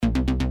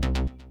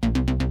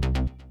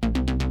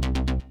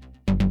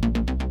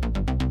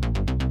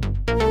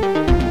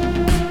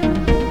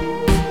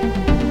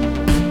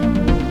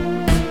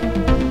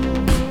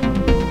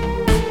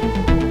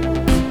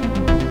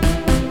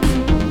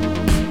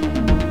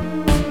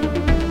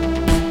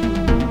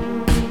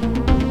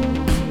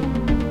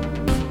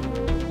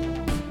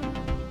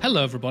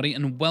Hello, everybody,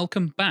 and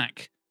welcome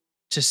back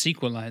to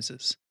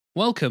Sequelizers.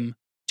 Welcome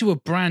to a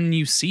brand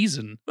new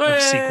season of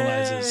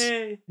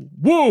Sequelizers.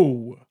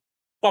 Whoa!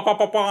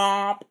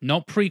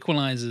 Not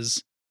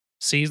prequelizers.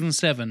 Season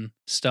 7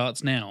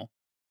 starts now,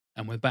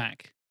 and we're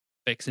back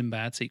fixing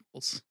bad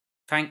sequels.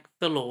 Thank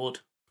the Lord.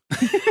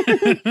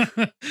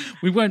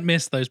 We won't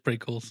miss those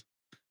prequels.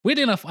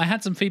 Weirdly enough, I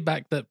had some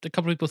feedback that a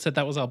couple of people said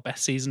that was our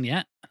best season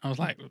yet. I was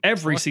like,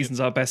 Every fuck it.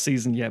 season's our best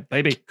season yet,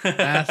 baby.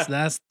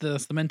 That's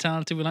the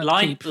mentality we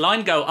like to keep.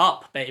 Line go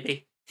up,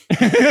 baby.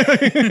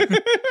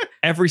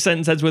 Every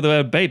sentence ends with a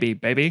word, baby,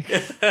 baby.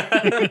 It's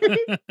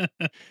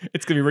going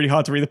to be really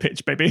hard to read the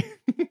pitch, baby.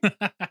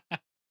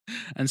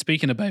 And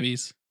speaking of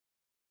babies,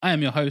 I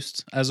am your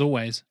host, as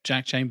always,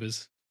 Jack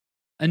Chambers.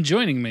 And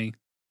joining me,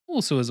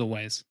 also as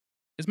always,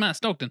 is Matt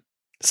Stockton.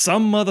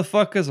 Some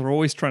motherfuckers are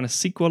always trying to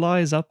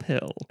sequelize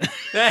uphill.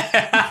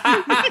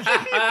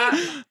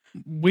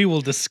 We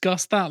will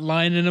discuss that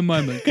line in a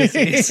moment because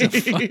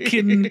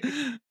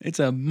it's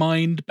a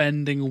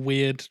mind-bending,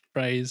 weird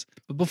phrase.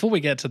 But before we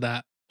get to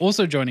that,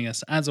 also joining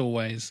us, as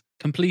always,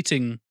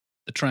 completing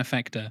the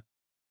trifecta,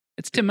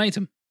 it's Tim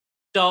Matum.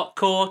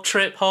 Darkcore,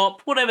 trip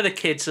hop, whatever the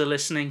kids are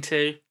listening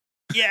to.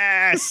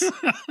 Yes!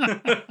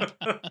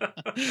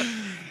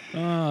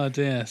 Oh,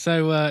 dear.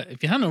 So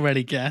if you hadn't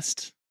already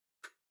guessed,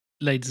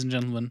 ladies and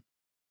gentlemen,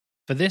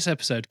 for this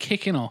episode,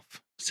 kicking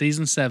off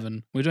Season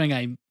 7, we're doing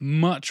a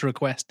much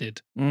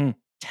requested,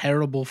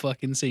 terrible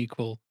fucking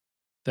sequel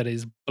that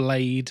is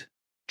Blade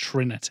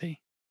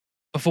Trinity.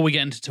 Before we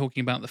get into talking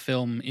about the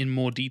film in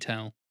more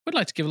detail, we'd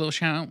like to give a little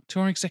shout out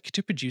to our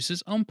executive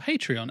producers on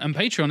Patreon. And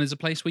Patreon is a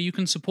place where you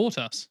can support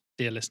us,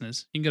 dear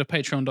listeners. You can go to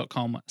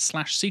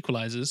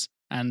patreon.com/sequelizers.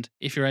 And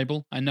if you're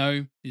able, I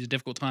know these are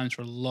difficult times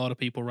for a lot of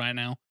people right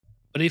now,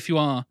 but if you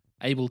are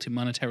able to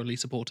monetarily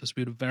support us,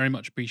 we would very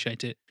much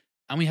appreciate it.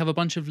 And we have a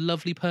bunch of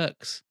lovely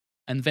perks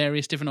and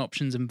various different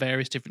options and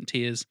various different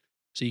tiers.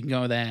 So you can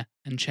go there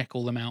and check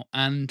all them out.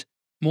 And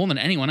more than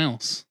anyone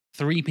else,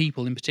 3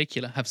 people in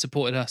particular have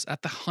supported us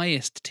at the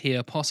highest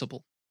tier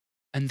possible.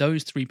 And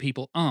those 3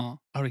 people are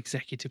our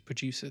executive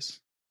producers.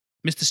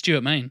 Mr.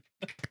 Stuart Main.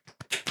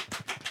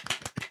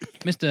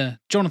 Mr.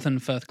 Jonathan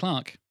Firth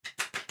Clark.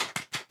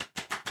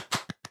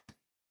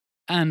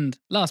 And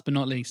last but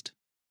not least,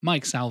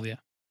 Mike Salvia.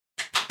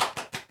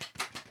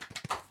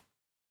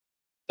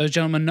 Those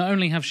gentlemen not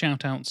only have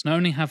shout-outs, not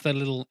only have their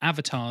little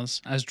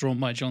avatars as drawn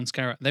by John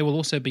Scarrett, they will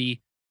also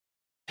be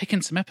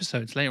picking some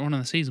episodes later on in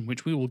the season,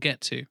 which we will get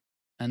to.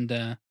 And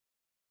we've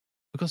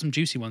got some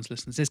juicy ones,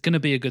 listeners. It's going to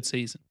be a good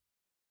season.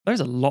 There's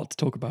a lot to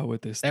talk about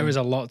with this. There is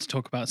a lot to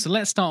talk about. So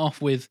let's start off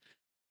with,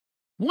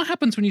 what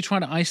happens when you try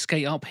to ice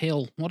skate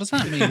uphill? What does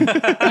that mean?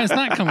 Where's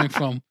that coming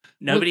from?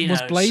 Nobody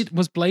knows.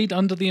 Was Blade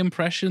under the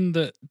impression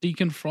that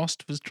Deacon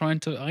Frost was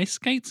trying to ice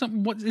skate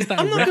something? What is that?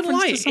 I'm a not reference gonna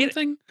lie. to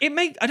something?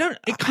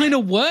 It kind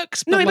of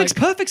works. But No, it makes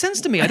perfect sense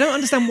to me. I don't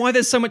understand why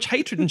there's so much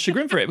hatred and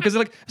chagrin for it. Because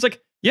it's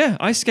like, yeah,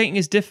 ice skating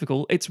is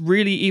difficult. It's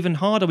really even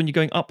harder when you're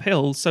going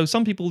uphill. So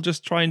some people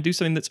just try and do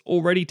something that's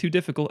already too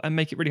difficult and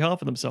make it really hard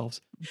for themselves.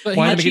 But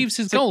Why he make it- achieves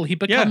his goal. He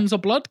becomes a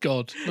blood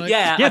god. Like,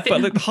 Yeah, Yeah, I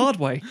think, but the hard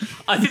way.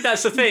 I think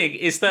that's the thing,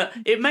 is that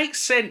it makes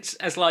sense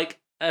as like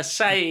a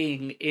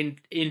saying in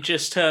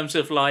just terms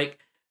of like,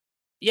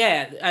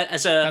 yeah,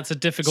 as a that's a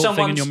difficult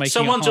thing, and you're making it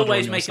someone's harder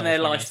always on making yourself,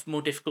 their I life guess.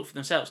 more difficult for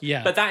themselves.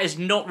 Yeah. But that is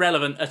not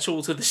relevant at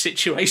all to the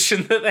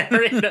situation that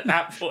they're in at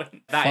that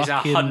point. That is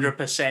Fucking-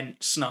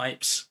 100%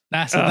 Snipes.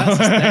 I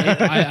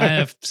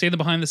have seen the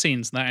behind the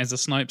scenes. That is a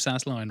Snipes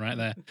ass line right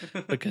there.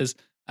 Because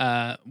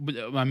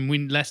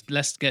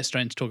let's get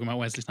straight into talking about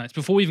Wesley Snipes.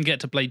 Before we even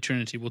get to Blade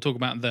Trinity, we'll talk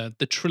about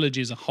the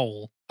trilogy as a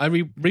whole. I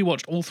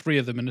rewatched all 3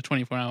 of them in a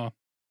 24-hour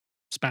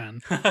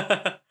span.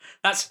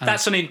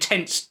 That's an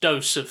intense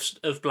dose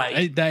of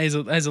Blade. There's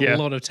a Yeah.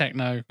 lot of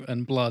techno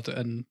and blood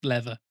and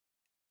leather.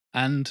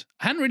 And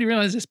I hadn't really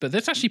realized this, but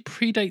this actually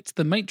predates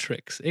The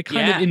Matrix. It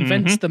kind of Yeah.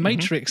 invents the Mhm.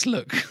 Matrix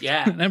look.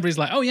 Yeah. And everybody's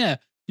like, oh yeah,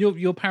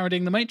 you're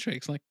parodying The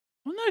Matrix. Like,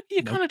 well, no,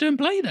 you're kind of doing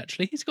Blade,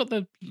 actually. He's got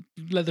the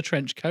leather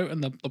trench coat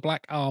and the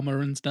black armor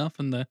and stuff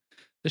and the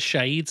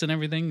shades and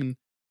everything and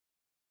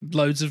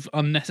loads of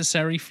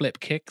unnecessary flip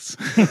kicks.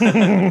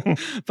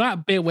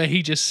 That bit where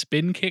he just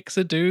spin kicks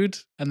a dude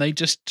and they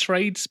just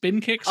trade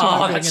spin kicks Oh, without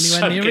going that's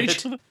anywhere so near good.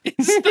 each other.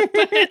 It's the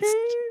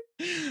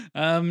best.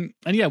 And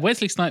yeah,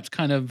 Wesley Snipes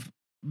kind of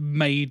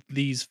made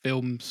these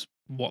films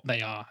what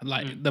they are.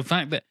 Like the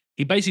fact that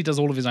he basically does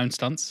all of his own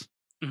stunts,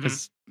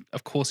 because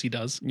of course he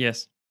does.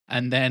 Yes.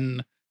 And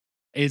then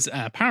is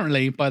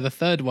apparently by the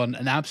 3rd one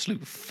an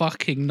absolute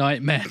fucking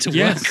nightmare to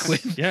Yes. work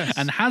with. Yes.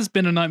 And has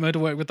been a nightmare to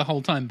work with the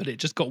whole time, but it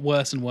just got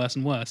worse and worse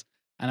and worse.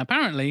 And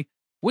apparently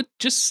would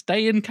just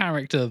stay in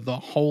character the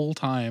whole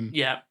time.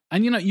 Yeah.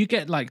 And you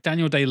get like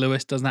Daniel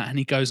Day-Lewis does that and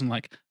he goes and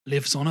like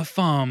lives on a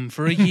farm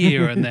for a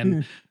year and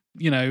then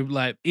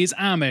like is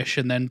Amish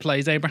and then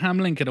plays Abraham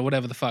Lincoln or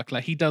whatever the fuck.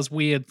 Like he does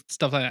weird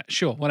stuff like that.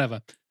 Sure,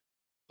 whatever.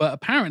 But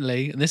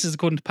apparently, and this is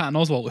according to Patton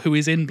Oswalt, who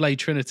is in Blade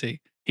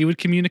Trinity, he would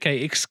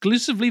communicate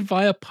exclusively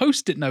via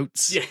post-it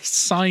notes Yes.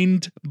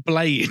 signed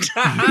Blade.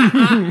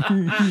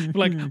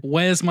 Like,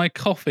 where's my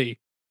coffee?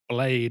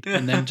 blade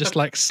and then just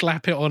like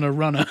slap it on a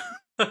runner.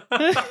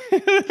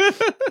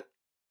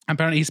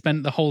 Apparently he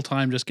spent the whole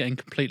time just getting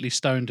completely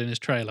stoned in his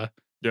trailer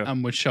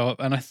and would show up.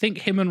 And I think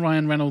him and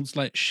Ryan Reynolds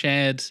like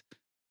shared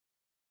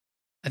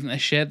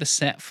the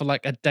set for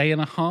like a day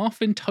and a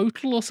half in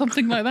total or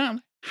something like that.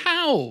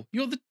 How?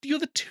 You're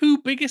the two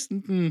biggest,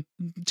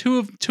 two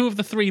of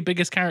the three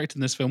biggest characters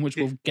in this film, which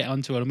we'll get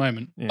onto in a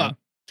moment. Yeah. But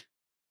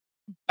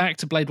back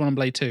to Blade 1 and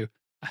Blade 2.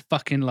 I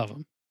fucking love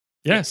them.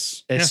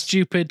 Yes. They're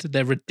stupid.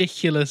 They're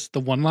ridiculous. The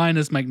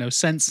one-liners make no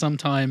sense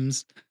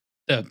sometimes.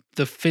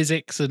 The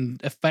physics and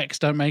effects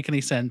don't make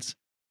any sense,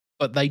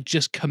 but they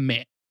just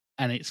commit,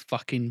 and it's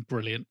fucking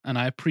brilliant. And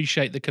I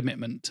appreciate the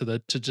commitment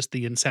to just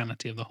the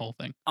insanity of the whole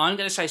thing. I'm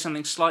going to say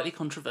something slightly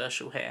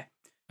controversial here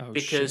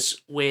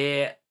because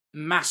we're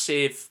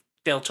massive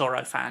Del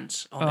Toro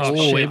fans on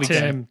this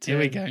podcast. Here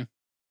we go.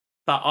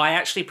 But I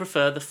actually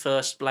prefer the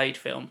first Blade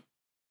film.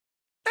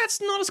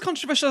 That's not as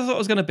controversial as I thought it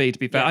was going to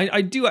be fair.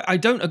 I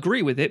don't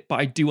agree with it, but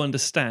I do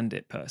understand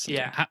it personally.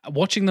 Yeah.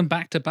 Watching them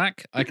back to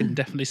back, I can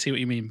definitely see what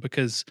you mean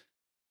because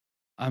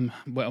I know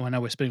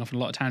we're spinning off on a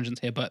lot of tangents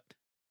here, but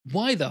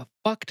why the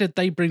fuck did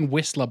they bring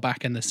Whistler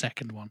back in the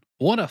second one?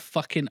 What a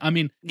fucking... I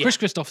mean, Chris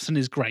Christopherson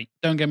is great.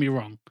 Don't get me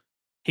wrong.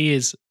 He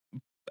is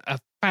a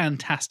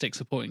fantastic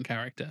supporting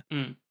character.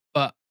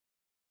 But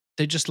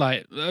they're just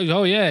like,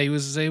 oh yeah, he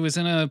was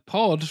in a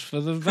pod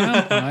for the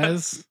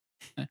vampires.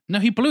 No,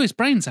 he blew his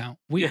brains out.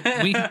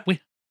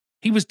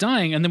 He was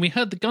dying, and then we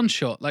heard the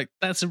gunshot. Like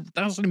that's an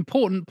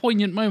important,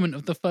 poignant moment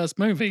of the first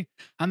movie,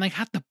 and they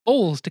had the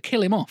balls to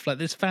kill him off, like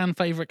this fan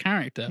favorite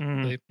character.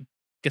 I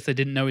guess they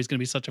didn't know he was going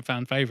to be such a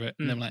fan favorite,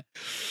 and they're like,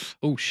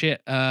 "Oh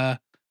shit,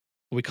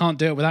 we can't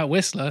do it without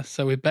Whistler,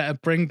 so we better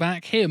bring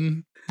back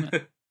him."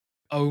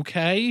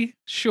 Okay,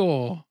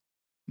 sure,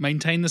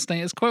 maintain the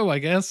status quo, I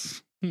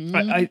guess.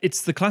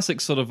 It's the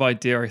classic sort of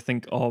idea, I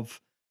think, of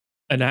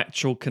an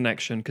actual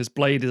connection, because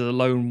Blade is a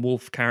lone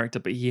wolf character,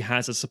 but he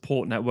has a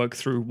support network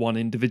through one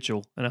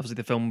individual, and obviously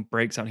the film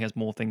breaks out and he has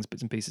more things,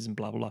 bits and pieces, and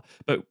blah blah blah.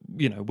 But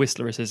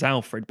Whistler is his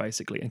Alfred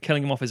basically, and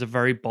killing him off is a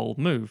very bold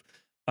move.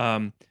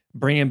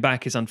 Bringing him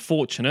back is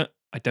unfortunate.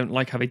 I don't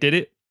like how they did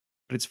it,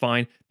 but it's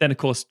fine. Then of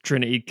course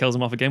Trinity kills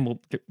him off again. We'll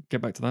get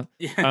back to that.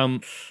 Yeah.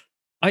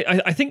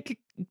 I think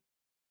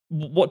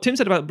what Tim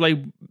said about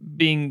Blade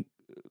being...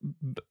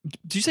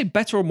 Did you say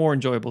better or more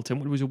enjoyable, Tim?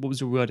 What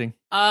was your wording?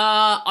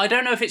 I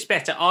don't know if it's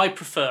better. I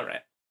prefer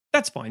it.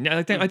 That's fine.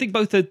 I think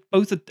both are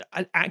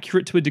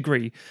accurate to a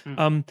degree.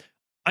 I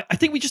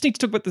think we just need to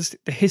talk about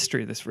the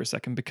history of this for a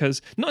second,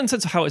 because not in the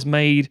sense of how it's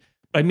made,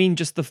 but I mean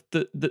just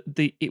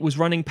the it was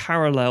running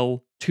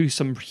parallel to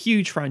some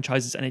huge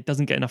franchises, and it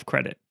doesn't get enough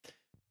credit.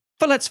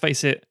 But let's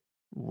face it,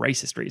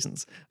 racist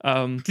reasons.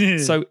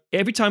 So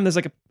every time there's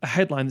like a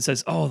headline that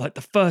says, oh, like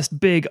the first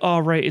big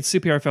R-rated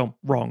superhero film,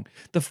 wrong.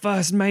 The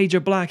first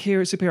major black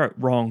hero superhero,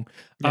 wrong.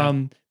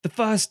 Yeah. The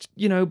first,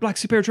 black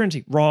superhero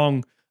Trinity,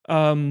 wrong.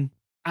 And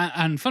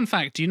fun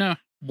fact, do you know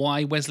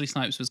why Wesley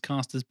Snipes was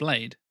cast as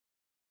Blade?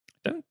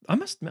 I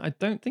must admit, I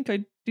don't think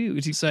I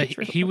do. So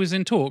he was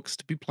in talks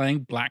to be playing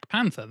Black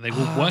Panther. They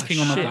were working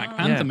on a Black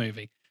Panther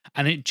movie,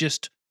 and it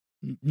just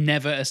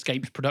never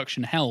escaped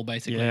production hell,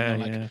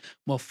 basically.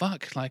 Well,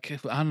 fuck, like,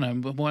 I don't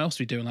know, what else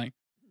are we doing? Like,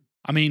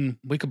 I mean,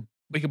 we could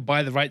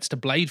buy the rights to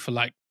Blade for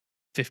like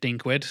 15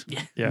 quid.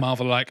 Yeah.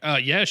 Marvel like,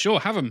 yeah,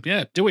 sure, have them.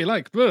 Yeah, do what you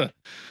like.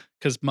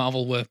 Because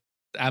Marvel were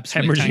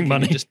absolutely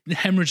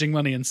hemorrhaging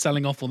money and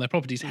selling off all their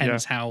properties,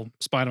 hence how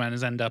Spider-Man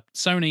has ended up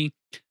Sony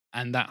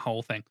and that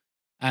whole thing.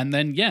 And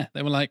then,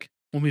 they were like,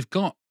 well, we've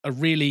got a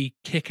really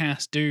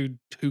kick-ass dude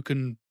who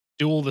can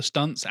do all the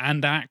stunts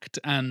and act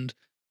and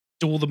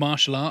do all the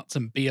martial arts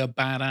and be a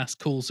badass,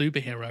 cool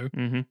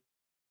superhero.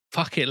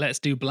 Fuck it, let's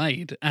do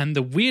Blade. And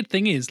the weird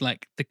thing is,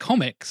 like, the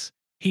comics,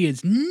 he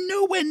is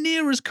nowhere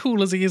near as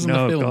cool as he is in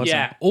the film. God,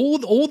 yeah.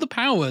 All the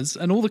powers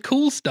and all the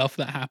cool stuff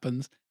that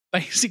happens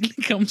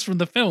basically comes from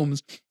the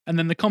films. And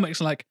then the comics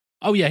are like,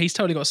 oh yeah, he's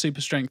totally got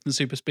super strength and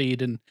super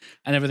speed and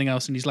everything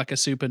else, and he's like a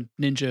super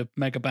ninja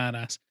mega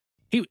badass.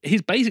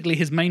 He's basically,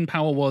 his main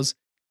power was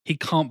he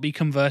can't be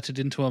converted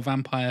into a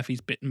vampire if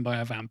he's bitten by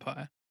a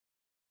vampire.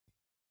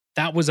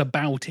 That was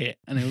about it,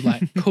 and it was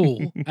like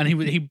cool. And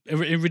he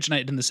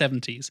originated in the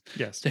 70s.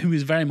 Yes, so he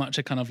was very much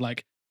a kind of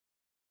like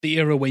the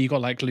era where you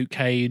got like Luke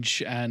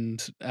Cage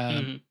and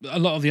a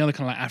lot of the other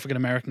kind of like African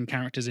American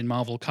characters in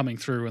Marvel coming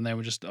through, and they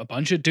were just a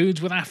bunch of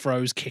dudes with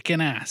afros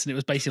kicking ass, and it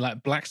was basically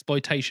like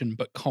blaxploitation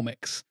but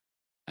comics.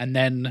 And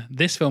then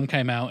this film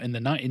came out in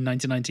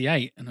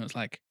 1998, and it was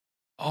like,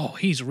 oh,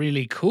 he's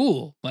really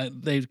cool. Like,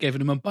 they've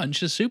given him a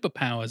bunch of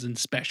superpowers and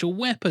special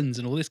weapons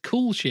and all this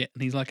cool shit.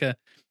 And he's like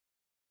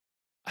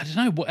I don't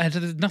know,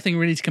 there's nothing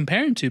really to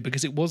compare him to,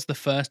 because it was the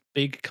first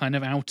big kind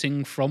of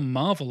outing from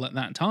Marvel at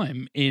that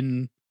time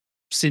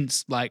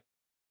since like,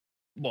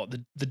 what,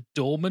 the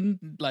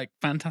Dorman, like,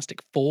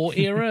 Fantastic Four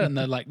era and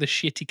the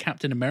shitty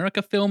Captain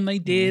America film they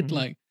did,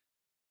 like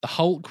the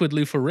Hulk with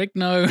Lou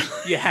Ferrigno.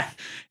 Yeah.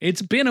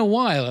 It's been a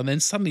while, and then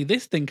suddenly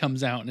this thing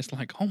comes out and it's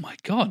like, oh my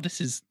God, this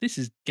is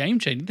game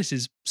changing. This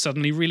is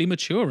suddenly really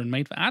mature and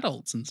made for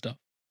adults and stuff.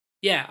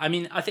 Yeah, I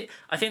mean, I think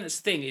that's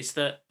the thing is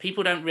that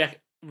people don't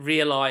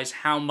realize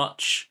how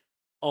much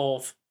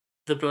of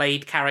the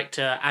Blade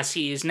character, as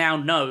he is now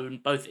known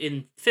both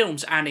in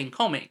films and in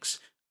comics,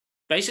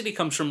 basically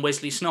comes from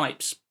Wesley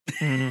Snipes.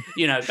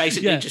 You know,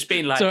 basically just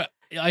being like. So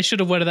I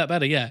should have worded that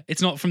better. Yeah,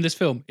 it's not from this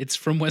film; it's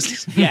from Wesley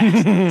Snipes.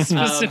 Yeah,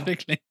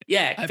 specifically.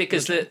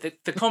 Because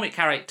the comic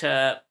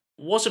character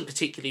wasn't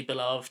particularly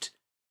beloved.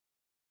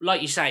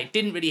 Like you say,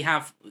 didn't really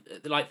have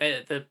like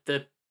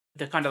the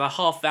kind of the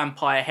half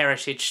vampire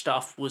heritage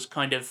stuff was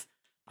kind of,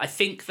 I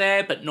think,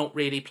 there, but not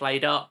really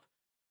played up.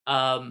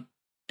 Definitely,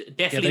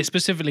 Yeah, they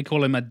specifically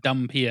call him a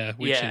Dhampir,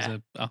 which is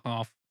a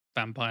half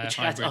vampire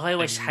hybrid. I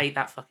always thing. hate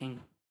that fucking.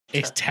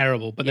 It's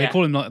terrible, but they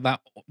call him like that.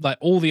 Like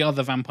all the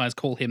other vampires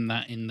call him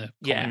that in the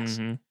comics.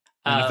 And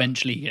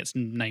eventually he gets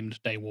named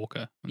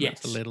Daywalker.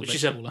 Yes, that's a little which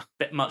bit is cooler.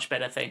 a much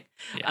better thing.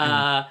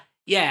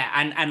 Yeah.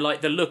 And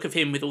like the look of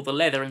him with all the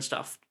leather and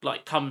stuff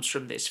like comes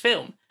from this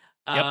film.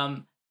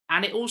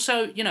 And it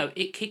also, you know,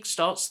 it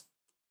kickstarts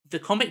the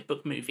comic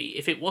book movie.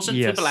 If it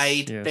wasn't for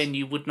Blade, then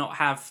you would not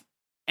have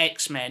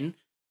X-Men,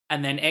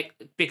 and then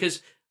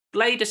because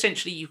Blade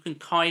essentially you can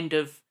kind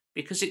of,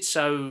 because it's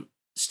so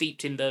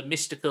steeped in the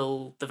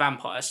mystical, the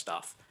vampire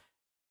stuff,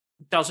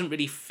 doesn't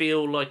really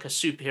feel like a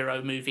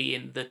superhero movie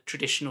in the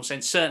traditional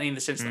sense, certainly in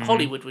the sense that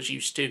Hollywood was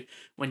used to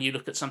when you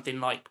look at something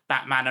like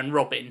Batman and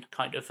Robin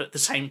kind of at the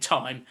same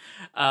time.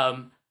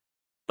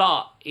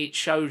 But it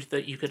showed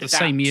that you could the adapt.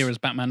 same year as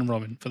Batman and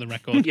Robin, for the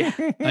record. Yeah.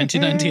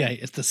 1998.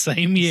 It's the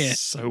same year.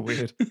 So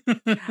weird.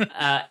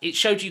 It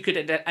showed you could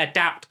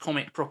adapt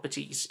comic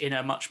properties in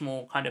a much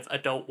more kind of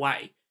adult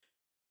way,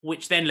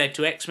 which then led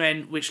to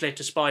X-Men, which led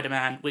to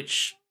Spider-Man,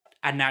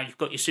 and now you've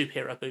got your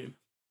superhero boom.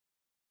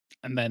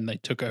 And then they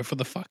took over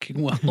the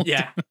fucking world.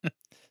 Yeah.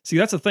 See,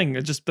 that's the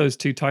thing. Just those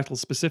two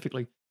titles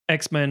specifically: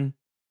 X-Men,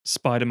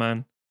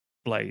 Spider-Man,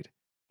 Blade.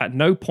 At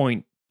no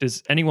point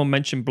does anyone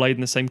mention Blade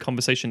in the same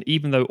conversation,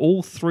 even though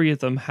all three of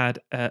them had,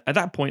 at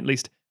that point at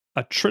least,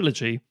 a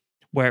trilogy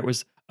where it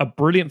was a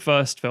brilliant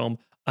first film,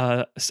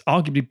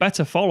 arguably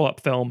better follow-up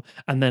film,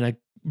 and then a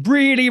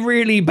really,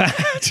 really bad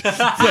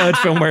third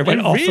film where it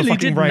went off the fucking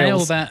did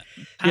rails. Nail that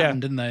pattern,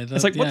 didn't they?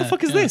 It's like, what the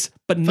fuck is this?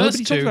 But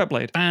nobody talked about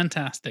Blade.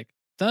 Fantastic.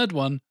 Third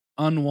one,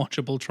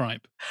 unwatchable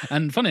tripe.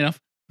 And funny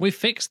enough, we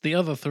fixed the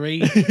other three,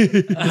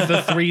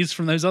 the threes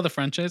from those other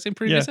franchises in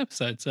previous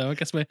episodes. So I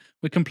guess we're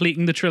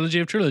completing the trilogy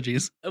of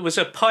trilogies. It was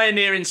a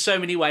pioneer in so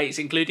many ways,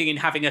 including in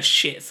having a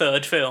shit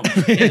third film.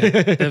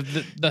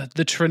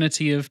 The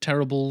trinity of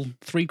terrible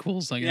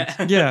threequels, I guess.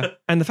 Yeah,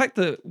 and the fact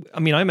that, I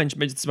mean, I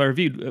mentioned this in my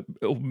review,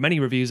 many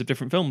reviews of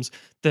different films,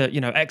 that, you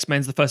know,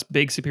 X-Men's the first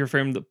big superhero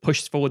film that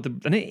pushes forward,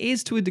 and it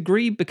is to a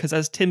degree, because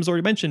as Tim's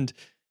already mentioned,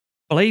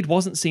 Blade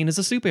wasn't seen as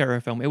a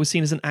superhero film. It was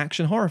seen as an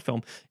action horror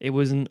film. It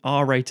was an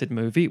R-rated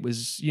movie. It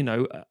was, you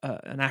know,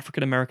 an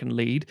African-American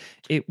lead.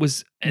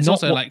 It's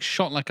also like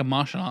shot like a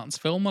martial arts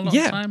film a lot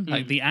of the time.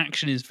 Like the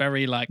action is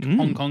very like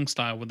Hong Kong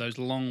style with those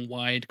long,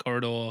 wide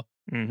corridor,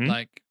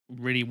 like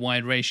really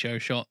wide ratio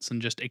shots and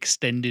just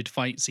extended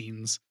fight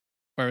scenes.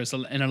 Whereas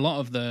in a lot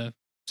of the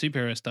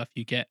superhero stuff,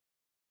 you get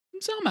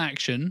some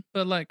action,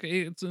 but like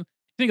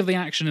think of the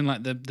action in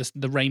like the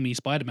Raimi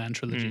Spider-Man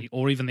trilogy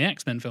or even the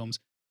X-Men films.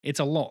 It's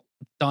a lot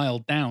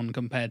dialed down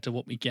compared to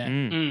what we get.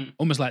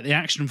 Almost like the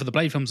action for the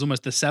Blade films,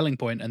 almost the selling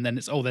point, and then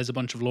it's there's a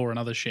bunch of lore and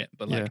other shit.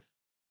 But like,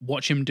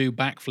 watch him do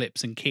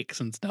backflips and kicks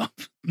and stuff.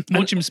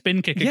 Watch him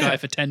spin kick a guy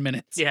for 10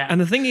 minutes. Yeah,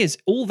 and the thing is,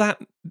 all that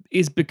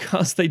is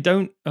because they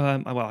don't.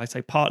 Well, I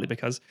say partly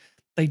because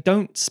they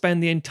don't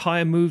spend the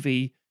entire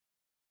movie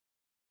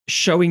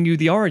showing you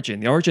the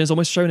origin. The origin is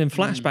almost shown in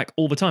flashback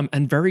all the time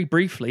and very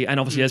briefly, and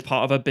obviously as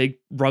part of a big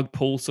rug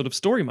pull sort of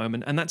story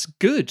moment. And that's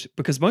good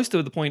because most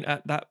of the point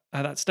at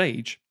that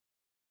stage,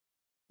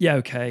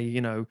 okay,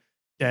 you know,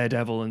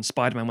 Daredevil and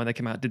Spider-Man when they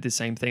came out did the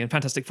same thing, and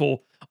Fantastic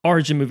Four,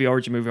 origin movie.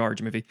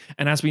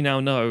 And as we now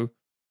know,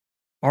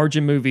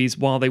 origin movies,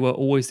 while they were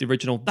always the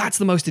original, that's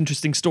the most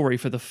interesting story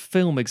for the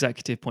film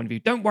executive point of view.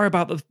 Don't worry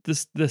about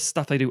the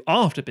stuff they do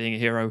after being a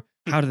hero.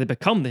 How do they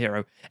become the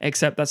hero?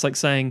 Except that's like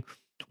saying,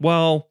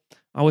 well,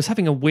 I was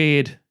having a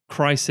weird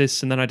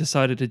crisis and then I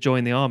decided to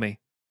join the army.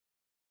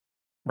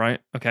 Right?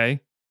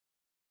 Okay.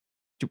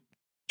 Do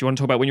you want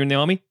to talk about when you're in the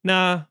army?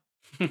 Nah.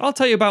 I'll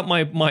tell you about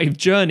my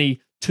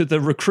journey to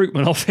the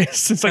recruitment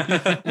office. It's like,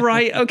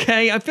 right,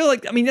 okay. I feel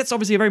like, I mean, that's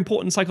obviously a very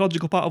important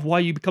psychological part of why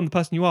you become the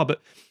person you are,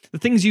 but the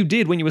things you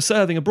did when you were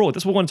serving abroad,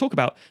 that's what we want to talk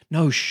about.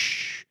 No,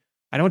 shh.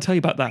 I don't want to tell you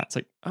about that. It's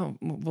like, oh,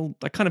 well,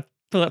 I kind of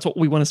feel that's what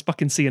we want to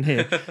fucking see and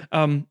hear.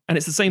 And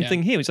it's the same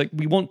thing here. It's like,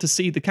 we want to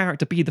see the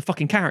character be the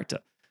fucking character.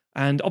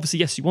 And obviously,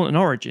 yes, you want an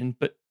origin,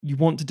 but you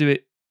want to do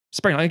it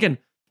sparingly. Like, again,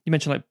 you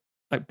mentioned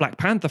like Black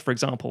Panther, for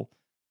example.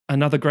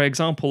 Another great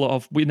example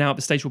of, we're now at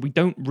the stage where we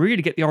don't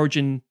really get the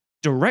origin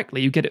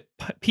directly. You get it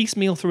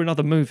piecemeal through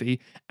another movie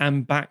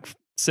and back,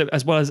 so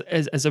as well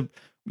as a,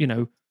 you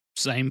know.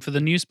 Same for the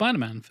new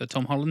Spider-Man, for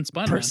Tom Holland's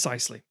Spider-Man.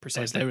 Precisely.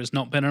 There has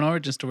not been an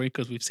origin story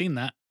because we've seen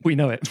that. We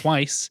know it.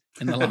 Twice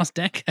in the last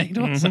decade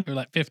or so,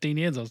 like 15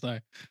 years or so.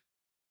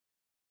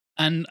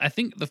 And I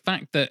think the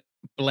fact that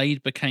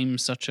Blade became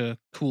such a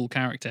cool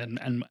character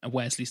and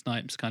Wesley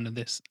Snipes kind of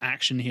this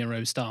action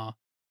hero star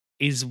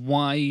is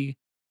why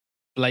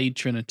Blade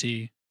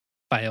Trinity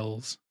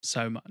fails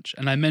so much.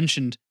 And I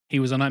mentioned he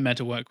was a nightmare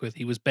to work with.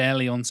 He was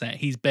barely on set.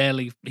 He's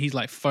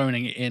like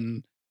phoning it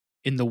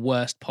in the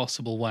worst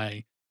possible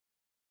way.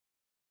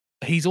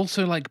 He's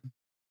also like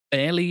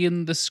barely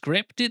in the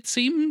script, it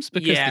seems,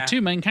 because the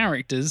two main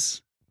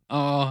characters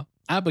are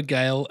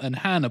Abigail and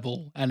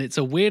Hannibal, and it's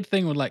a weird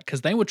thing with like, because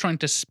they were trying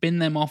to spin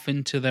them off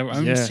into their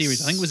own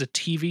series. I think it was a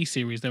TV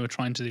series they were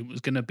trying to do. It was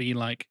going to be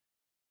like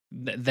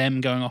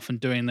them going off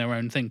and doing their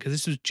own thing, because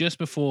this was just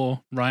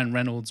before Ryan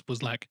Reynolds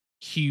was like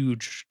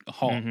huge,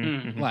 hot,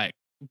 like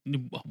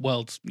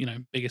world's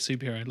biggest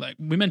superhero. Like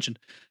we mentioned,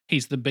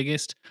 he's the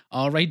biggest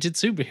R-rated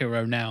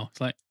superhero now.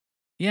 It's like,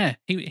 yeah,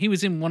 he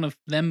was in one of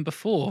them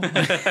before,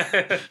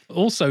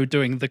 also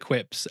doing the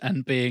quips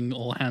and being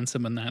all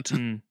handsome and that.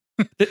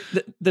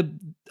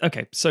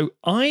 Okay, so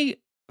I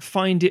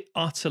find it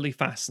utterly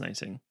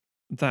fascinating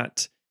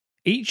that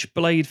each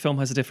Blade film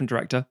has a different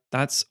director.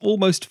 That's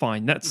almost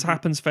fine. That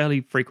happens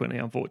fairly frequently,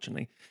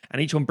 unfortunately.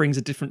 And each one brings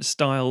a different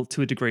style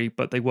to a degree,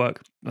 but they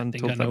work. I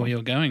think I know where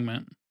you're going,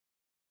 Matt.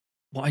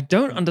 What I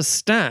don't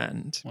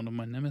understand... One of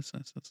my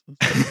nemesis. What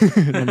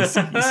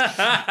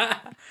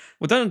I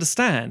don't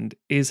understand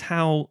is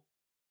how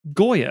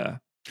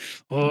Goya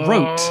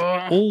wrote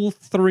all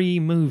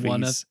three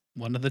movies.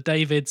 One of the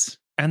Davids.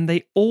 And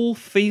they all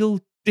feel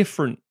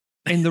different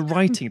in the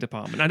writing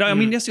department. I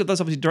mean, yes,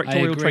 there's obviously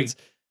directorial traits.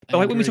 But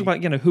like when we talk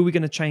about, who are we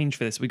going to change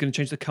for this? Are we going to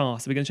change the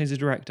cast? Are we going to change the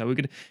director? We're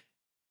going to...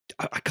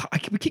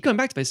 we keep going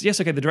back to this. Yes,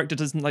 okay, the director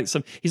doesn't like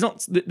some... He's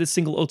not the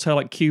single auteur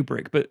like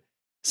Kubrick, but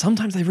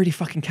sometimes they really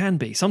fucking can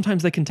be.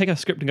 Sometimes they can take a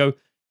script and go,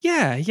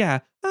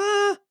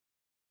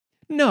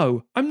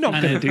 no, I'm not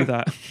going to do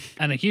that.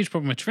 And a huge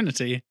problem with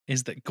Trinity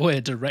is that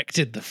Goya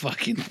directed the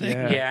fucking thing.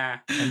 Yeah.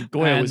 And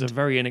Goya was a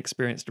very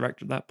inexperienced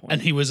director at that point.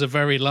 And he was a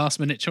very last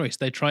minute choice.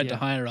 They tried to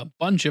hire a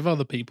bunch of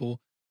other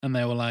people and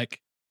they were like,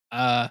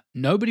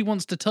 nobody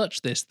wants to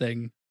touch this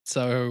thing.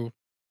 So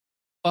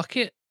fuck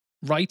it.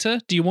 Writer,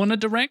 do you want to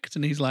direct?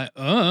 And he's like,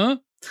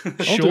 I'll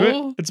sure.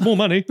 do it. It's more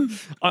money.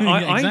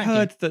 I Exactly.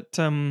 heard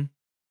that,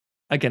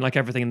 again, like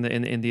everything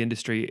in the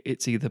industry,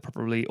 it's either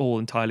probably all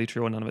entirely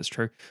true or none of it's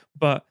true.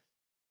 But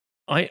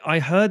I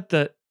heard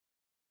that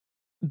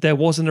there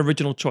was an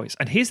original choice.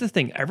 And here's the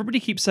thing. Everybody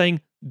keeps saying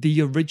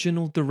the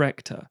original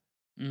director.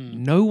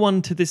 No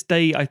one to this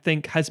day, I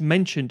think, has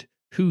mentioned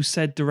who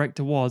said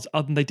director was,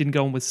 other than they didn't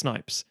go on with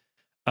Snipes.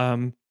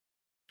 Or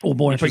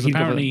more, which was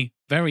apparently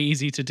very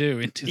easy to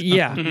do.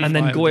 Yeah, and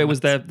then Goya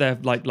was their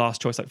like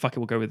last choice. Like, fuck it,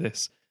 we'll go with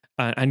this.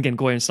 And again,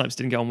 Goya and Snipes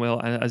didn't get on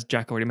well. And as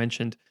Jack already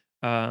mentioned,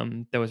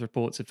 there was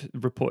reports of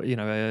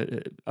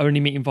only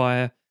meeting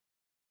via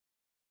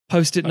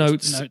Post-it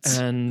notes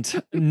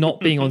and not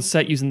being on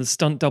set, using the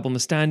stunt double and the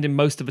stand-in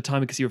most of the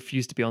time because he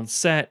refused to be on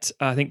set.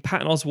 I think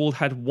Patton Oswalt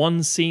had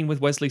one scene with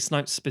Wesley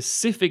Snipes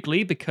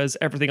specifically because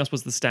everything else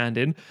was the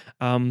stand-in.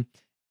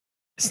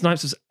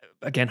 Snipes was,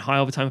 again, high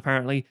overtime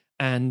apparently,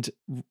 and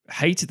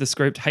hated the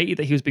script, hated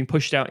that he was being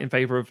pushed out in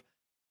favor of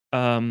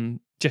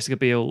Jessica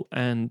Biel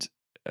and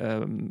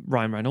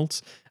Ryan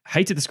Reynolds.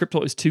 Hated the script, thought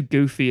it was too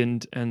goofy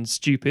and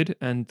stupid,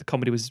 and the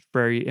comedy was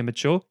very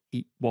immature.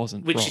 He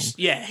wasn't wrong.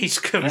 He's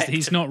correct.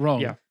 He's not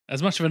wrong. Yeah.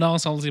 As much of an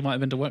arsehole as he might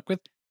have been to work with,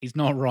 he's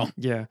not wrong.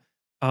 Yeah.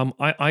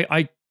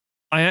 I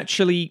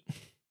actually,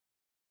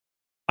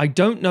 I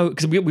don't know,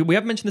 because we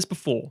have mentioned this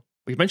before.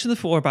 We've mentioned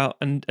before about,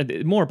 and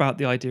more about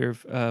the idea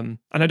of, and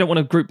I don't want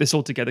to group this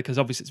all together because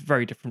obviously it's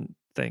very different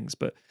things,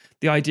 but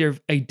the idea of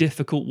a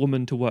difficult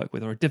woman to work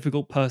with or a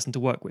difficult person to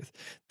work with.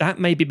 That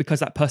may be because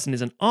that person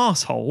is an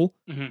arsehole,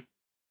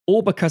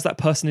 or because that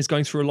person is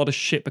going through a lot of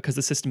shit because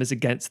the system is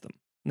against them.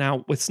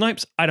 Now, with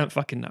Snipes, I don't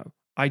fucking know.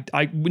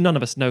 None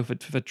of us know for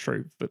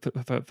true,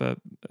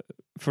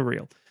 for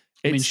real.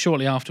 I mean,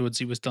 shortly afterwards,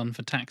 he was done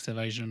for tax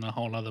evasion and a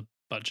whole other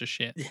bunch of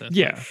shit.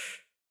 Yeah.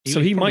 So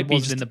he might be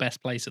in the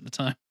best place at the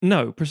time.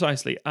 No,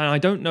 precisely. And I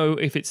don't know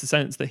if it's the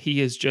sense that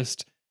he is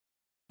just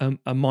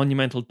a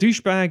monumental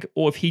douchebag,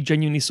 or if he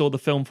genuinely saw the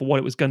film for what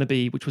it was going to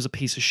be, which was a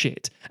piece of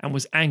shit, and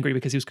was angry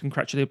because he was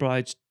contractually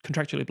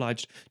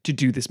obliged to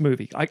do this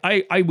movie.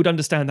 I would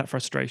understand that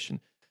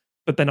frustration.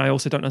 But then I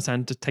also don't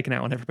understand just taking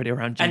out on everybody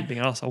around you being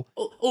an arsehole.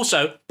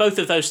 Also, both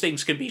of those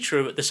things can be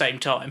true at the same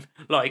time.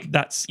 Like,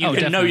 you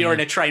can know you're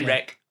in a train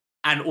wreck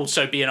and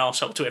also be an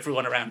arsehole to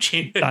everyone around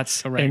you.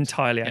 That's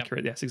entirely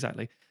accurate. Yes,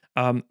 exactly.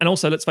 And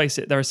also, let's face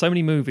it, there are so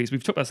many movies,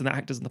 we've talked about some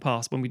actors in the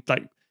past, when we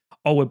like,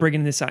 oh, we're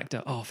bringing in this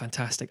actor. Oh,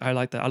 fantastic. I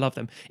like that. I love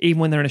them. Even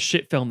when they're in a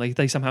shit film,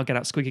 they somehow get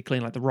out squeaky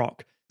clean like The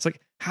Rock. It's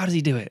like, how does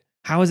he do it?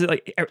 How is it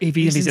like, if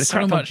he's in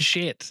so much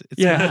shit.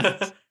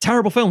 It's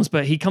terrible films,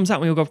 but he comes out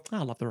and we all go, oh,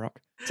 I love The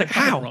Rock. It's like,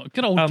 how?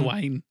 Good old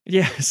Dwayne.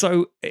 Yeah,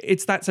 so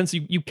it's that sense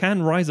you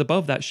can rise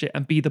above that shit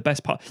and be the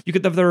best part. You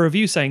could have the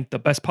review saying the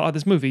best part of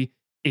this movie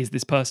is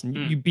this person.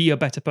 You be a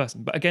better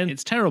person. But again,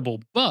 it's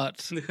terrible,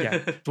 but yeah.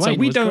 Dwayne so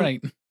was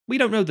great. We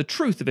don't know the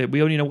truth of it.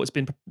 We only know what's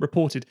been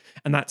reported,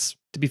 and that's,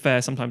 to be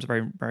fair, sometimes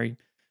very, very,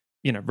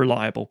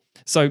 reliable.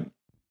 So,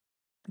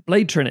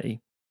 Blade Trinity,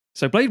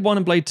 So Blade 1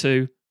 and Blade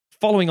 2,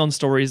 following on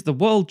stories, the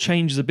world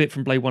changes a bit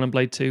from Blade 1 and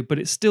Blade 2, but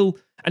it's still,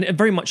 and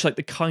very much like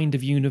the kind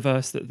of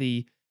universe that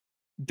the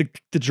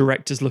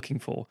director's looking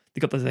for. They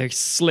got the very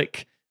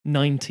slick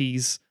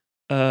 90s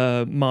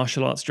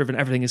martial arts driven,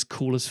 everything is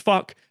cool as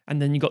fuck,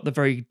 and then you got the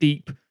very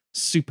deep,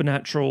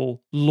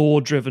 supernatural,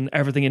 lore-driven,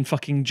 everything in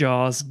fucking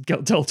jars,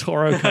 Del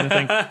Toro kind of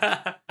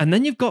thing. And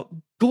then you've got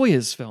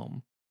Goya's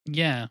film.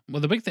 Yeah.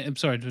 Well, the big thing, I'm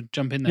sorry to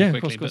jump in there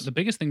quickly, but the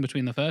biggest thing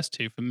between the first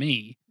two for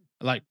me,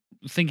 like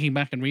thinking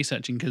back and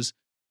researching, because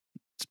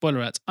spoiler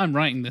alerts, I'm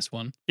writing this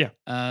one. Yeah.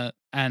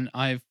 And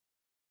I've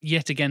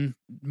yet again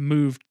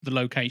moved the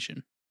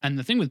location. And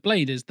the thing with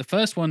Blade is the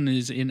first one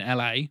is in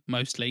LA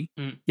mostly.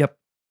 Yep.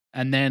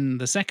 And then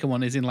the second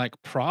one is in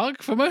like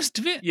Prague for most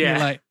of it. Yeah. You're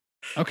like,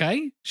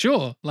 okay,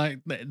 sure. Like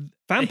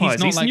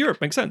vampires, Eastern Europe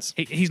makes sense.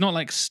 He's not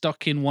like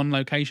stuck in one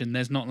location.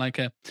 There's not like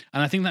and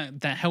I think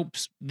that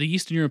helps the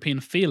Eastern European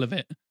feel of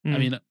it. I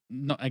mean,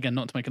 not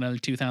to make an early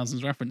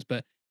 2000s reference,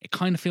 but it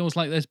kind of feels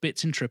like there's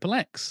bits in Triple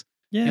X.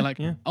 Yeah. You're like,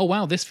 oh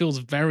wow, this feels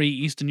very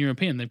Eastern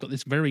European. They've got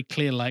this very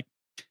clear like,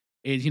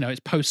 it's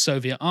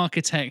post-Soviet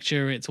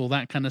architecture. It's all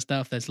that kind of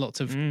stuff. There's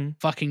lots of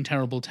fucking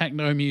terrible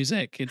techno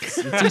music. It's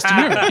Eastern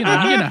Europe. You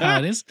know how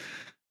it is.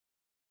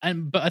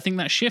 But I think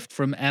that shift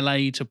from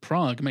LA to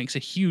Prague makes a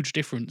huge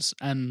difference.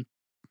 And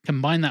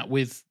combine that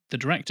with the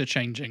director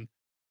changing,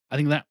 I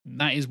think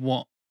that is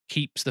what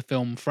keeps the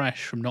film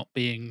fresh from not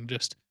being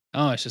just,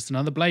 oh, it's just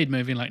another Blade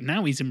movie. Like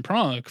now he's in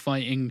Prague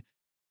fighting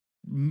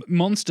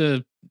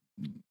monster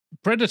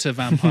predator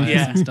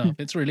vampires and stuff.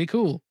 It's really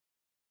cool.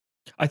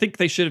 I think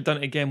they should have done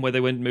it again where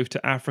they went and moved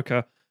to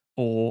Africa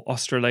or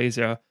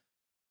Australasia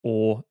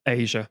or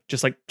Asia.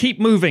 Just like, keep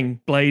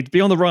moving, Blade.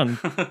 Be on the run.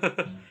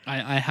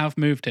 I have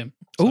moved him.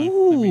 So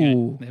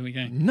Ooh. There we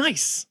go.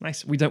 Nice.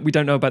 We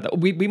don't know about that.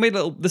 We made a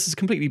little, this is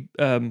completely...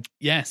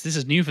 yes, this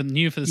is new for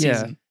the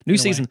season. New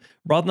season.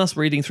 Rather than us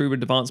reading through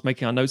in advance,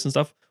 making our notes and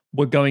stuff,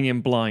 we're going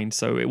in blind.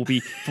 So it will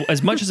be,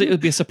 as much as it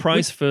would be a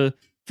surprise for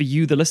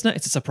you, the listener,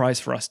 it's a surprise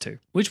for us too.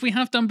 Which we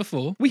have done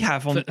before. We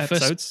have on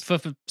episodes. For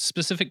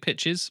specific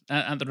pitches,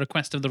 at the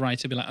request of the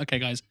writer, be like, okay,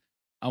 guys,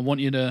 I want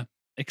you to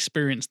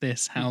experience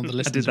this, how the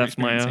listeners I did that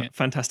for my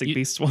Fantastic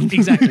Beasts one.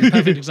 Exactly.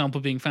 Perfect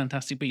example being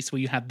Fantastic Beasts, where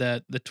you had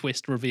the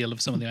twist reveal of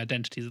some of the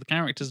identities of the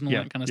characters and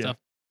all that kind of stuff.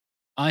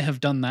 I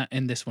have done that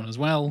in this one as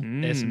well.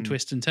 There's some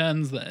twists and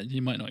turns that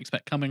you might not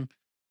expect coming.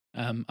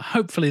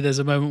 Hopefully there's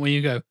a moment where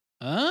you go,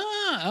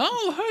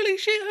 oh, holy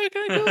shit,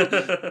 okay,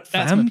 cool.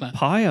 That's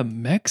Vampire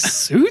mech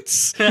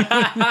suits?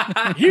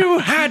 You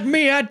had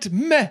me at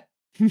meh.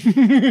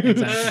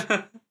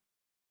 Exactly.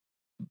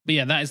 But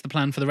yeah, that is the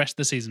plan for the rest of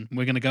the season.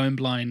 We're going to go in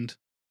blind,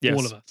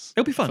 all of us.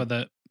 It'll be fun.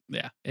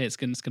 It's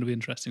going to be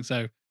interesting.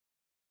 So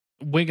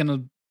we're going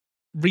to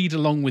read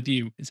along with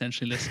you,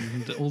 essentially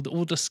listen, and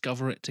all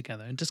discover it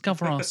together and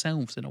discover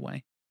ourselves in a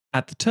way.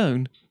 At the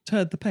tone,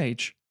 turn the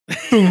page.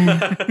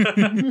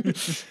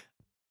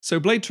 So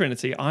Blade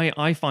Trinity,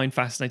 I find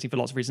fascinating for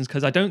lots of reasons,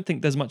 because I don't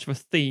think there's much of a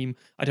theme.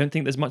 I don't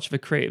think there's much of a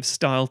creative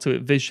style to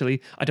it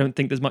visually. I don't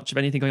think there's much of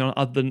anything going on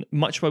other than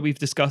much what we've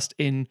discussed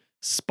in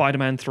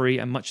Spider-Man 3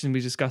 and much than we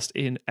discussed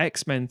in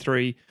X-Men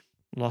 3,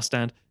 Last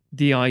Stand.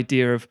 The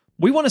idea of,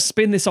 we want to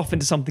spin this off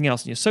into something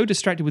else, and you're so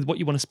distracted with what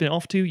you want to spin it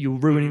off to, you're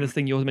ruining the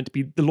thing you're meant to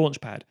be the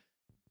launch pad.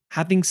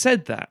 Having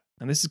said that,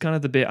 and this is kind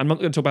of the bit, I'm not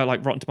going to talk about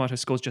like Rotten Tomato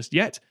scores just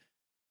yet,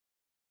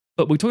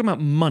 but we're talking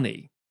about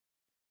money.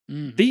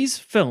 These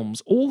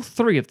films, all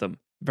three of them,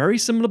 very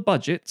similar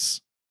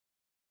budgets,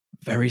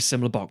 very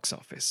similar box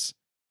office.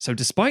 So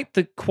despite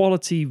the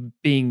quality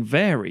being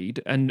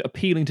varied and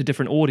appealing to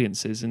different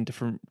audiences and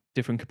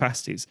different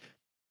capacities,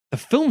 the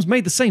films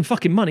made the same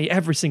fucking money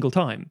every single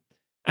time.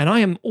 And I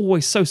am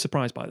always so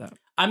surprised by that.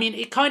 I mean,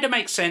 it kind of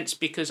makes sense,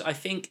 because I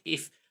think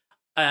if,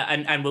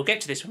 and we'll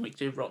get to this when we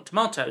do Rotten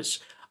Tomatoes,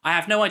 I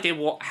have no idea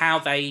how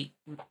they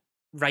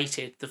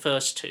rated the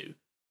first two.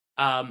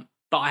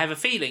 But I have a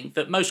feeling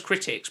that most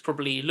critics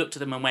probably looked at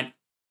them and went,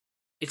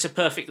 it's a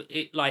perfect,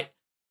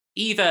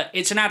 either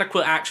it's an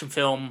adequate action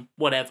film,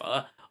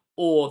 whatever,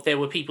 or there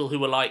were people who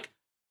were like,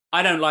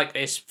 I don't like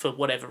this for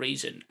whatever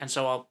reason, and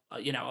so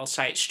I'll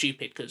say it's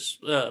stupid because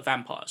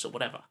vampires or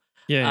whatever.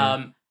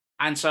 Yeah.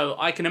 And so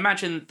I can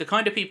imagine the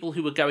kind of people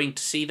who were going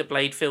to see the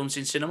Blade films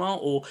in cinema,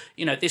 or,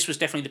 this was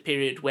definitely the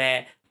period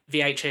where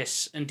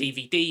VHS and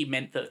DVD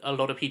meant that a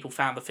lot of people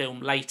found the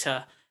film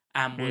later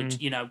and would,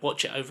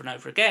 watch it over and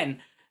over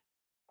again.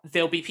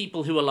 There'll be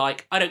people who are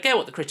like, I don't care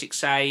what the critics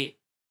say,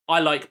 I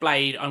like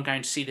Blade, I'm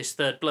going to see this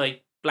third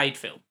Blade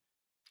film.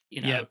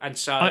 And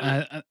so...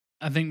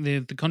 I think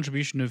the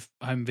contribution of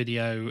home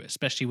video,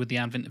 especially with the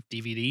advent of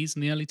DVDs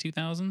in the early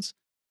 2000s,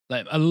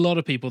 like a lot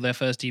of people, their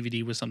first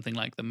DVD was something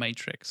like The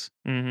Matrix.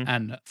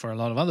 And for a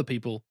lot of other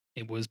people,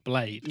 it was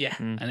Blade. Yeah.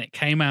 And it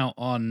came out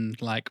on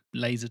like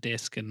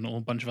Laserdisc and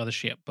a bunch of other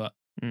shit, but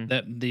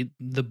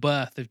the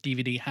birth of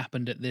DVD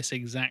happened at this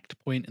exact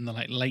point in the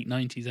late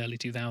 90s, early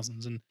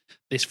 2000s, and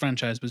this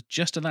franchise was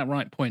just at that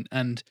right point,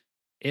 and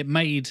it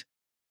made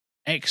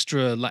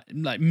extra like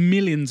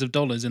millions of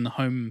dollars in the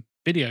home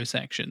video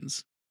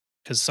sections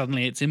because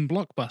suddenly it's in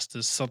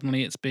blockbusters,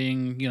 suddenly it's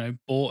being,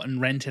 bought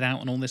and rented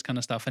out and all this kind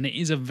of stuff. And it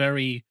is a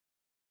very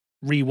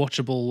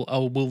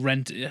rewatchable, we'll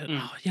rent it.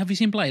 Oh, yeah, have you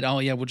seen Blade? Oh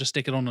yeah, we'll just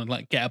stick it on and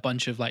like get a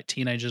bunch of like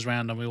teenagers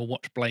around and we'll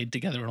watch Blade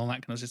together and all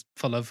that kind of stuff. It's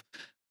full of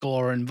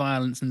gore and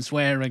violence and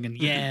swearing and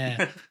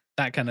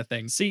that kind of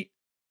thing. See,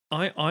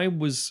 I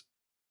was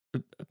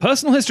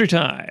personal history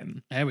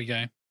time. There we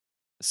go.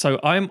 So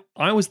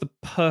I was the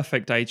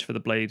perfect age for the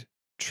Blade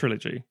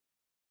trilogy.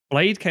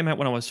 Blade came out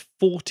when I was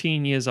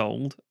 14 years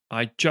old.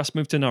 I just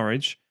moved to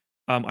Norwich.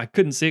 I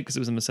couldn't see it because it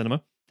was in the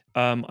cinema.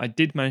 I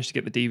did manage to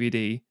get the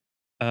DVD.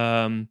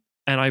 And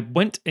I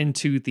went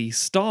into the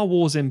Star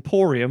Wars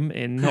Emporium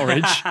in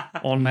Norwich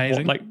on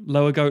like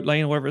Lower Goat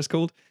Lane or whatever it's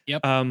called.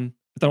 Yep. I don't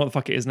know what the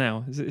fuck it is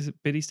now. Is it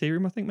Biddy's Tea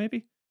Room, I think,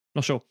 maybe?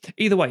 Not sure.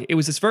 Either way, it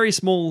was this very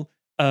small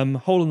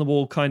hole in the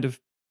wall kind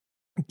of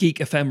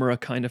geek ephemera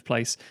kind of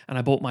place. And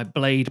I bought my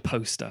Blade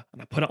poster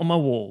and I put it on my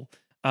wall.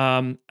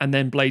 And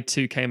then Blade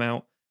 2 came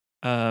out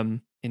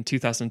in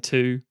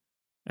 2002.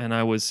 And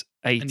I was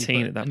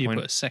 18 at that point. And you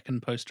put a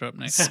second poster up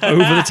next. Over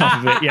the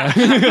top of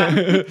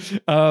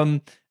it, yeah.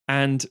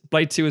 And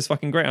Blade 2 was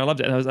fucking great. I loved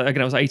it. And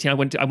I was 18. I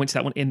went to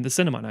that one in the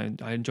cinema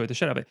and I enjoyed the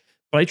shit out of it.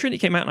 Blade Trinity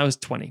came out and I was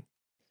 20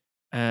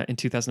 in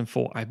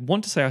 2004. I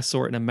want to say I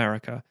saw it in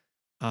America.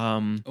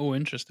 Oh,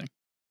 interesting.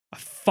 I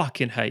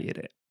fucking hated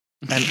it.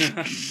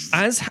 And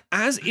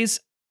as is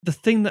the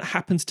thing that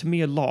happens to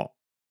me a lot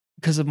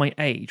because of my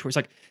age, where it's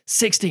like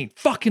 16,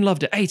 fucking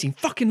loved it, 18,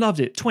 fucking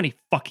loved it, 20,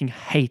 fucking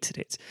hated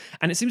it.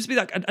 And it seems to be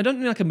like, I don't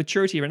think like a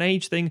maturity or an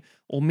age thing,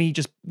 or me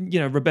just,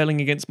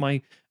 rebelling against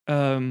my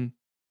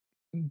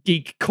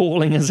geek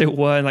calling, as it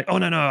were. And like, oh,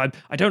 no,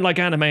 I don't like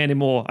anime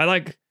anymore. I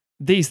like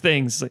these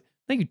things. It's like,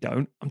 no, you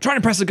don't. I'm trying to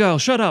impress a girl.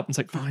 Shut up. It's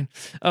like, fine.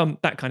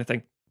 That kind of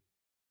thing.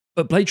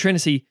 But Blade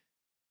Trinity,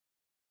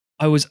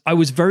 I was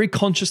very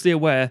consciously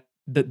aware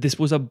that this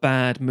was a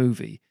bad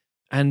movie.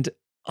 And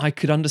I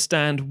could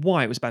understand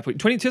why it was bad.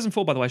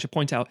 2004, by the way, I should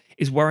point out,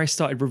 is where I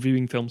started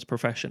reviewing films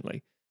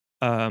professionally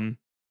at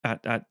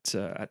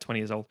 20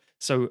 years old.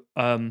 So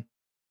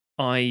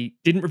I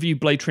didn't review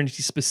Blade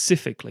Trinity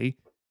specifically,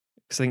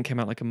 because I think it came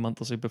out like a month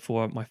or so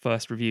before my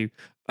first review,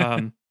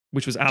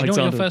 which was Alexander. Do you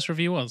know what your first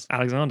review was?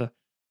 Alexander.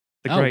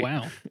 The great.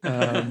 Wow.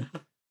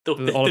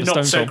 The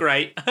not so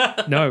great.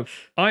 No,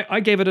 I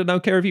gave it an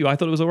okay review. I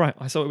thought it was all right.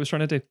 I saw what it was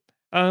trying to do.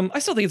 I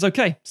still think it's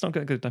okay. It's not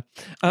good though.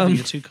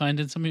 You're too kind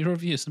in some of your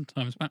reviews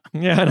sometimes, Matt.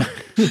 Yeah, I know.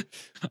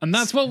 And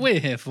that's what we're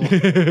here for.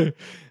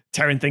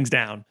 Tearing things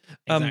down.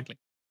 Exactly.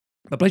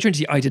 But Blade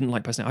Trinity, I didn't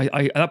like personally.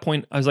 I at that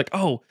point, I was like,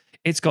 oh,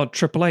 it's got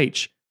Triple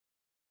H.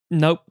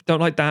 Nope, don't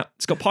like that.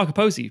 It's got Parker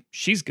Posey.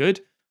 She's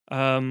good.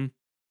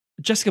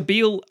 Jessica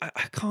Biel,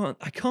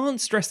 I can't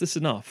stress this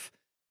enough.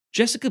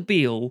 Jessica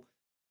Biel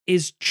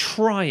is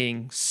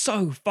trying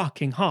so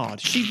fucking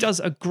hard. She does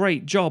a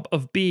great job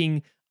of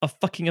being a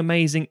fucking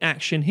amazing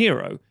action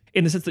hero,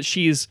 in the sense that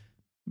she is,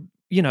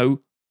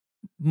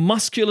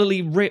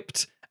 muscularly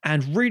ripped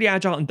and really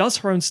agile and does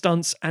her own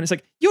stunts. And it's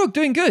like, you're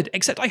doing good,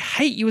 except I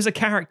hate you as a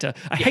character.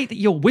 I hate that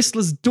you're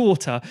Whistler's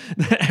daughter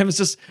that has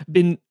just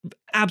been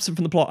absent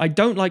from the plot. I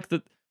don't like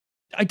a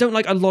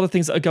lot of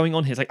things that are going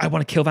on here. It's like, I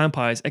want to kill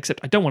vampires, except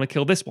I don't want to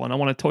kill this one. I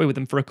want to toy with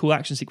them for a cool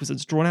action sequence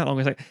that's drawn out long.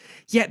 It's like,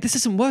 yeah, this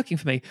isn't working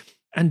for me.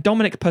 And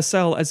Dominic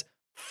Purcell as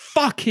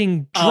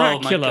fucking Dracula. Oh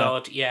my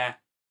God, yeah.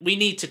 We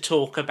need to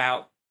talk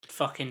about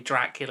fucking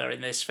Dracula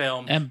in this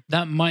film.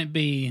 That might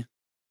be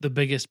the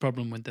biggest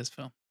problem with this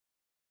film.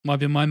 Might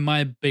be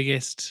my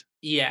biggest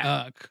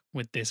irk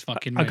with this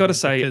fucking movie. I gotta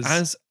say,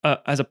 as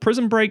a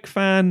Prison Break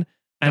fan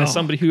and as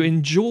somebody who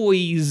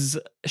enjoys,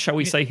 shall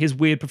we say, his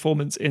weird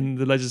performance in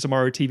the Legends of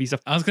Tomorrow TV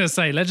stuff. I was gonna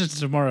say Legends of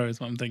Tomorrow is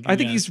what I'm thinking. I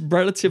think he's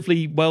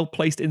relatively well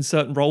placed in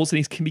certain roles, and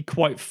he can be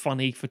quite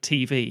funny for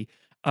TV.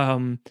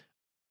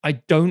 I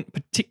don't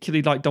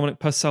particularly like Dominic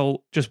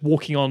Purcell just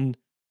walking on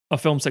a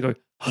film set go,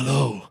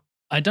 hello.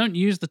 I don't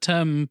use the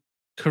term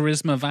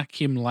charisma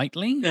vacuum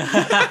lightly.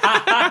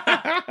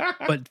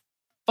 But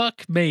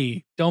fuck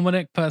me,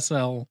 Dominic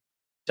Purcell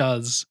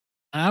does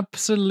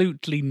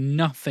absolutely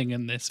nothing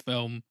in this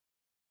film.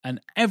 And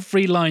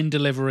every line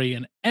delivery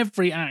and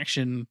every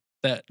action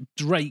that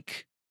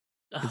Drake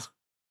is,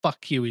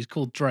 fuck you, he's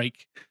called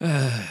Drake.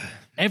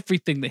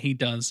 Everything that he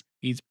does,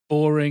 he's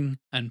boring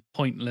and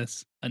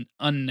pointless and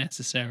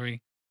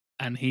unnecessary.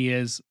 And he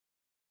is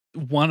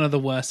one of the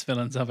worst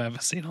villains I've ever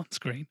seen on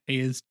screen. He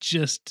is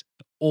just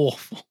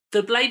awful.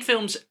 The Blade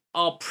films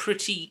are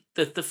pretty...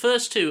 The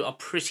first two are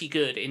pretty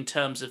good in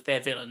terms of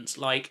their villains.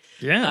 Like...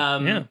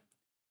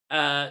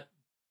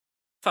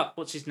 Fuck,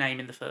 what's his name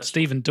in the first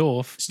Stephen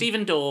Dorff.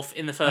 Stephen Dorff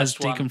in the first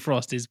one. As Deacon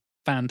Frost is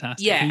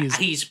fantastic. Yeah,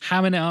 he's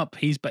hamming it up.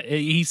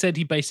 He said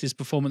he based his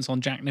performance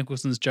on Jack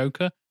Nicholson's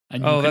Joker.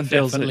 And you can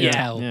definitely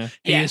tell. Yeah.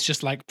 He is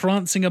just like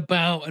prancing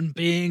about and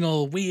being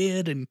all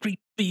weird and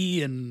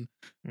creepy and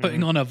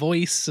putting on a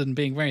voice and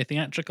being very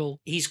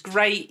theatrical. He's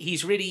great.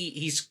 He's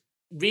really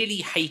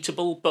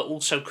hateable, but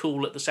also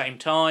cool at the same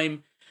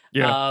time.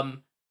 Yeah.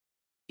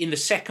 In the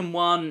second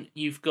one,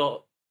 you've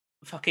got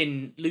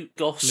fucking Luke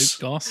Goss.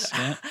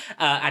 Yeah.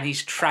 And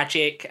he's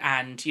tragic,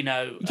 and he's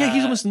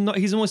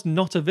almost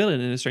not a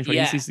villain in a strange way.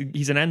 Yeah.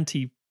 He's an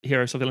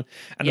anti-hero sort of villain,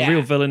 and the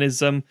real villain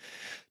is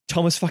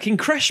Thomas fucking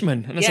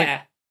Kretschmann, and it's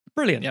like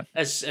brilliant. Yep.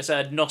 As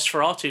a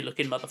Nosferatu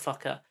looking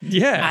motherfucker.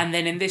 Yeah. And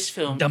then in this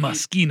film,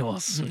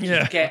 Damaskinos.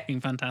 you get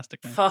fucking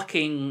fantastic. Man.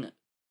 fucking.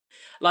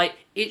 Like,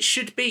 it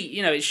should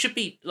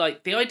be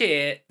like the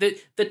idea that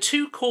the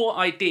two core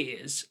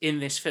ideas in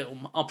this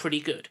film are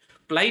pretty good.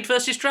 Blade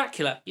versus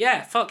Dracula.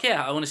 Yeah, fuck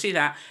yeah, I want to see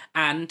that.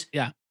 And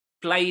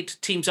Blade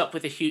teams up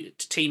with a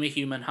team of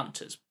human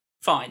hunters.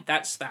 Fine,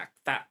 that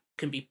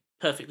can be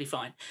perfectly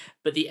fine.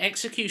 But the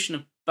execution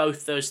of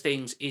both those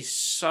things is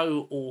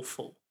so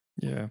awful.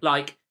 Yeah.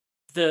 Like,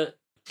 the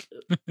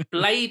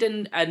Blade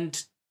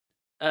and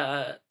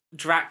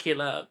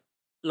Dracula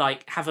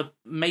like have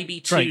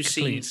maybe two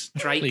scenes.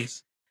 Drake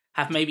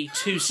have maybe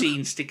two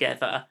scenes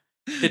together.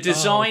 The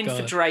design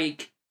for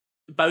Drake,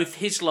 both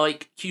his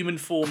like human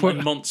form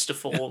and monster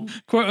form,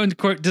 quote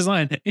unquote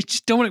design. It's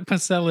just Dominic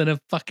Purcell in a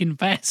fucking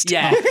vest.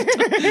 Yeah,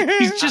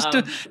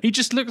 he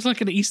just looks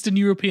like an Eastern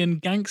European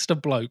gangster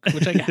bloke,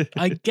 which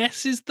I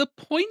guess is the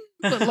point.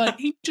 But like,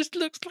 he just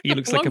looks like he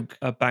looks like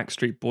a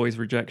Backstreet Boys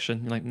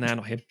rejection. You're like, nah,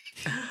 not him.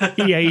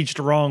 He aged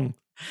wrong.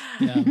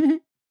 Yeah.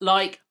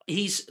 Like,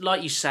 he's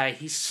like you say,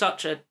 he's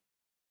such a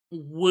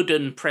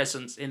wooden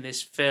presence in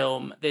this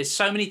film. There's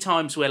so many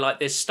times where like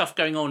there's stuff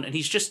going on and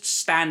he's just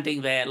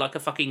standing there like a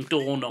fucking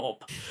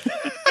doorknob.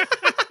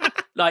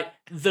 Like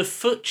the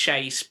foot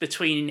chase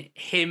between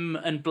him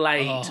and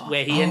Blade,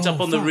 where he ends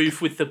up on the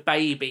roof with the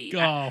baby,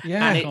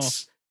 and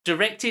it's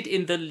directed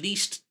in the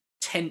least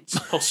tense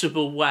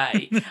possible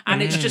way,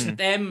 and it's just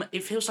them.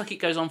 It feels like it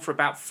goes on for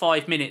about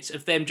 5 minutes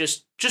of them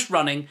just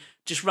running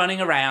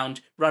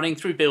around, running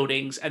through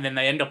buildings, and then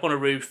they end up on a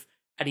roof.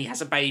 And he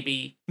has a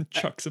baby.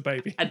 Chucks a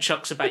baby.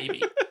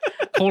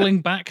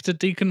 Calling back to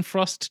Deacon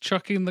Frost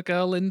chucking the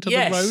girl into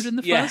the road in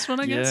the first one,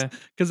 I guess.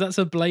 Because that's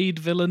a Blade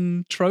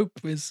villain trope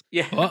is,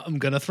 I'm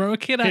going to throw a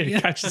kid at you.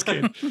 Catch his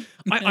kid.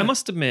 I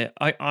must admit,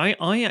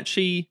 I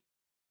actually,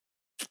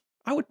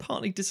 I would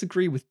partly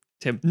disagree with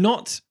Tim.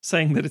 Not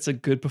saying that it's a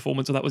good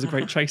performance or that was a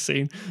great chase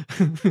scene.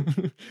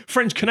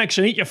 French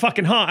Connection, eat your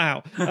fucking heart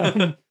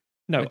out.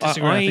 No,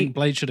 I think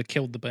Blade should have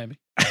killed the baby.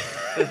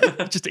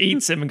 Just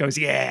eats him and goes,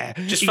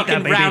 just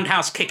fucking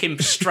roundhouse kick him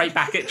straight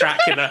back at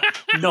Dracula,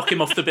 knock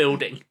him off the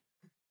building.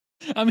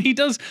 I mean, he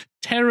does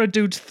tear a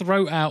dude's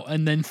throat out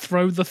and then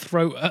throw the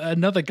throat at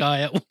another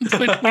guy at one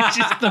point, which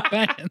is the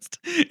best.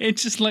 It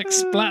just like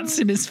splats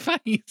in his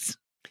face.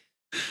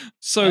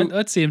 So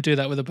I'd see him do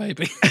that with a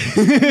baby.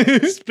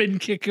 Spin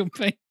kick a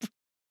baby.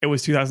 It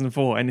was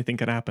 2004. Anything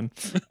can happen.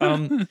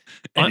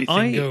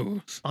 Anything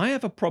goes. I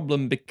have a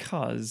problem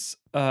because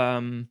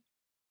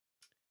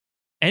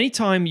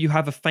anytime you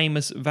have a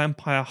famous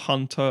vampire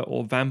hunter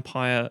or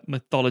vampire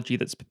mythology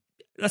that's,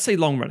 let's say,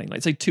 long running,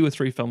 let's say 2 or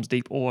 3 films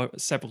deep or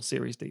several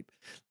series deep,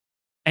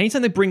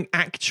 anytime they bring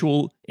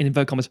actual, in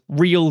inverted commas,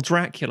 real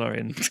Dracula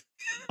in,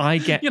 I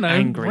get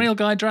angry. Real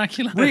guy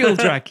Dracula. Real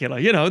Dracula,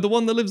 the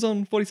one that lives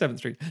on 47th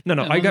Street. No,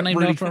 I get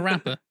really for a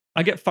rapper.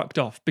 I get fucked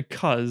off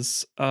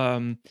because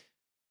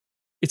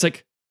it's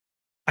like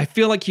I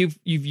feel like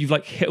you've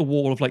like hit a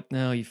wall of like,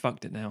 no, you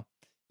fucked it now.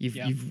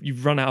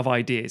 You've run out of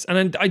ideas,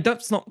 and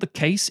that's not the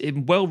case.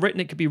 In well written,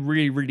 it could be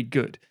really, really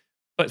good.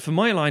 But for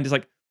my line, is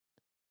like,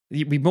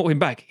 we brought him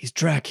back. He's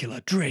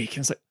Dracula, Drake, and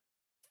it's like,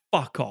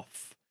 fuck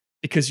off,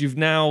 because we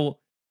know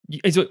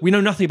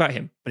nothing about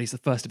him, but he's the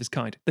first of his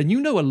kind. Then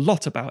you know a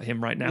lot about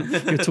him right now.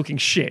 You're talking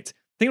shit.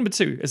 Thing number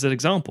 2, as an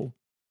example,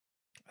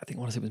 I think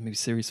it was maybe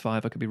series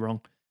 5. I could be wrong.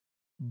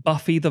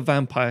 Buffy the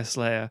Vampire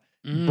Slayer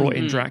brought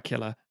in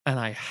Dracula, and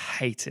I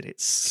hated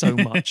it so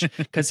much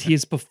because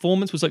his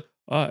performance was like,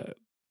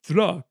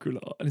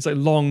 Dracula, and it's like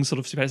long sort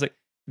of stupid. It's like,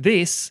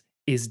 this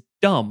is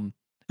dumb,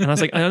 and I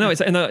was like, I don't know.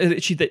 It's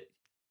actually that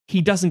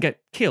he doesn't get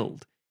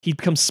killed. He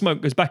becomes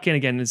smoke, goes back in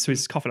again into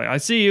his coffin. Like, I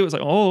see you. It's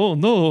like, oh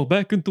no,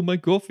 back into my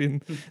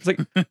coffin. It's like,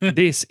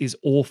 this is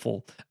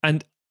awful,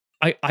 and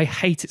I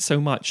hate it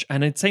so much.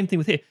 And the same thing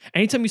with here.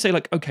 Anytime you say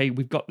like, okay,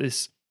 we've got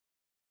this.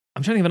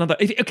 I'm trying to think of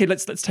another. Okay,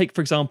 let's take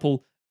for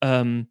example,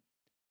 Interview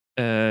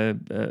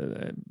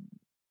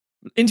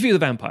with the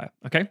Vampire.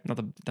 Okay,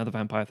 another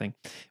vampire thing.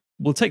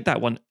 We'll take that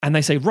one, and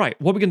they say, right,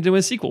 what are we going to do in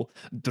a sequel?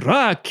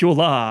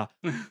 Dracula.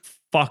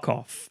 Fuck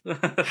off.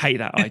 Hate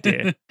that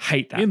idea.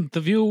 Hate that.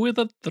 Interview with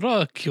a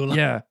Dracula.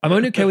 Yeah, I'm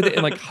only okay with it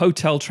in like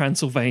Hotel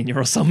Transylvania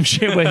or some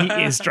shit where he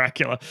is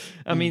Dracula.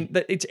 I mean,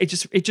 it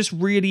just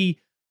really,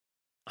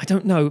 I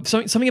don't know.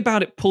 Something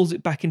about it pulls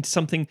it back into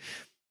something.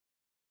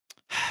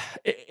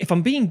 If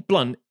I'm being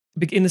blunt,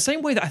 in the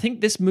same way that I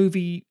think this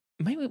movie,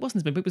 maybe it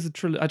wasn't this movie, it was a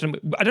trilogy. I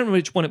don't know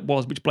which one it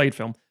was, which Blade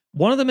film.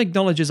 One of them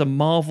acknowledges a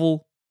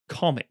Marvel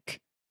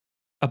comic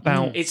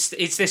about. It's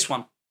this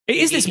one. It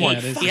is this one.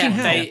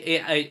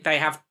 They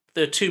have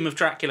the Tomb of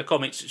Dracula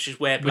comics, which is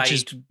where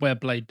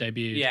Blade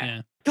debuted.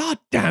 Yeah. God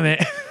damn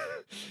it.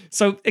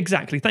 So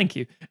exactly, thank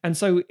you. And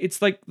so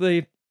it's like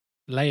the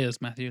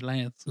Layers, Matthew,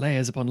 layers.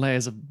 Layers upon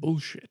layers of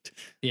bullshit.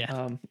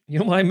 Yeah. You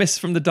know what I missed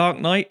from The Dark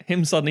Knight?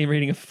 Him suddenly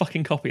reading a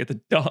fucking copy of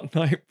The Dark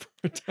Knight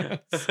Returns.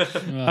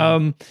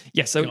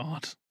 Yeah, so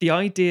God. the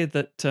idea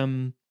that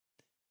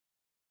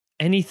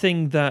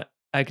anything that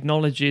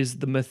acknowledges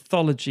the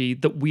mythology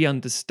that we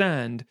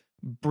understand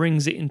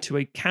brings it into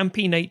a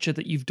campy nature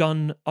that you've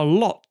done a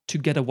lot to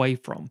get away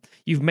from.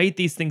 You've made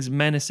these things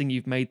menacing,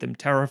 you've made them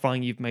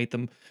terrifying, you've made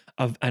them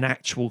of an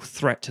actual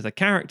threat to the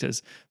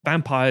characters.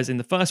 Vampires in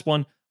the first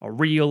one are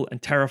real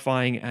and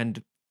terrifying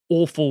and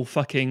awful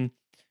fucking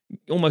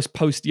almost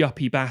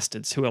post-yuppie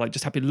bastards who are like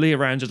just happy to lay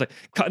around just like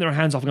cutting their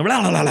hands off and going,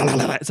 la, la, la, la,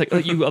 la. It's like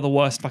you are the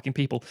worst fucking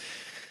people.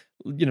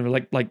 You know,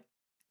 like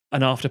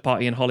an after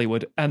party in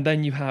Hollywood. And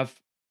then you have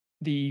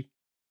the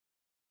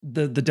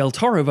Del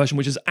Toro version,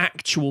 which is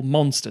actual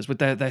monsters with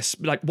their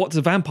like, what's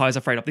the vampires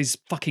afraid of? These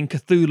fucking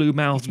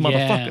Cthulhu-mouthed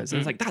motherfuckers. And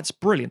it's like, that's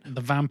brilliant. The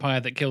vampire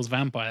that kills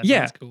vampires. Yeah.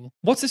 That's cool.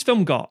 What's this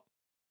film got?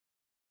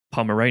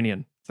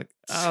 Pomeranian. It's like,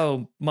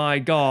 oh my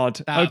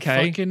God. That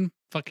Okay.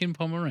 Fucking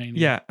Pomeranian.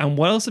 Yeah. And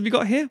what else have you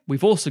got here?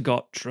 We've also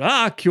got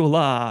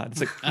Dracula. It's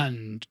like,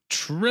 and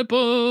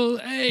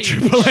Triple H.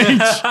 Triple H.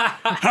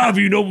 Have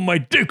you know what my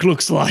dick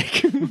looks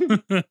like?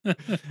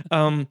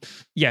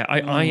 Yeah,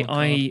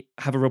 I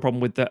have a real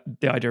problem with the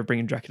idea of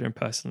bringing Dracula in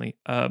personally.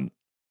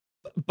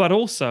 But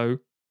also,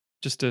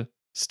 just to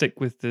stick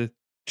with the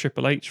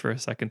Triple H for a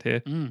second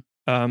here,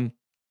 none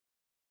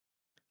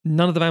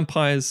of the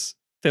vampires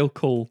feel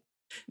cool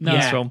in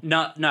this film.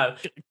 No.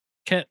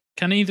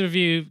 Can either of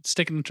you,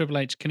 sticking to Triple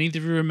H, can either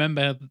of you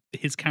remember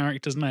his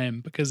character's name?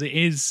 Because it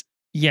is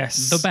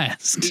the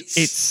best.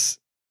 It's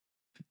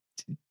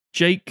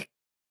Jake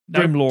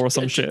Grimlaw or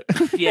some shit.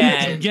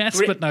 Yeah.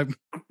 Yes, but no.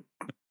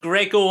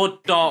 Gregor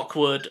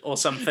Darkwood or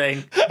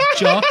something.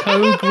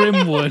 Jarko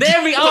Grimwood.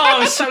 There we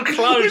are. So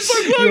close.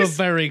 You're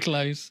very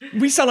close.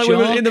 We sound like we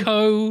were in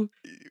the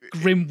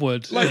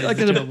Grimwood. Like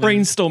in a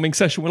brainstorming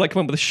session, we like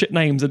come up with the shit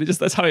names, and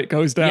that's how it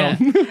goes down.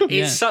 Yeah.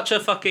 It's such a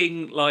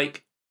fucking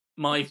like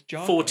my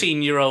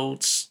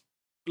 14-year-old's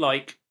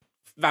like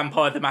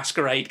Vampire the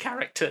Masquerade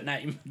character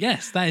name.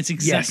 Yes, that is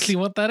exactly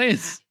what that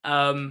is.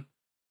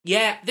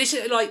 Yeah, this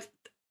is like,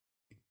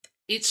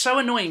 it's so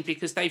annoying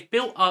because they've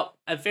built up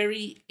a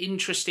very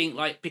interesting,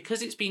 like,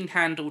 because it's been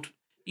handled,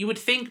 you would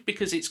think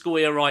because it's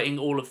Goya writing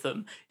all of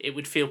them, it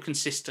would feel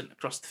consistent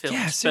across the films.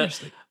 Yeah,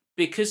 seriously.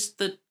 But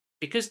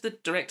because the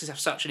directors have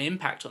such an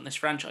impact on this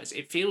franchise,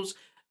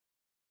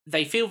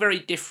 they feel very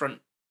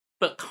different,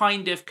 but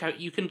kind of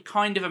you can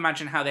kind of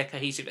imagine how they're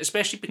cohesive,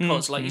 especially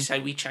because, like you say,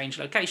 we change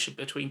location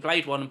between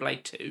Blade 1 and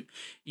Blade 2.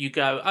 You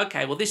go,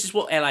 okay, well, this is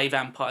what LA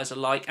vampires are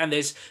like, and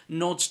there's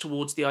nods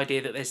towards the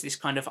idea that there's this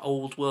kind of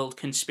old world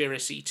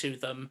conspiracy to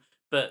them,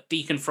 but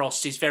Deacon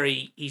Frost is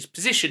he's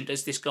positioned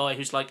as this guy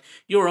who's like,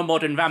 you're a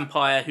modern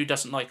vampire who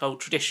doesn't like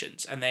old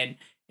traditions, and then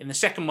in the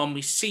second one,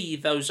 we see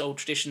those old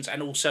traditions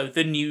and also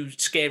the new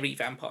scary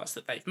vampires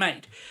that they've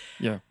made.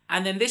 Yeah.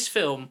 And then this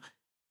film,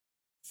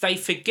 they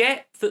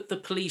forget that the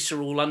police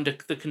are all under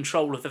the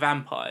control of the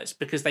vampires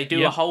because they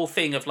do a whole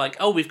thing of like,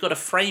 oh, we've got to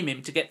frame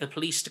him to get the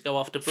police to go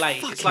after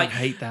Blade. It's like,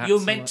 hate that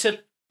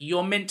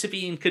you're meant to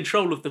be in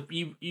control of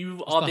you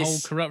are the this whole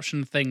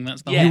corruption thing.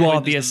 That's the Yeah. whole You are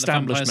point, the is that the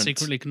vampires establishment.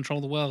 secretly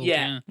control the world.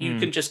 Yeah, you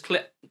can just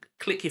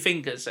click your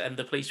fingers and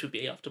the police would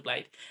be after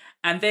Blade.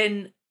 And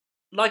then,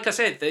 like I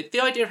said, the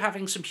idea of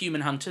having some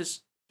human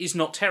hunters is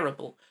not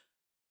terrible.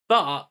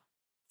 But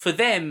for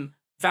them,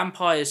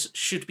 vampires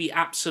should be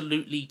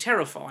absolutely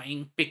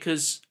terrifying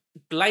because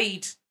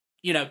Blade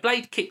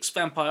kicks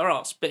vampire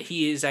ass, but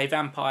he is a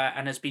vampire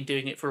and has been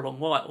doing it for a long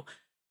while.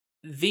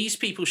 These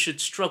people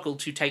should struggle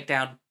to take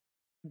down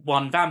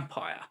one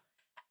vampire.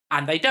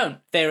 And they don't.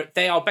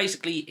 They are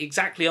basically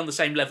exactly on the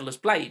same level as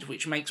Blade,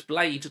 which makes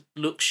Blade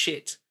look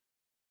shit.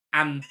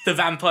 And the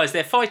vampires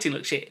they're fighting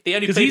look shit. The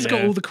only because he's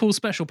got all the cool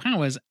special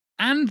powers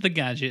and the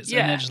gadgets,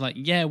 and they're just like,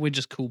 yeah, we're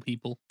just cool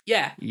people.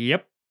 Yeah.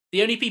 Yep.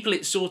 The only people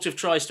it sort of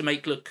tries to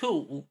make look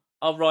cool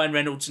are Ryan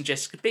Reynolds and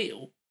Jessica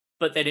Biel,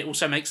 but then it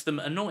also makes them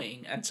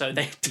annoying, and so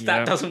that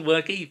doesn't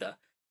work either.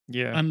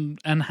 Yeah.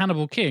 And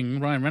Hannibal King,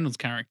 Ryan Reynolds'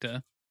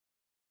 character,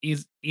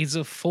 is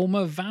a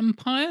former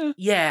vampire.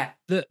 Yeah.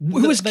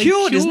 Who was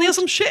cured, isn't he, or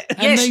some shit?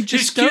 Yes,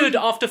 who's cured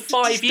after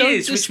 5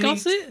 years,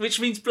 which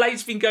means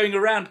Blade's been going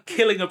around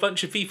killing a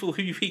bunch of people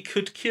who he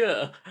could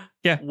cure.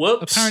 Yeah.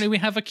 Whoops. Apparently we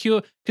have a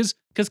cure,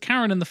 because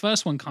Karen in the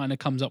first one kind of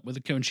comes up with a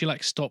cure, and she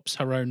like stops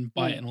her own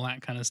bite and all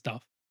that kind of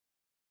stuff.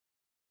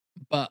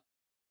 But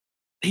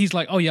he's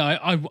like, oh yeah,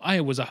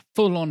 I was a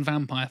full-on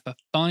vampire for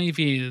 5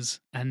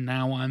 years, and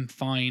now I'm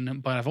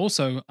fine. But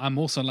I'm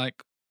also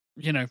like,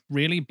 you know,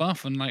 really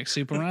buff and like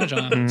super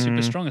agile and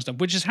super strong and stuff,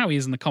 which is how he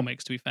is in the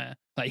comics, to be fair.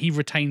 Like, he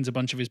retains a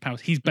bunch of his powers.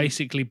 He's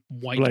basically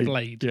White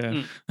Blade.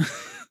 Yeah.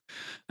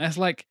 That's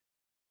like,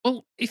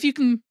 well, if you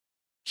can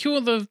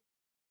cure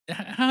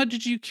how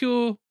did you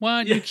cure? Why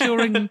aren't you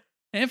curing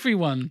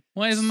everyone?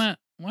 Why isn't that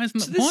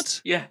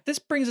what? Yeah. This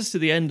brings us to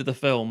the end of the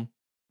film.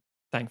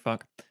 Thank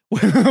fuck.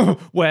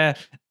 Where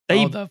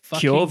They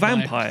cure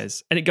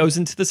vampires, and it goes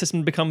into the system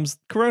and becomes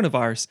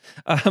coronavirus,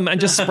 and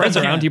just spreads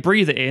around. You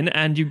breathe it in,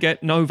 and you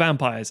get no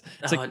vampires.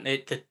 It's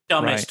the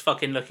dumbest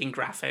fucking looking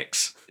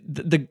graphics.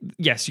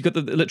 Yes, you got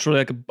literally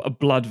like a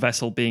blood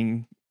vessel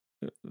being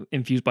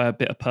infused by a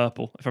bit of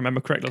purple, if I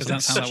remember correctly.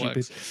 That's how that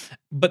works.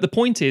 But the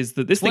point is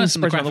that this thing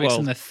spreads around the world.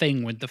 And the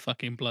thing with the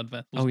fucking blood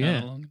vessels. Oh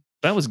yeah,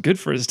 that was good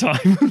for his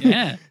time.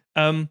 Yeah.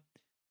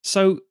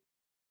 So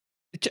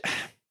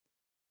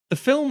the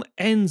film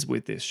ends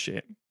with this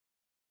shit,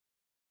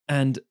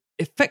 and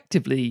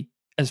effectively,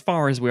 as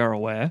far as we are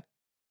aware,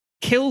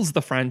 kills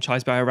the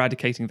franchise by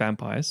eradicating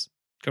vampires.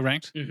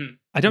 Correct. Mm-hmm.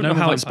 I don't know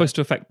how it's supposed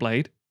to affect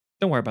Blade.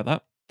 Don't worry about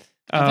that.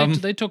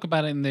 They talk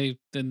about it in the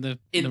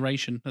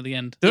narration at the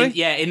end.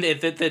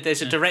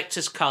 There's a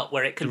director's cut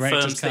where it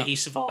confirms that he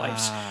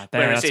survives.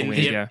 Whereas in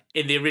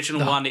the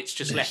original one, it's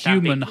just left out.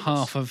 The human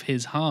half of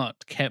his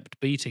heart kept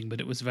beating, but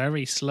it was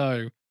very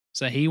slow.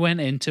 So he went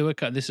into a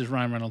coma. This is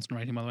Ryan Reynolds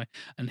narrating, by the way.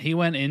 And he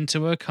went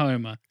into a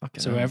coma.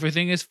 So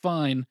everything is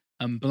fine.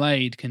 And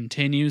Blade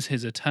continues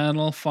his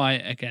eternal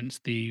fight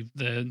against the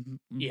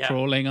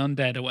crawling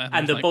undead or whatever.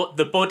 And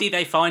the body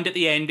they find at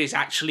the end is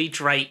actually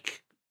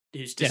Drake,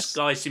 who's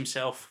disguised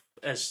himself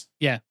as...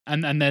 Yeah,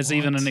 and there's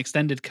even an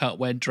extended cut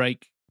where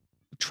Drake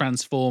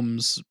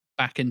transforms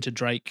back into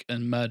Drake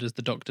and murders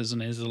the doctors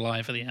and is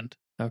alive at the end.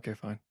 Okay,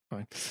 fine.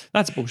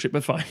 That's bullshit,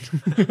 but fine.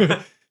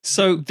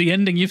 So the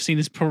ending you've seen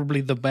is probably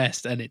the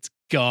best, and it's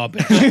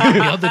garbage. The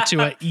other two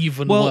are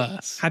even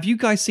worse. Have you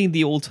guys seen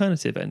the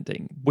alternative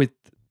ending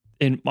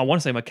I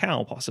want to say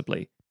Macau,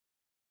 possibly?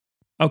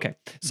 Okay,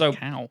 so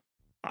Macau.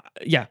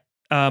 Yeah,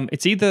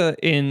 it's either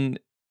in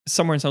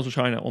somewhere in Central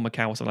China or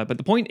Macau or something like that. But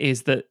the point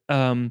is that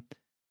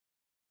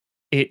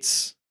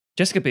it's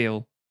Jessica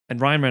Biel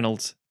and Ryan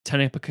Reynolds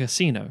turning up a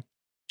casino.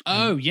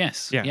 Oh,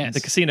 yes. Yeah, yes.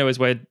 The casino is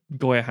where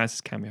Goya has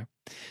his cameo.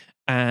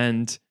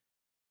 And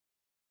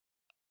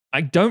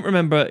I don't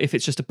remember if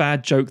it's just a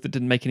bad joke that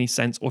didn't make any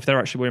sense or if they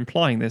actually were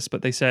implying this,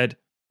 but they said,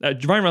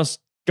 Ryan Reynolds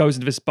goes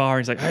into this bar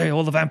and he's like, hey,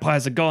 all the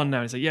vampires are gone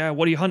now. He's like, yeah,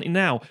 what are you hunting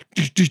now?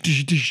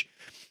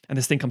 And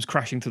this thing comes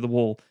crashing through the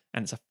wall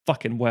and it's a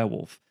fucking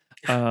werewolf.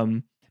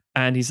 And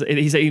he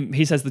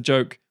says the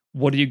joke,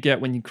 what do you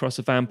get when you cross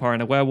a vampire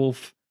and a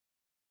werewolf?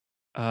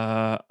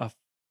 A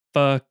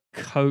fur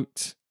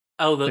coat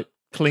that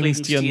clings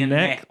to your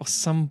neck or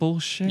some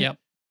bullshit. Yep.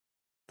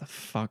 The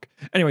fuck.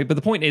 Anyway, but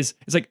the point is,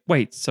 it's like,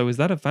 wait, so is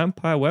that a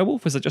vampire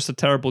werewolf? Or is it just a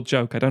terrible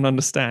joke? I don't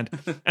understand.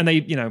 And they,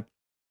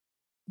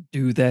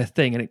 do their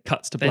thing and it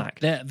cuts to black.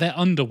 They're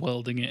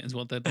underworlding it is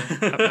what they're doing.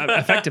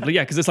 Effectively,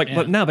 yeah, because it's like,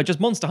 but now they're just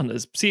monster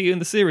hunters. See you in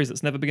the series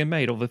that's never been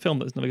made or the film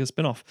that's never going to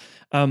spin off.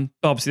 But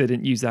obviously they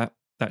didn't use that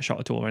shot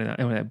at all or any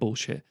of that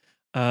bullshit.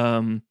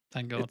 Thank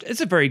God.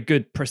 It's a very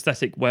good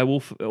prosthetic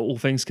werewolf, all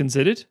things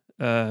considered,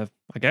 I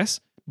guess.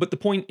 But the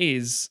point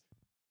is,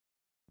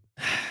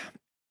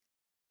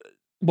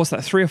 what's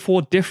that, 3 or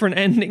 4 different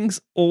endings,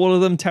 all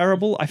of them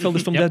terrible. I feel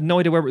this film had no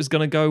idea where it was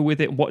going to go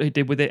with it, what it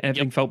did with it,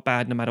 everything felt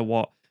bad no matter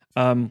what.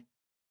 And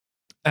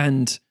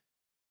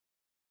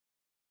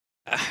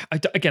I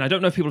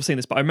don't know if people have seen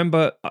this, but I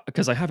remember,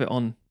 because I have it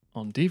on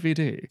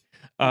DVD,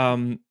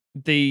 in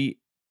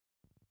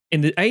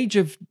the age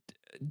of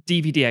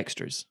DVD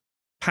extras,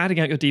 padding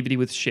out your DVD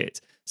with shit,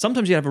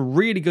 sometimes you have a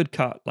really good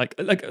cut, like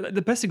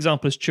the best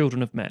example is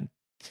Children of Men,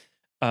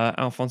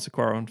 Alfonso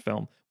Cuarón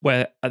film,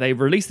 where they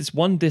released this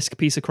 1-disc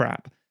piece of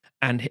crap,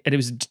 and it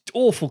was an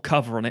awful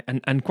cover on it,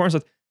 and Cuarón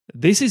said,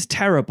 this is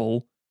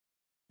terrible,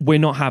 we're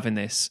not having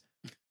this.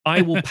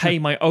 I will pay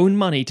my own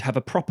money to have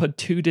a proper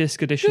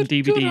 2-disc edition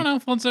DVD. Good on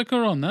Alfonso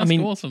Cuarón. That's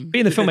awesome.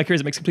 Being the filmmaker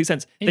it makes complete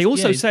sense. They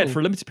also said for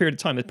a limited period of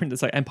time, they printed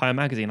this like Empire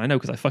magazine. I know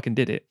because I fucking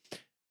did it.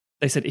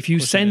 They said if you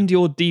send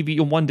your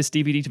 1-disc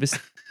DVD to this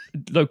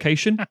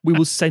location, we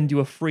will send you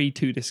a free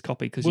 2-disc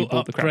copy because you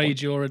bought the crap one.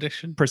 Upgrade your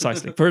edition.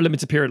 Precisely. For a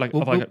limited period,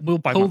 we'll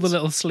pull the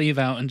little sleeve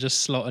out and just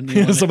slot a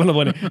new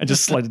one in and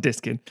just slide a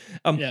disc in.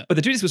 But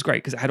the 2-disc was great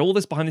because it had all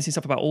this behind the scenes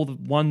stuff about all the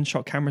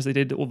one-shot cameras they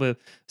did, all the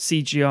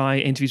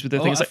CGI interviews with the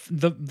things.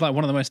 Like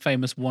one of the most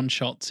famous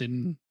one-shots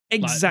in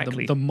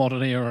exactly the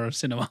modern era of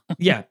cinema.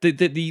 Yeah, the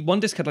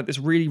 1-disc had like this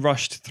really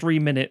rushed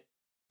 3-minute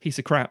piece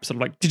of crap, sort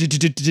of like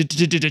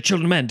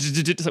Children of Men.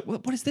 It's like,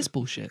 what is this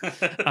bullshit?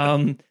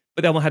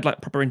 But they all had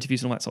like proper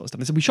interviews and all that sort of stuff.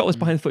 They said, we shot this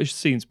behind the footage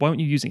scenes. Why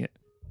aren't you using it?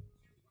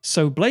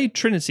 So Blade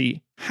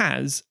Trinity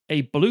has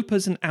a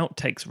bloopers and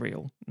outtakes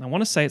reel. And I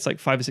want to say it's like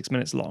 5 or 6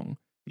 minutes long.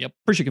 Yep.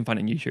 Pretty sure you can find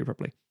it on YouTube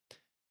probably.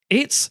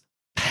 It's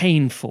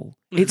painful.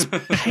 It's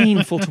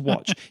painful to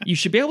watch. You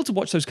should be able to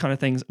watch those kind of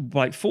things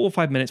like 4 or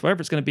 5 minutes, wherever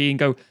it's going to be, and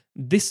go,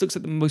 this looks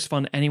like the most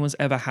fun anyone's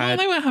ever had.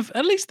 Well,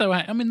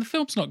 the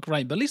film's not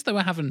great, but at least they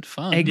were having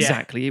fun.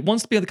 Exactly. It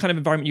wants to be the kind of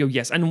environment you go,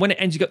 yes. And when it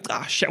ends, you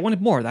go, shit, I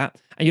wanted more of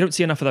that. And you don't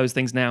see enough of those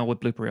things now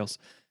with blooper reels.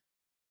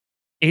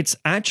 It's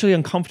actually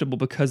uncomfortable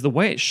because the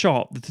way it's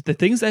shot, the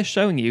things they're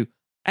showing you,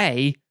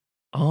 A,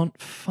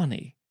 aren't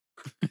funny.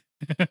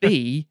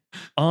 B,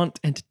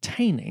 aren't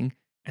entertaining.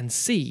 And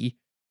C,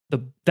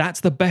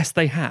 that's the best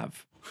they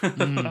have.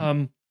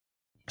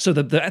 So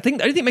I think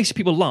the only thing that makes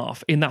people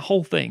laugh in that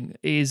whole thing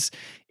is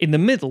in the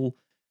middle,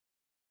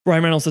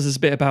 Ryan Reynolds does this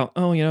bit about,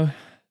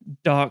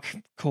 dark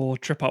core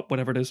trip up,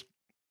 whatever it is.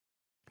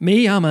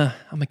 Me, I'm a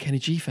Kenny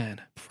G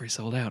fan before he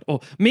sold out.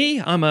 Or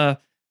me, I'm a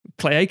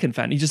Clay Aiken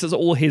fan. He just does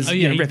all his.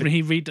 He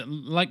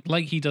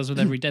like he does with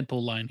every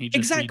Deadpool line. He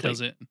just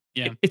redoes it.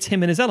 Yeah, it's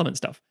him and his element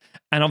stuff.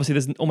 And obviously,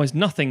 there's almost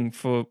nothing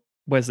for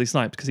Wesley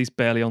Snipes because he's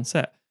barely on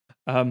set.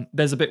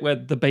 There's a bit where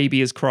the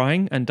baby is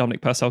crying and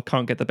Dominic Purcell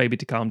can't get the baby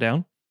to calm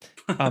down.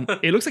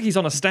 It looks like he's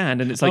on a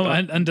stand and it's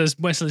like, and does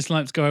Wesley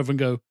Snipes go over and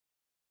go,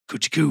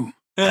 "Coochie coo"?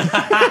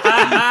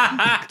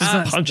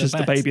 Punches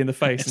the baby in the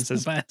face and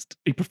says,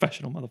 "Be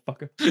professional,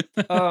 motherfucker."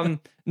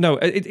 No,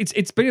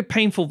 it's been a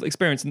painful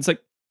experience, and it's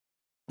like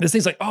there's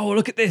things like, "Oh,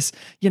 look at this,"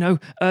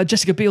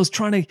 Jessica Biel's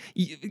trying to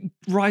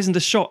rise into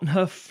shot, and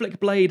her flick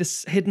blade, a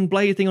hidden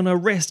blade thing on her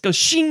wrist, goes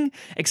shing.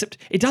 Except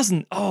it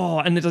doesn't. Oh,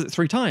 and it does it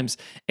 3 times.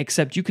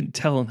 Except you can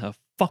tell in her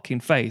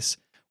fucking face.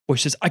 Or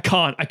she says, I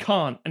can't.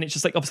 And it's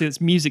just like, obviously, it's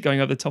music going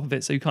over the top of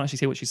it, so you can't actually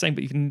see what she's saying,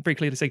 but you can very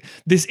clearly say,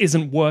 this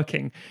isn't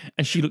working.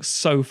 And she looks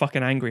so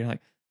fucking angry. Like,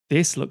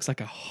 this looks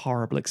like a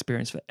horrible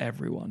experience for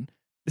everyone.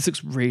 This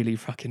looks really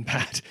fucking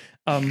bad.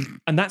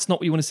 And that's not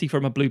what you want to see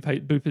from a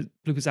bloopers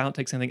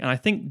outtakes anything. And I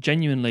think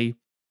genuinely,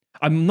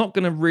 I'm not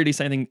going to really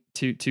say anything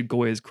to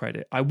Goya's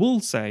credit. I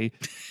will say,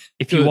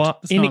 if you are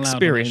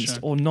inexperienced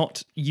or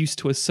not used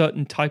to a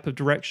certain type of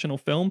direction or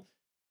film,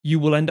 you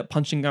will end up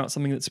punching out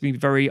something that's been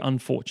very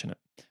unfortunate.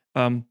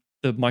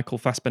 The Michael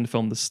Fassbender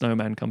film, The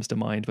Snowman, comes to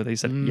mind, where they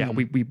said, "Yeah,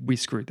 we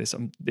screwed this.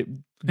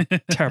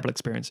 Terrible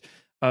experience.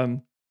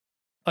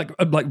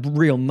 Like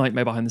real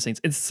nightmare behind the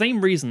scenes." It's the same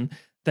reason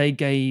they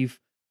gave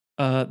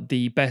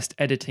the best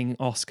editing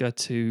Oscar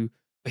to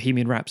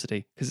Bohemian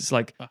Rhapsody, because it's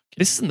like,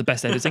 this isn't the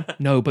best editing.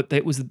 No, but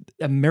it was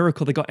a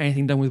miracle they got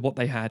anything done with what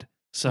they had.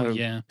 So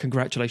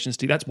congratulations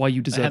to you. That's why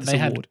you deserve this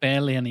award. They had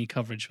barely any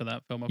coverage for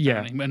that film,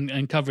 apparently. Yeah.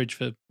 And coverage,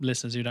 for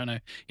listeners who don't know,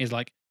 is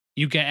like,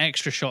 you get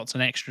extra shots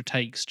and extra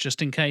takes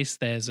just in case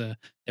there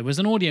was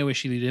an audio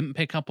issue you didn't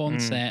pick up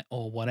on set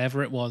or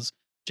whatever it was.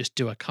 Just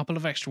do a couple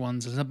of extra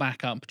ones as a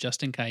backup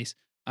just in case.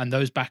 And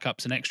those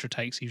backups and extra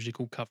takes are usually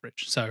called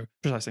coverage. So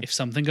precisely, if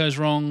something goes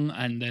wrong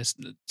and there's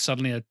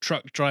suddenly a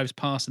truck drives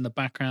past in the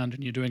background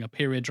and you're doing a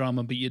period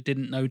drama but you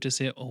didn't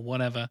notice it or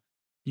whatever,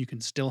 you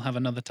can still have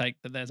another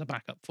take that there's a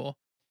backup for.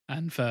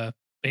 And for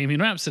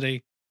Bohemian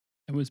Rhapsody,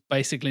 it was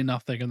basically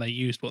nothing, and they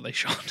used what they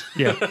shot.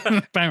 Yeah,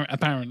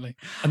 apparently.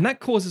 And that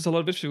causes a lot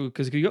of issue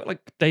because you got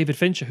like David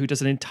Fincher, who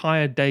does an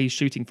entire day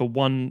shooting for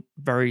one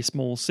very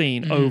small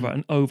scene over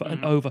and over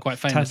and over. Quite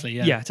famously,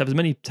 to have as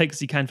many takes as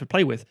he can to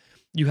play with.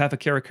 You have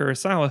Akira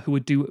Kurosawa, who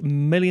would do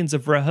millions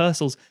of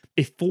rehearsals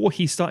before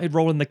he started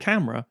rolling the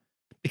camera,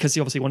 because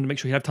he obviously wanted to make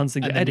sure he had tons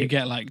of things to edit. You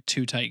get like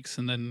 2 takes,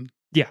 and then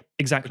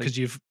exactly, because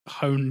you've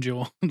honed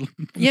your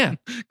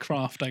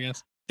craft, I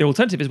guess. The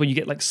alternative is when you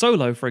get like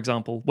Solo, for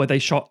example, where they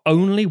shot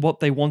only what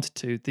they wanted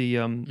to, the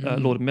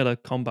Lord and Miller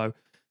combo,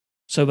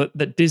 so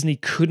that Disney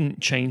couldn't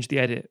change the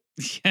edit.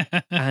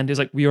 Yeah. And it's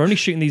like, we are only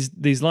shooting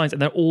these lines,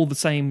 and they're all the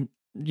same,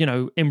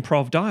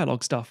 improv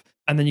dialogue stuff.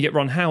 And then you get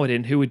Ron Howard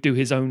in, who would do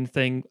his own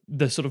thing,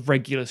 the sort of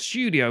regular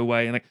studio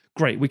way, and like,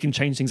 great, we can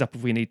change things up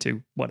if we need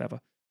to,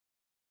 whatever.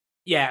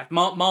 Yeah,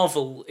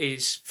 Marvel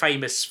is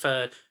famous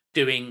for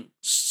doing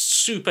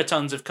super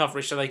tons of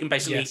coverage, so they can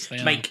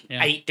basically make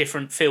 8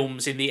 different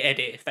films in the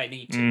edit if they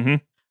need to. Mm-hmm.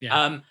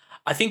 Yeah.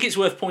 I think it's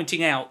worth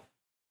pointing out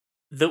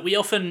that we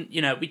often,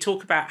 we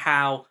talk about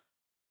how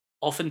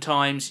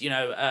oftentimes,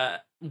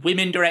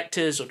 women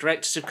directors or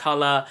directors of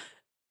color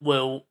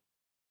will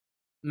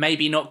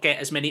maybe not get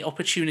as many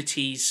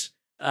opportunities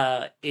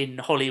in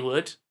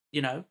Hollywood.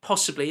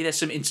 Possibly there's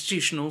some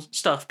institutional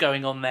stuff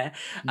going on there.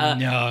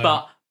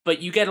 No.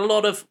 But you get a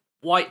lot of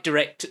white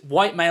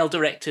male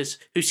directors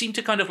who seem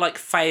to kind of like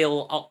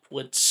fail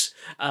upwards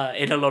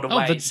in a lot of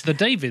ways. The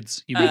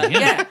Davids, you mean?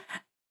 Yeah.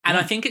 And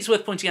I think it's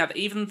worth pointing out that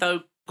even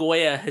though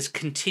Goya has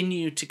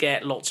continued to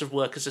get lots of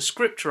work as a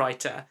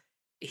scriptwriter,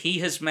 he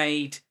has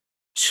made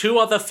 2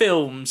 other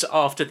films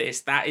after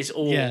this. That is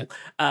all. Yeah.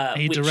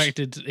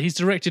 He's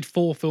directed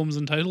 4 films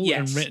in total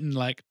and written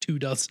like 2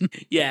 dozen.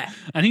 Yeah.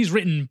 And he's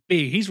written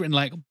big. He's written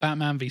like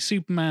Batman v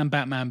Superman,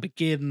 Batman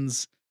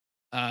Begins,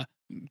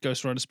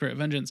 Ghost Rider Spirit of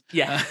Vengeance.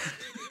 Yeah.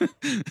 A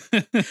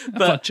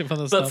bunch of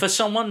other stuff. But for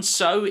someone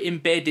so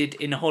embedded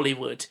in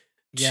Hollywood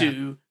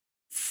to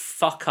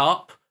fuck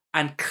up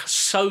and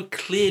so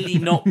clearly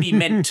not be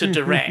meant to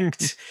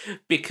direct,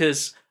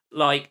 because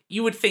like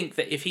you would think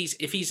that if he's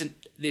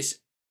this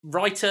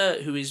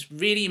writer who is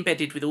really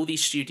embedded with all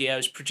these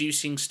studios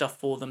producing stuff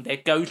for them, their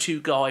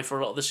go-to guy for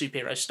a lot of the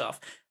superhero stuff,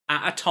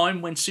 at a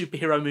time when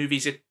superhero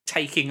movies are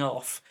taking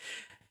off,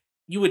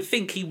 you would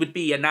think he would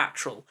be a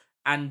natural.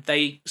 And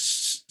they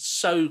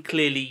so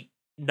clearly,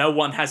 no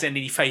one has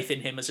any faith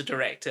in him as a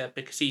director,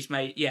 because he's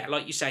made,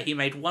 like you say, he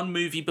made 1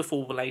 movie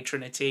before Blade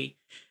Trinity,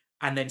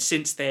 and then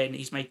since then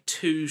he's made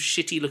 2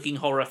 shitty-looking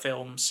horror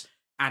films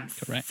and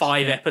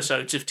 5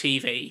 episodes of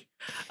TV.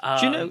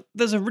 Do you know,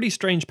 there's a really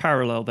strange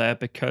parallel there,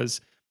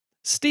 because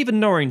Stephen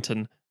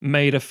Norrington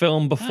made a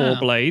film before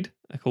Blade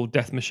called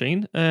Death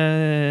Machine.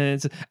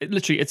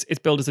 It's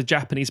billed as a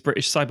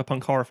Japanese-British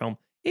cyberpunk horror film.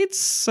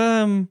 It's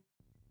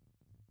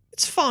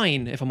It's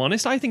fine, if I'm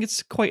honest. I think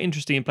it's quite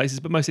interesting in places,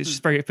 but mostly it's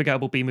just very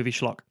forgettable B-movie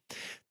schlock.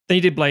 They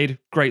did Blade,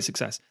 great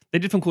success. They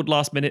did a film called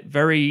Last Minute,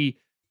 very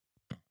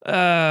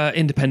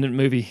independent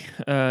movie,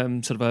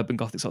 sort of urban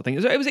gothic sort of thing.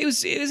 It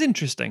was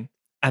interesting.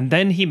 And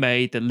then he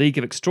made The League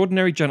of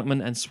Extraordinary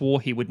Gentlemen and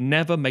swore he would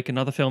never make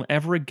another film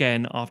ever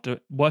again after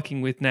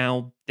working with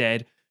now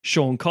dead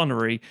Sean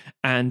Connery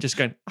and just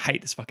going, I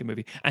hate this fucking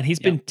movie. And he's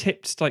been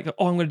tipped like,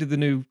 oh, I'm going to do the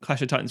new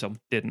Clash of Titans film.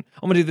 Didn't.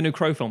 I'm going to do the new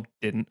Crow film.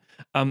 Didn't.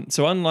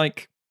 So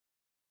unlike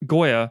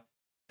Goya,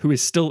 who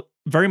is still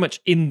very much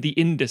in the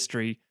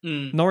industry,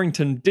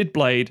 Norrington did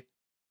Blade,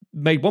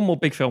 made one more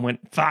big film,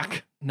 went,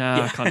 fuck,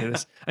 I can't do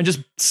this. And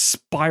just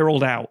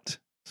spiraled out.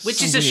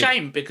 Which is a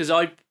shame because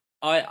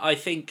I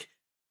think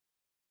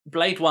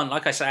Blade 1,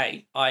 like I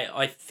say,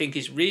 I think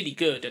is really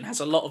good and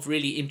has a lot of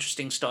really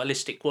interesting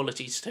stylistic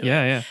qualities to it.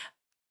 Yeah.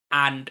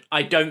 And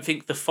I don't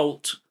think the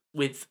fault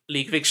with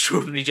League of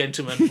Extraordinary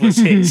Gentlemen was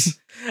his.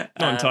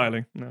 Not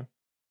entirely, no.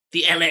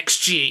 The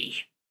LXG.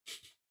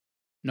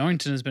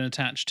 Norrington has been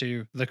attached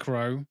to The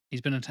Crow.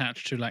 He's been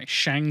attached to like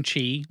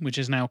Shang-Chi, which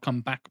has now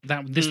come back.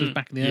 This was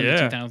back in the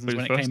early 2000s when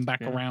it came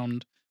back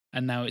around,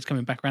 and now it's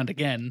coming back around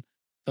again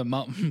for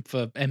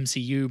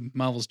MCU,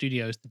 Marvel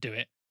Studios, to do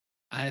it.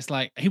 And it's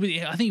like I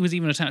think he was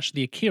even attached to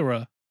the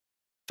Akira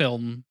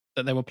film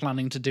that they were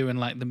planning to do in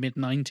like the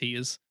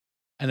mid-90s,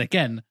 and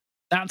again,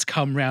 that's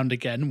come round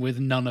again with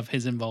none of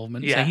his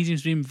involvement. So he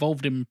seems to be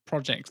involved in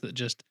projects that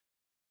just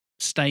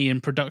stay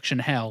in production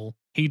hell.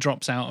 He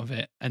drops out of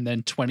it, and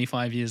then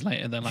 25 years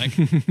later, they're like,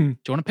 "Do you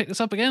want to pick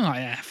this up again?" Like,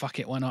 yeah, fuck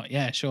it, why not?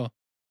 Yeah, sure.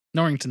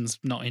 Norrington's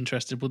not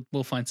interested.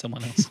 We'll find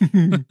someone else.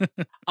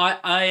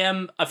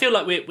 I feel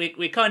like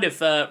we're kind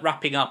of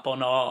wrapping up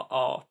on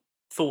our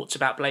thoughts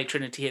about Blade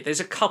Trinity here. There's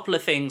a couple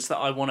of things that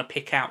I want to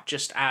pick out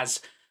just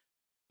as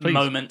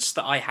moments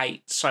that I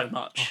hate so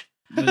much.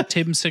 The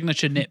Tim's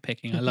signature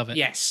nitpicking. I love it.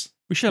 Yes.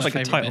 We should have like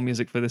a title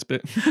music for this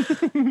bit.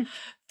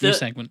 New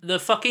segment. The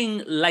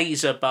fucking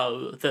laser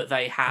bow that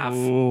they have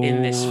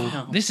in this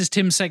film. This is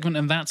Tim's segment,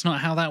 and that's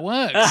not how that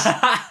works.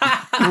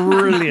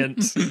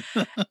 Brilliant.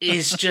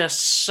 Is just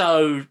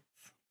so...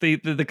 The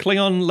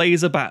Klingon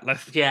laser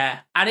bat'leth. Yeah.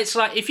 And it's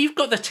like, if you've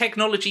got the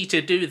technology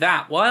to do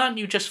that, why aren't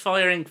you just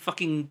firing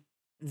fucking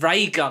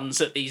ray guns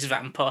at these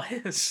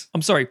vampires?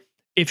 I'm sorry.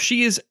 If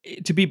she is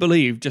to be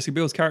believed, Jessica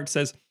Biel's character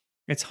says,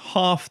 it's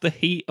half the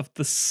heat of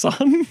the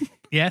sun.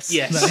 Yes,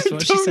 that's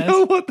what she says. I don't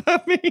know what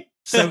that means.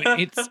 So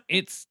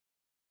it's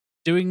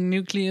doing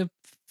nuclear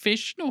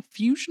fission or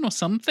fusion or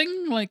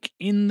something like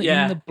in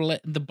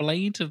the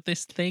blade of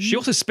this thing. She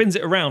also spins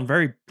it around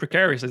very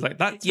precariously. Like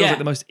that feels like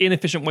the most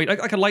inefficient way,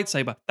 like a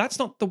lightsaber. That's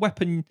not the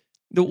weapon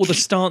or the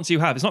stance you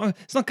have.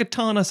 It's not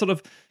katana sort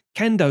of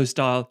kendo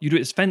style. You do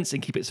it as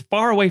fencing, keep it as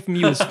far away from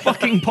you as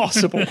fucking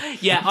possible.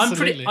 Yeah,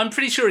 I'm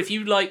pretty sure if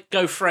you like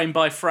go frame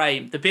by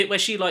frame, the bit where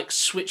she like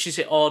switches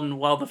it on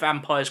while the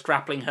vampire's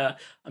grappling her,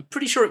 I'm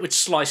pretty sure it would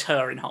slice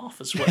her in half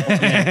as well.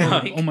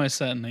 Like, almost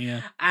certainly,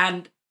 yeah.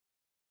 And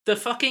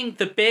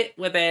the bit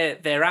where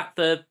they're at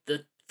the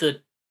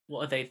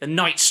what are they? The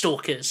Night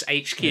Stalkers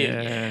HQ,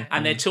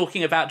 and they're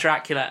talking about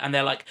Dracula, and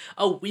they're like,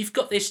 "Oh, we've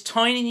got this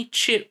tiny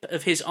chip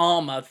of his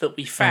armor that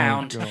we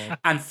found,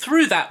 and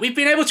through that, we've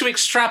been able to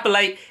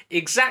extrapolate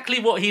exactly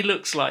what he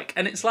looks like."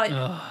 And it's like,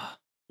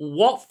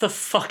 what the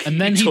fuck?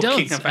 And then he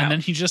does, about? and then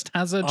he just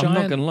has a giant. I'm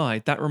not gonna lie,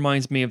 that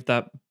reminds me of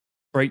that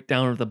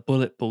breakdown of the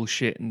bullet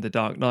bullshit in The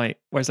Dark Knight,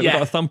 where it's like, I've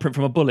got a thumbprint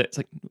from a bullet. It's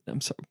like,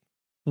 I'm sorry,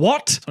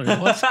 what?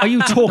 What are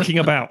you talking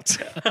about?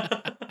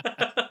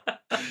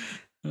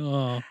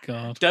 Oh,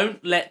 God.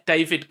 Don't let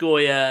David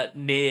Goyer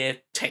near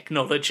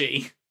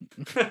technology.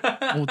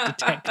 Or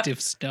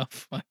detective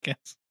stuff, I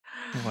guess.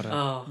 What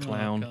a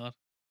clown. Oh, God.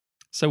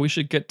 So we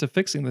should get to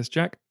fixing this,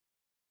 Jack.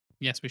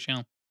 Yes, we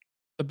shall.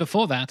 But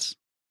before that,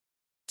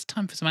 it's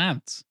time for some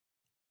ads.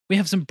 We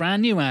have some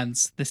brand new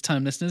ads this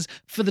time, listeners.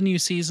 For the new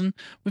season,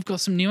 we've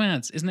got some new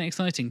ads. Isn't it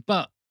exciting?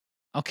 But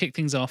I'll kick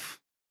things off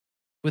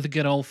with a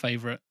good old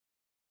favourite.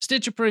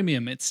 Stitcher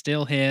Premium. It's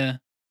still here.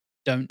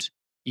 Don't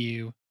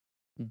you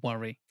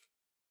worry.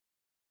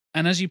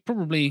 And as you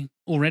probably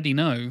already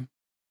know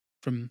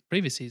from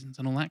previous seasons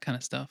and all that kind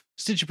of stuff,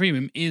 Stitcher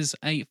Premium is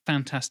a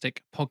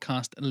fantastic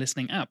podcast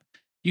listening app.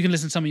 You can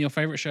listen to some of your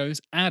favorite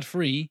shows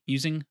ad-free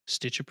using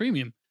Stitcher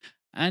Premium.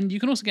 And you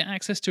can also get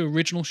access to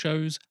original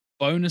shows,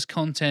 bonus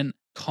content,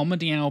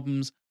 comedy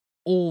albums,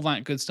 all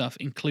that good stuff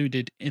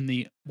included in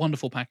the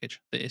wonderful package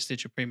that is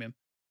Stitcher Premium.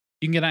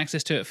 You can get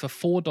access to it for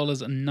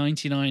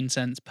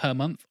 $4.99 per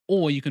month,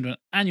 or you can do an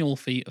annual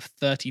fee of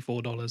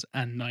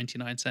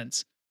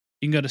 $34.99.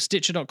 You can go to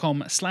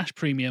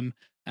stitcher.com/premium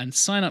and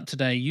sign up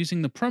today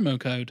using the promo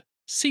code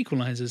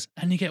Sequelizers,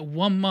 and you get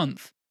 1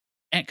 month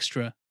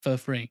extra for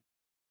free.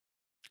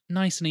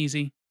 Nice and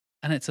easy,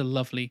 and it's a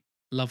lovely,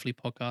 lovely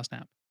podcast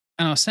app.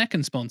 And our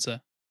second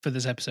sponsor for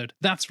this episode,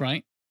 that's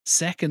right,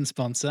 second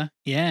sponsor,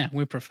 yeah,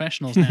 we're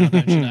professionals now,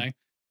 don't you know,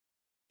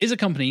 is a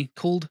company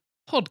called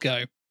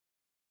Podgo.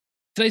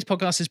 Today's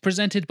podcast is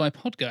presented by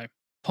Podgo.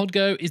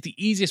 Podgo is the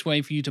easiest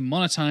way for you to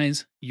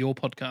monetize your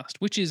podcast,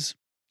 which is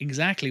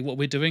exactly what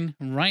we're doing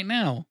right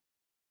now.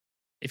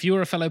 if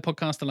you're a fellow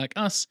podcaster like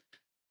us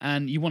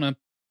and you want a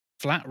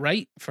flat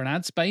rate for an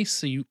ad space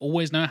so you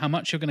always know how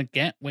much you're going to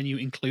get when you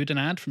include an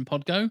ad from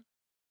Podgo,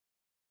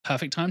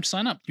 perfect time to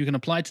sign up. You can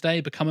apply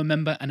today, become a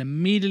member, and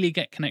immediately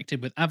get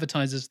connected with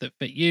advertisers that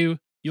fit you,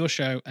 your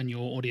show, and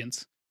your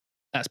audience.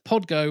 That's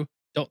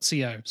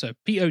podgo.co. So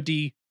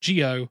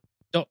podgo.co,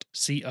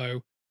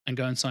 and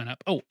go and sign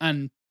up. Oh,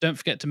 and don't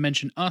forget to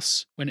mention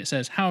us when it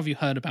says, how have you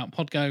heard about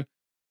Podgo?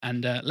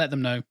 And let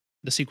them know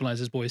the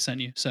Sequelizers boys sent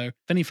you. So if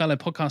any fellow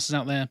podcasters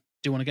out there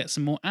do want to get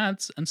some more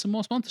ads and some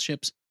more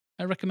sponsorships,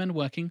 I recommend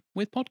working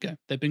with Podgo.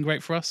 They've been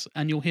great for us,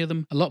 and you'll hear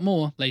them a lot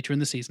more later in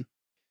the season.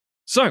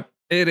 So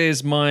it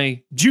is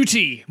my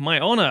duty, my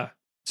honor,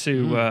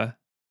 to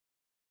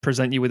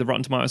present you with the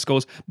Rotten Tomatoes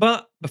scores.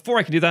 But before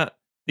I can do that,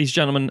 these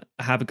gentlemen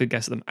have a good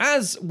guess at them.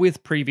 As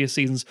with previous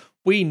seasons,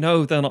 we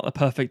know they're not a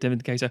perfect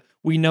indicator.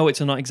 We know it's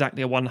not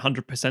exactly a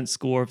 100%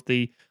 score of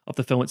the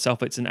film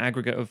itself. It's an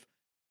aggregate of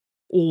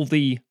all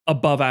the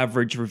above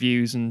average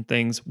reviews and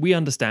things. We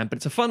understand, but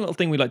it's a fun little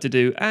thing we like to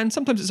do, and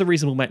sometimes it's a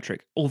reasonable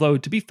metric. Although,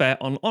 to be fair,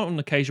 on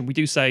occasion, we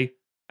do say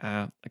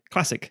a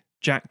classic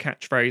Jack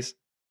catchphrase,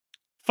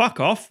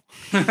 fuck off,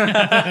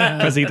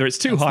 because either it's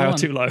too high or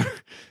too low.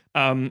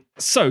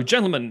 So,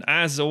 gentlemen,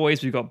 as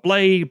always, we've got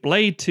Blade,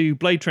 Blade 2,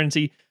 Blade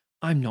Trinity.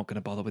 I'm not going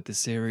to bother with this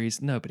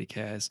series. Nobody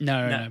cares.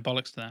 No,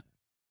 bollocks to that.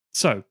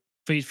 So,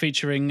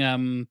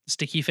 featuring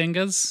Sticky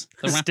Fingers,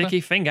 the rapper,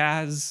 Sticky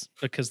Fingers,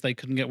 because they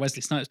couldn't get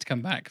Wesley Snipes to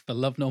come back for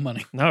Love Nor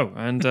Money. No,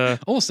 and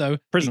also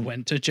prison. He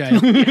went to jail.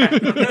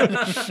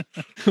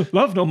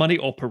 Love Nor Money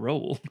or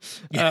parole,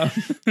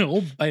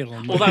 or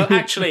bail. Although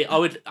actually,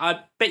 I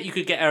bet you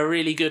could get a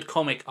really good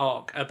comic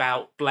arc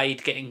about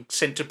Blade getting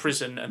sent to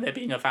prison and there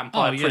being a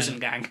vampire prison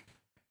gang.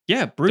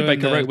 Yeah,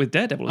 Brubaker wrote with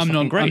Daredevil. I'm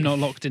not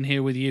locked in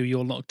here with you.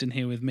 You're locked in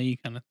here with me,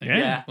 kind of thing.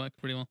 Yeah, worked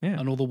pretty well. Yeah.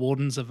 And all the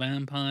wardens are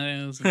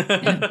vampires. And,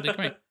 they're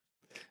great.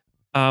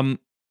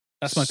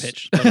 That's my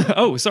pitch.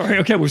 Oh, sorry.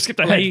 Okay, we've skipped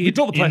ahead. Blade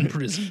the plan. in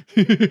prison.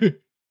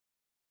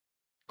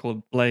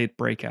 Called Blade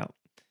Breakout.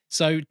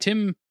 So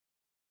Tim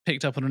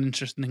picked up on an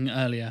interesting thing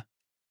earlier.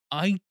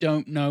 I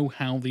don't know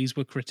how these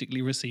were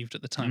critically received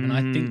at the time, and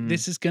I think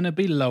this is going to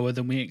be lower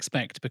than we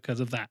expect because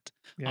of that.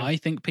 Yeah. I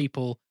think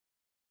people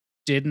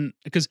didn't,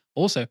 because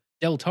also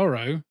Del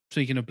Toro,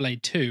 speaking of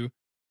Blade 2,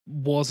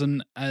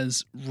 wasn't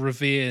as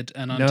revered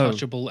and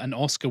untouchable and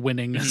Oscar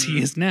winning as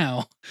he is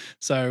now.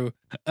 So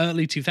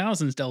early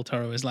 2000s Del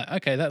Toro is like,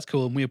 okay, that's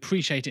cool, and we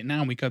appreciate it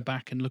now, and we go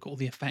back and look at all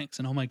the effects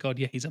and oh my god,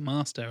 yeah, he's a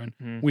master,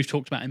 and we've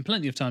talked about him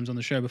plenty of times on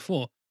the show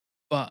before.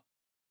 But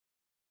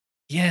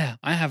yeah,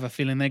 I have a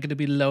feeling they're going to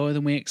be lower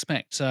than we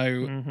expect.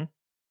 So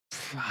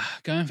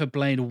going for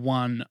Blade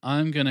 1,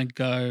 I'm going to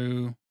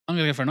go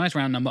for a nice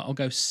round number. I'll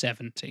go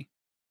 70.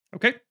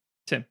 Okay,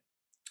 Tim.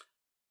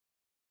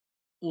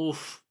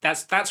 Oof,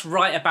 that's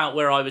right about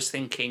where I was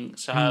thinking.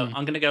 So I'm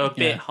going to go a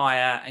bit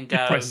higher and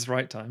go. Price is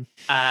Right time.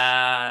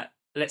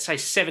 Let's say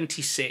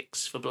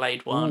 76 for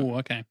Blade 1. Oh,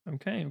 okay.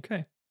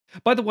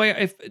 By the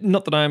way,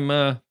 not that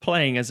I'm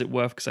playing as it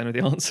were, because I know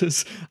the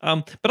answers,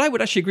 but I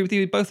would actually agree with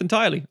you both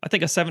entirely. I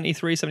think a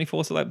 73,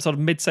 74, so that sort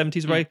of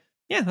mid-70s way.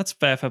 Yeah, that's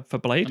fair for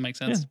Blade. That makes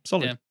sense. Yeah,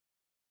 solid. Yeah.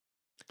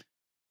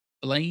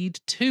 Blade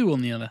 2,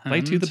 on the other hand.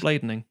 Blade 2, the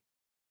Bladening.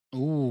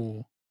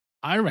 Ooh.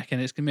 I reckon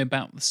it's going to be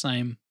about the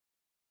same.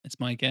 It's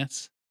my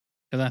guess.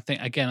 Because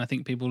I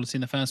think people have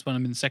seen the first one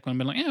and the second one and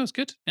been like, yeah, it was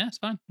good. Yeah, it's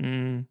fine.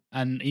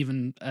 And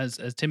even as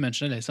Tim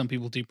mentioned earlier, some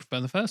people do prefer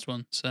the first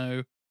one.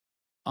 So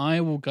I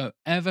will go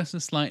ever so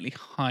slightly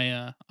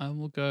higher. I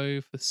will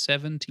go for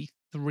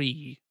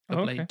 73 for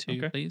Blade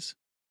 2, please.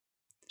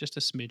 Just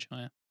a smidge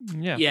higher.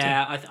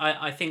 Yeah,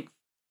 I think,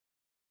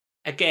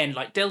 again,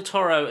 like Del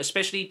Toro,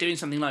 especially doing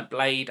something like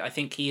Blade, I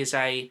think he is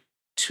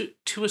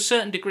to a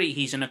certain degree,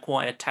 he's an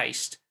acquired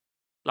taste.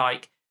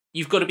 Like,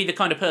 you've got to be the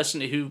kind of person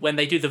who, when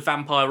they do the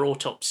vampire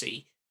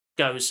autopsy,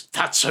 goes,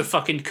 that's so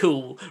fucking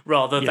cool,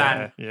 rather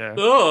than,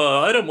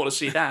 oh, I don't want to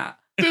see that.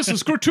 This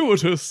is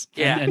gratuitous.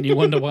 Yeah. And you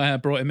wonder why I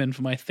brought him in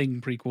for my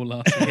Thing prequel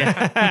last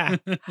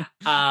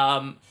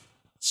year.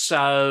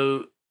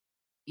 So,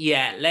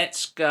 yeah,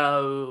 let's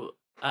go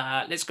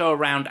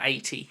around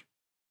 80.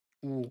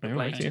 Ooh,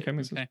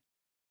 okay.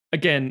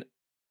 Again,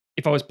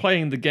 if I was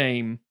playing the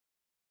game,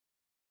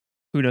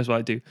 who knows what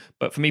I'd do?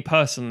 But for me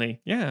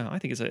personally, yeah, I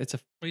think it's a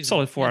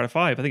solid 4 out of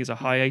 5. I think it's a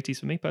high 80s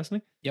for me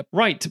personally. Yep.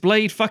 Right,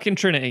 Blade fucking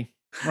Trinity.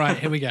 Right,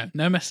 here we go.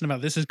 No messing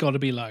about. This has got to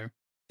be low.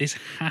 This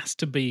has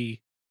to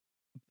be.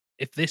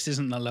 If this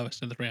isn't the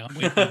lowest of the three, aren't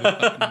we having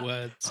fucking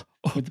words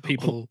with the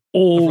people?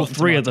 All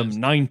three of them,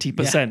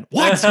 90%.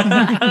 Yeah.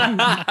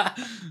 What?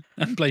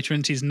 And Blade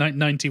Trinity's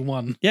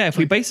 91. Yeah, if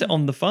we base it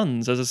on the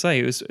funds, as I say,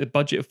 it was a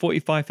budget of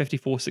 45,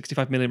 54,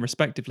 65 million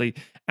respectively,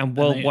 and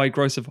worldwide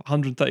gross of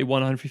 131,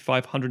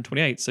 155,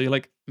 128. So you're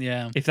like,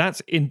 yeah, if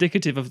that's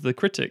indicative of the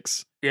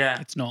critics,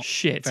 it's not.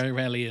 Shit. It very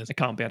rarely is. It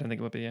can't be. I don't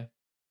think it would be, yeah.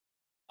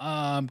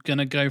 I'm going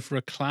to go for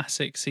a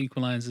classic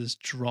Sequelizers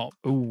drop.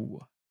 Ooh.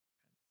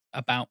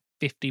 About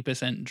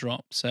 50%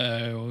 drop.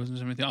 So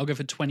I'll go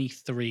for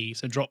 23.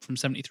 So drop from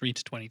 73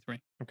 to 23.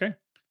 Okay.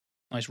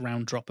 Nice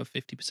round drop of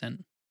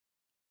 50%.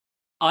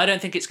 I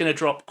don't think it's going to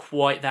drop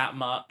quite that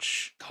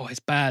much. Oh, it's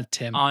bad,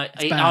 Tim.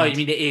 It's bad. I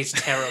mean, it is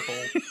terrible.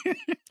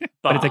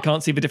 But if they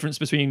can't see the difference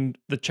between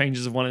the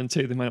changes of 1 and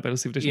 2, they might not be able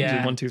to see the difference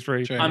between 1, 2,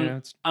 3. True.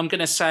 I'm going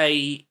to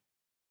say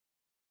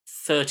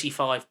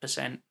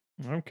 35%.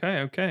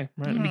 Okay.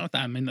 Right.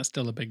 I mean, that's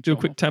still a big Do a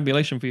quick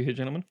tabulation for you here,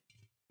 gentlemen.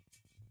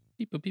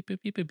 Beep, beep,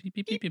 beep, beep, beep, beep,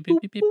 beep,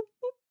 beep, beep, beep.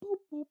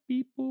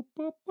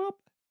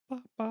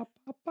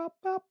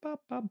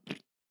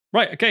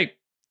 Right, okay.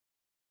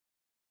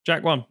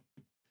 Jack won.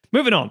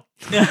 Moving on.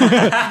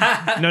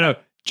 No.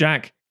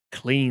 Jack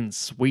clean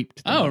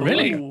sweeped. Oh,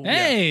 really? Ooh,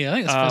 Hey, I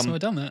think that's the first time I've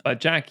done that. But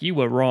Jack, you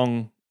were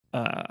wrong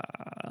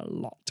a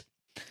lot.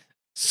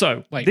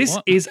 So, Wait, this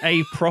what? is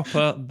a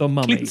proper The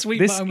Mummy. Clean sweep,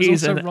 This but I was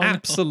is also an wrong.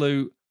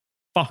 absolute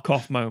fuck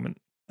off moment.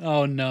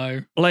 Oh,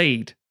 no.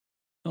 Blade,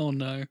 Oh,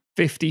 no.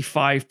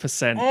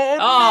 55%.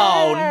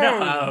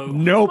 Oh, no.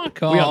 Nope.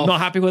 Fuck We are off. not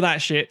happy with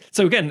that shit.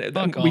 So again,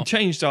 Fuck we off.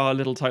 changed our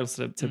little titles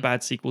to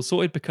bad sequel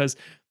sorted because,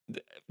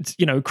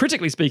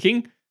 critically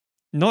speaking,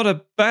 not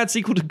a bad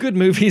sequel to good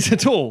movies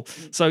at all.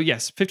 So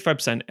yes,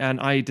 55%, and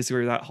I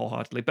disagree with that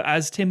wholeheartedly. But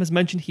as Tim has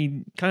mentioned,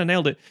 he kind of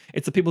nailed it.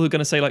 It's the people who are going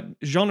to say, like,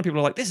 genre people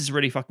are like, this is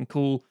really fucking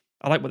cool.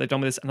 I like what they've done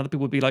with this. And other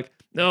people would be like,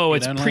 no, You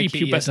it's don't like it,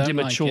 you prepubescent, don't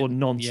immature like it.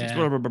 nonsense. Yeah.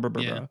 Blah, blah, blah, blah,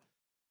 blah, Yeah.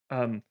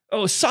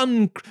 blah.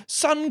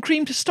 Sun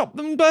cream to stop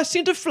them bursting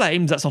into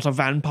flames. That's not a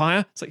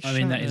vampire. It's like, I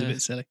mean, that shut is a up.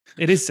 bit silly.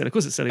 It is silly. Of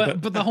course, it's silly.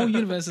 But the whole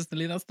universe is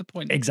silly. That's the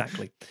point.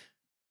 Exactly.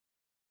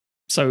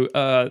 So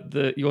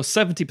your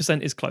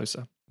 70% is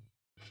closer.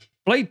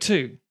 Blade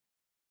 2,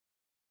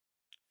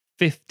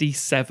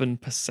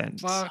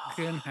 57%.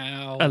 Fucking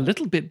hell. A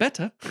little bit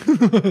better.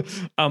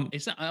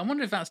 Is that, I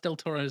wonder if that's Del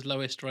Toro's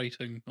lowest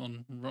rating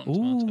on Rotten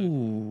Tomatoes.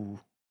 Ooh.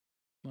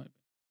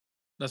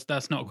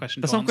 That's not a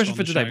question. That's to not a question answer for on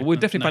the today, show. but we'll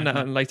definitely find No, that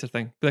out in a later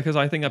thing because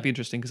I think that'd be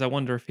interesting because I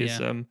wonder if his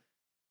Yeah.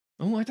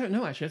 Oh, I don't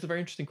know actually. That's a very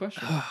interesting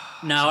question.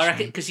 No, I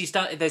reckon because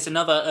there's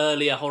another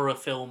earlier horror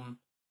film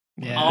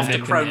Yeah. after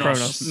Mimic.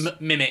 Kronos.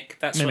 Mimic.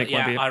 That's Mimic what.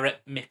 might be Yeah, it. I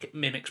reckon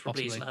Mimic's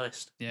probably his Possibly.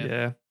 lowest.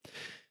 Yeah.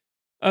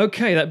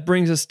 Okay, that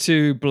brings us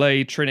to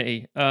Blade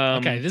Trinity.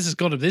 Okay, this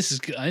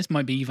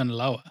might be even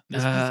lower.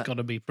 This has got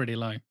to be pretty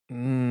low.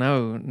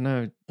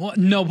 No. What?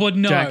 No, what?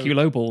 No. Jack, you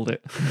lowballed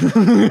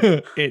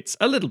it. It's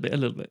a little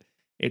bit.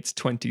 It's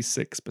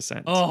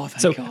 26%. Oh, thank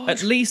so God.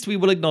 at least we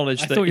will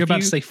acknowledge I that. thought you were if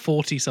about to say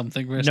 40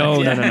 something.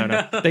 No.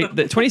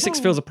 The 26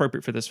 feels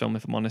appropriate for this film,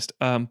 if I'm honest.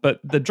 But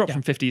the drop Yeah.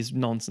 from 50 is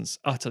nonsense,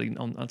 utter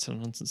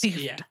nonsense.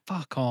 Yeah.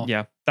 Fuck off.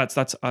 Yeah,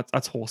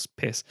 that's horse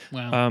piss.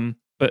 Wow.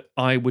 But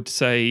I would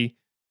say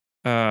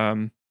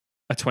a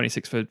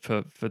 26 for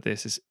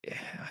this is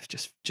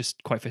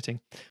just quite fitting.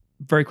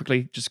 Very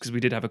quickly, just because we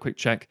did have a quick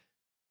check.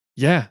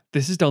 Yeah,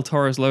 this is Del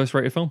Toro's lowest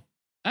rated film.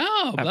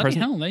 Oh, At bloody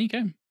present. hell. There you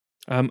go.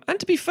 And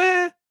to be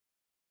fair,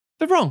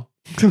 they're wrong.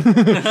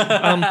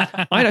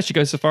 I'd actually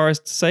go so far as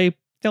to say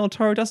Del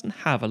Toro doesn't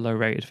have a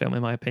low-rated film,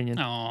 in my opinion.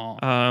 Oh.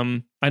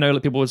 I know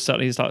that people would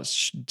certainly start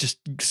just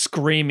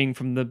screaming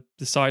from the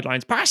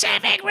sidelines,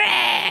 Pacific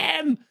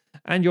Rim!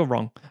 And you're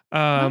wrong.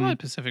 I like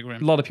Pacific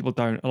Rim. A lot of people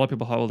don't. A lot of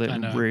people hold it I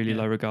in know, really yeah.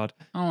 low regard.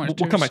 Oh, it's We'll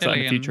too come back to that in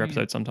silly a future and-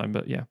 episode sometime,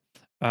 but yeah.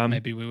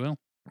 Maybe we will.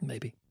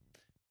 Maybe.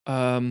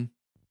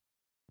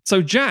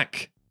 So,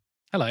 Jack,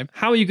 Hello.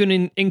 how are you going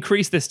to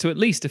increase this to at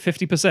least a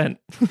 50%?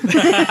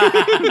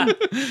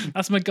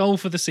 That's my goal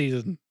for the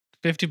season.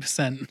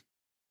 50%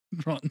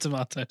 Rotten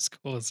Tomato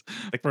scores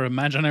for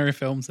imaginary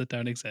films that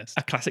don't exist.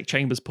 A classic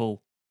Chambers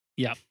pull.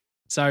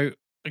 So,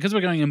 because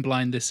we're going in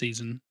blind this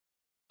season,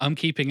 I'm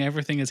keeping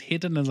everything as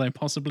hidden as I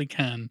possibly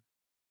can.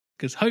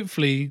 Because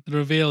hopefully, the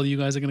reveal, you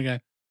guys are going to go,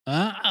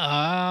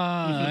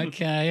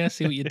 okay, I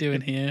see what you're doing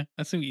here.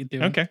 I see what you're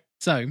doing. Okay.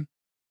 So,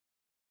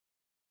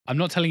 I'm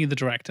not telling you the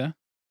director,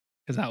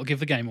 because that will give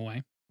the game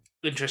away.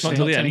 Interesting. Not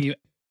till the telling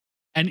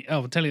end. you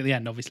I'll tell you at the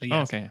end, obviously. Oh,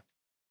 Yes. okay.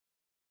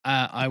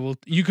 I will.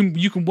 You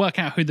can work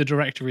out who the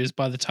director is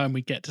by the time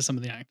we get to some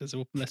of the actors.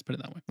 Let's put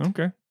it that way.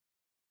 Okay.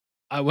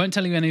 I won't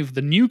tell you any of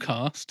the new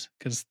cast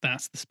because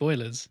that's the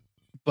spoilers.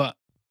 But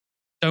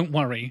don't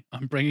worry,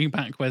 I'm bringing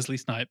back Wesley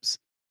Snipes,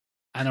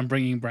 and I'm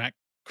bringing back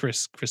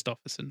Chris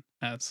Christopherson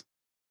as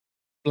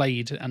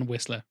Blade and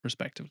Whistler,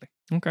 respectively.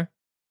 Okay.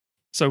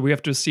 So we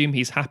have to assume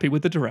he's happy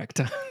with the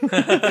director. And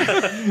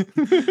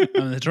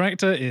the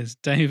director is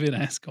David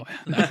S.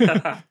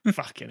 Goyer. No,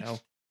 Fucking hell.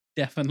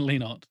 definitely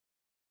not.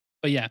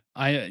 But yeah,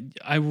 I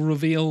will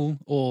reveal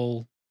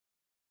all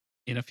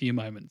in a few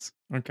moments.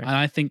 Okay. And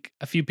I think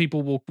a few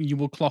people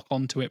will clock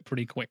onto it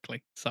pretty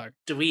quickly. So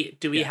Do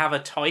we have a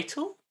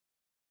title?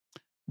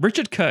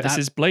 Richard Curtis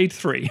is Blade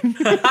 3.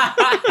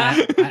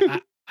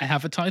 I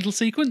have a title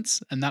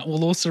sequence, and that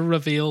will also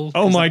reveal.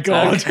 Oh my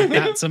God.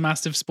 That's a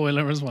massive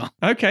spoiler as well.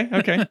 Okay.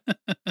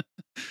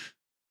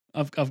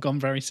 I've gone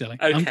very silly.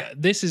 Okay.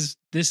 This is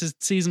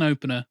season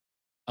opener.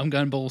 I'm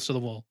going balls to the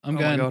wall. Oh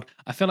my God.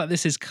 I feel like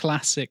this is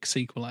classic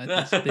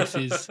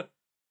sequelitis.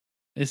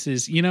 This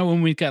is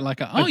when we get like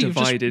you've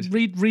divided. just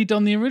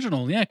redone the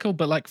original. Yeah, cool,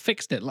 but like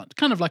fixed it, like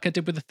kind of like I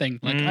did with The Thing.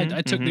 Like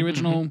I took the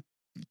original,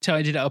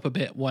 tidied it up a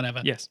bit,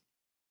 whatever. Yes.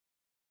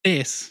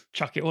 This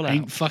Chuck it all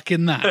ain't out.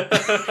 fucking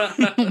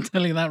that. I'll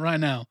tell you that right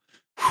now.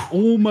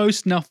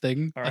 Almost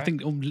nothing. All I right.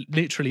 think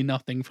literally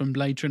nothing from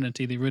Blade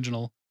Trinity, the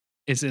original,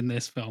 is in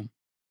this film.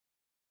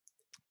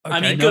 I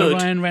mean, No good.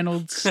 Ryan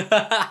Reynolds.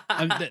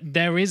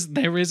 There is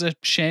a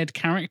shared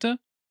character,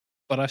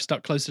 but I've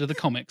stuck closer to the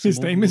comics. His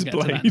name is get to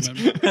that in a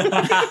Blade.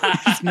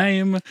 moment. His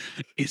name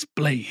is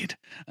Blade.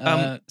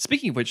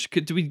 Speaking of which,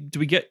 do we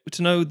get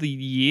to know the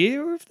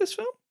year of this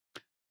film?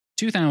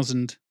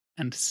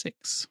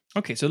 2006.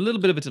 Okay, so a little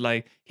bit of a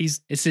delay.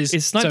 Is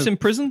Snipes so- in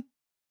prison?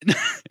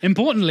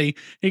 Importantly,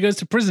 he goes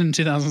to prison in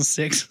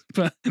 2006,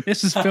 but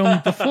this was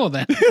filmed before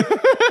then.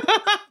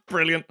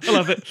 Brilliant. I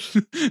love it.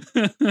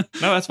 No,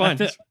 that's fine.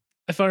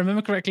 If I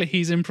remember correctly,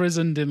 he's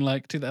imprisoned in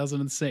like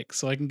 2006,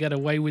 so I can get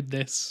away with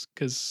this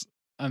because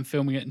I'm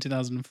filming it in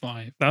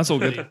 2005. That's all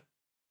good.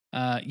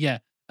 Yeah,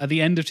 at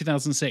the end of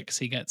 2006,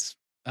 he gets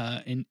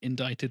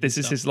indicted. This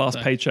is his last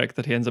paycheck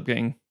that he ends up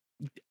getting.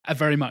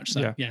 Very much so.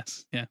 Yeah.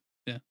 Yes. Yeah.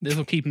 This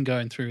will keep him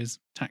going through his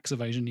tax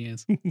evasion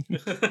years,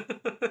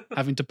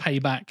 having to pay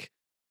back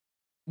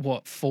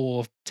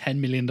 $10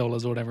 million or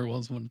whatever it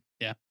was.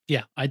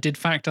 Yeah. I did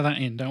factor that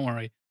in. Don't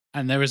worry.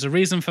 And there is a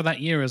reason for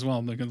that year as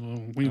well, because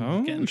we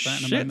will get into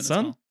that in a moment.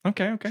 Son. As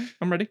well. Okay,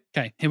 I'm ready.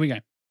 Okay, here we go.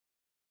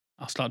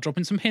 I'll start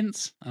dropping some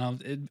hints.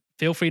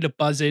 Feel free to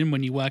buzz in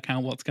when you work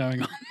out what's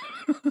going on.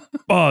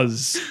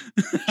 Buzz.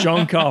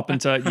 John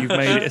Carpenter, you've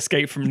made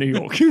Escape from New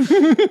York.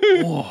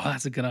 Oh,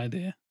 that's a good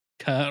idea.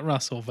 Kurt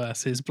Russell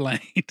versus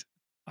Blade.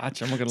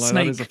 Actually, I'm not going to lie,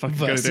 Snake that is a fucking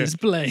good idea. versus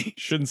Blade.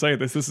 Shouldn't say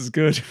this is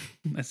good.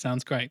 That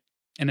sounds great.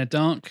 In a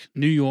dark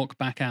New York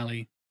back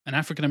alley, an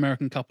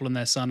African-American couple and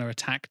their son are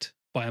attacked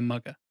by a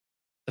mugger.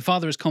 The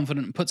father is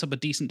confident and puts up a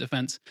decent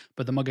defense,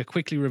 but the mugger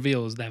quickly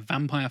reveals their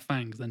vampire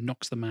fangs and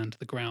knocks the man to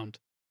the ground.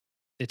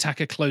 The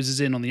attacker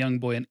closes in on the young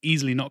boy and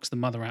easily knocks the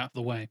mother out of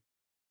the way.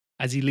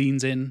 As he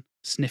leans in,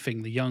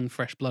 sniffing the young,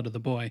 fresh blood of the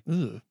boy,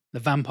 Ugh. the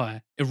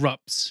vampire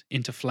erupts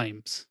into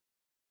flames.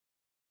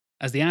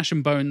 As the ash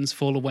and bones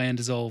fall away and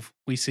dissolve,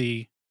 we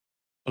see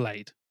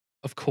Blade,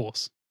 of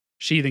course,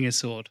 sheathing his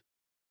sword.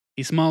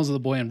 He smiles at the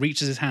boy and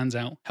reaches his hands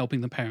out, helping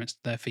the parents to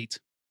their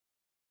feet.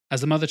 As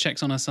the mother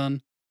checks on her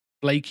son,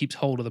 Blade keeps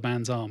hold of the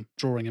man's arm,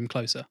 drawing him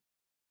closer.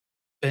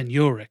 Ben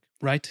Urich,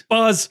 right?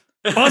 Buzz.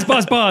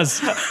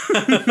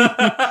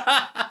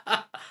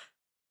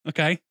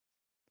 Okay.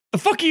 The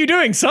fuck are you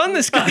doing, son?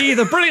 This could be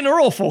either brilliant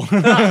or awful.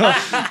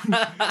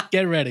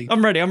 Get ready.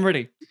 I'm ready.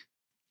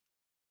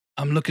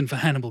 I'm looking for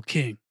Hannibal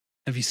King.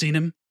 Have you seen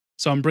him?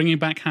 So I'm bringing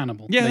back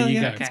Hannibal. Yeah, there you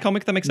go. It's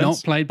comic, that makes sense.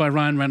 Not played by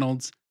Ryan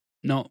Reynolds.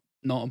 Not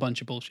a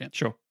bunch of bullshit.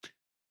 Sure.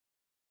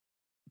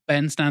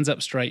 Ben stands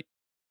up straight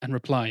and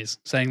replies,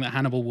 saying that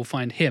Hannibal will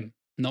find him,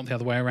 not the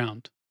other way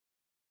around.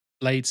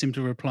 Blade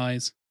simply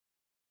replies,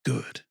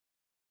 "Good."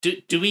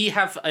 Do we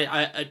have,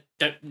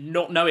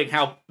 not knowing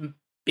how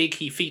big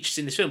he features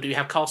in this film, do we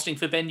have casting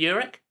for Ben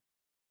Urich?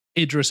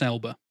 Idris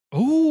Elba.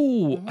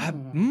 Ooh,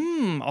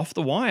 off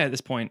the wire at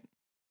this point.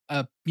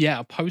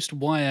 Yeah,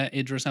 post-wire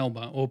Idris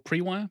Elba, or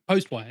pre-wire?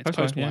 Post-wire. It's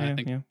post-wire, I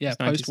think. Yeah,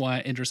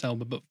 post-wire Idris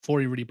Elba, but before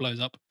he really blows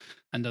up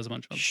and does a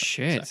bunch of other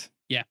stuff. So,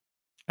 yeah.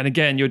 And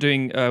again, you're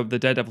doing the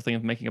Daredevil thing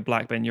of making a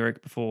black Ben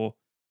Urich before,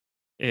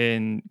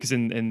 because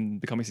in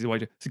the comics he's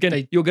white. So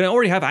again, you're going to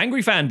already have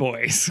angry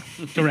fanboys.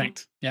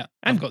 Correct. Yeah.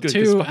 And I've got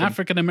two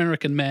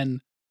African-American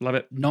men Love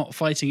it. Not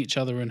fighting each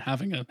other and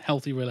having a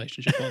healthy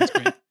relationship on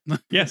screen.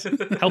 Yes,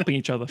 helping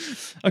each other.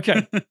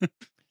 Okay.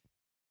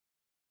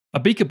 A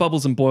beaker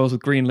bubbles and boils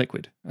with green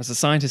liquid as the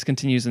scientist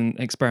continues an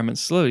experiment,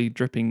 slowly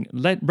dripping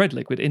red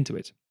liquid into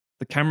it.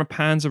 The camera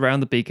pans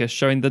around the beaker,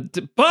 showing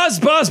the buzz,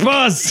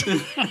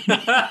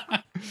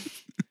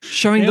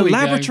 showing the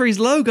laboratory's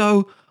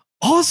logo,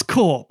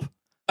 Oscorp.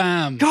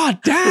 Bam! God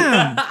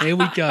damn! Here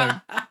we go.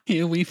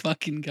 Here we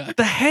fucking go.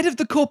 The head of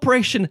the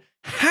corporation,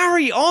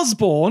 Harry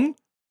Osborn,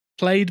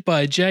 played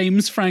by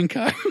James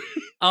Franco.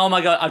 Oh my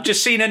god! I've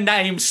just seen a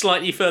name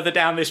slightly further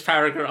down this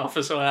paragraph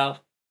as well.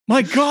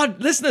 My God,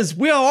 listeners,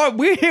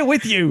 we're here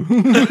with you.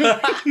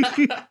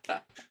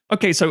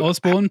 Okay, so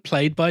Osborn,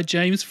 played by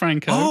James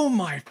Franco. Oh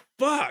my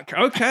fuck!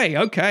 Okay,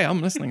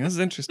 I'm listening. This is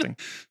interesting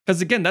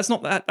because again, that's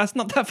not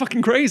that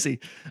fucking crazy.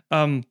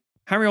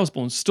 Harry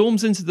Osborn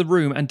storms into the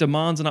room and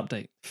demands an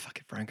update. Fuck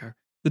it, Franco.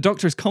 The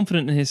Doctor is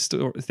confident in his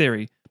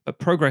theory, but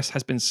progress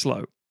has been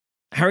slow.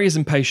 Harry is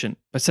impatient,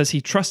 but says he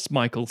trusts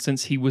Michael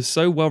since he was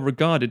so well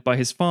regarded by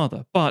his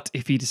father. But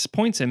if he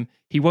disappoints him,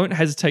 he won't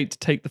hesitate to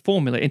take the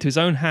formula into his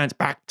own hands,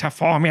 back to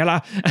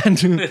formula,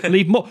 and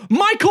leave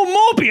Michael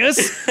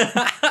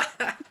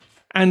Morbius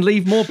and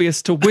leave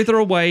Morbius to wither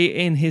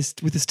away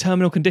with his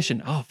terminal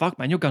condition. Oh fuck,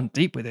 man, you're going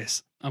deep with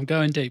this. I'm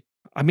going deep.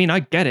 I mean,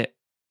 I get it.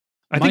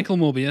 Michael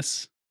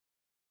Morbius,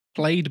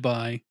 played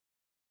by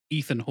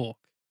Ethan Hawke.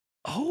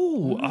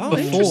 Oh,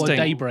 before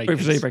Daybreakers.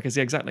 Before Daybreakers,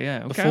 yeah, exactly, yeah.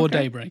 Okay, before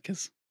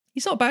Daybreakers.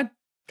 He's not a bad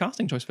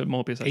casting choice for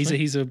Morbius, actually.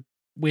 He's a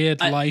weird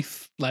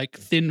life, like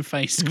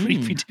thin-faced,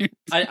 creepy dude.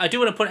 I do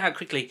want to point out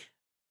quickly,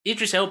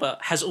 Idris Elba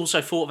has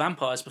also fought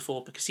vampires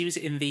before because he was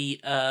in the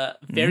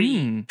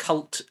very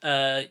cult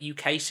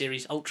UK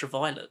series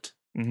Ultraviolet.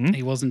 Mm-hmm.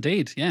 He was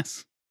indeed,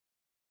 yes.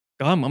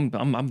 I'm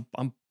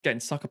getting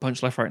sucker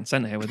punched left, right, and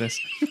centre here with this.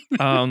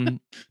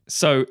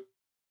 So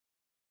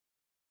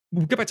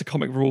we'll get back to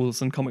comic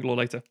rules and comic lore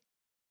later.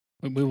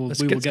 We will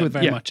get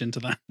very much into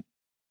that.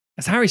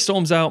 As Harry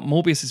storms out,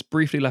 Morbius is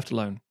briefly left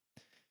alone.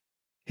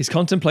 His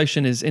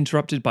contemplation is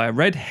interrupted by a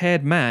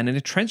red-haired man in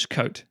a trench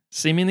coat,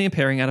 seemingly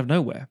appearing out of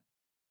nowhere.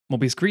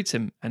 Morbius greets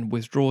him and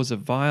withdraws a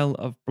vial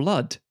of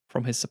blood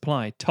from his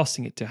supply,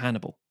 tossing it to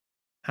Hannibal.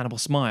 Hannibal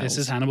smiles. This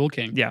is Hannibal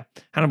King. Yeah.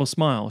 Hannibal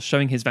smiles,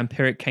 showing his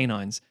vampiric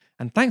canines,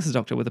 and thanks the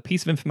Doctor with a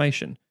piece of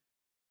information.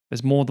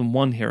 There's more than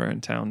one hero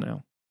in town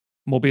now.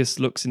 Morbius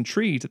looks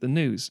intrigued at the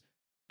news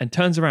and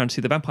turns around to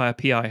see the vampire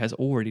PI has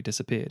already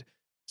disappeared.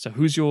 So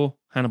who's your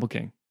Hannibal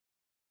King?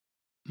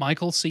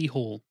 Michael C.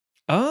 Hall.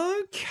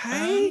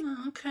 Okay.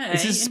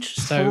 Is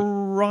this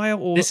prior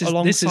or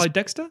alongside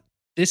Dexter?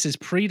 This is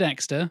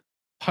pre-Dexter,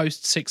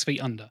 post 6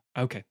 Feet Under.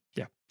 Okay,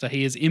 yeah. So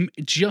he is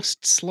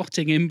just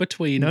slotting in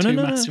between two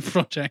massive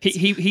projects.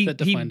 He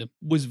him.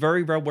 was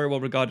very, very, very well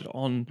regarded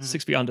on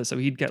 6 Feet Under, so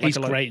he'd get He's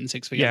great in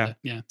 6 Feet Under.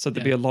 Yeah. So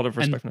there'd be a lot of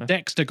respect and for him.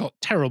 Dexter got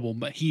terrible,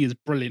 but he is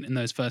brilliant in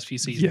those first few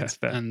seasons.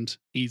 Yeah, and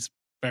he's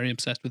very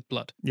obsessed with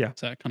blood. Yeah.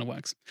 So it kind of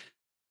works.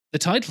 The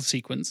title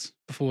sequence,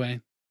 before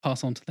we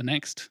pass on to the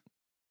next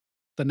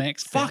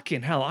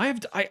fucking hell!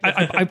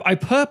 I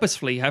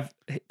purposefully have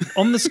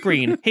on the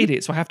screen hid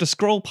it, so I have to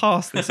scroll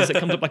past this as it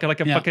comes up like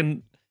a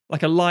fucking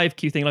like a live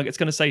cue thing, like it's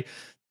going to say,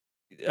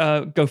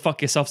 "Go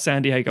fuck yourself,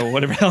 San Diego," or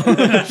whatever.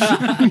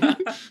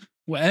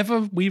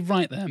 Whatever we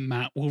write there,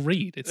 Matt will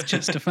read. It's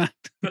just a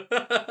fact.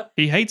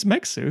 He hates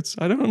mech suits.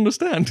 I don't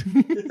understand.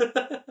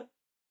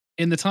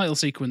 In the title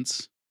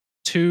sequence,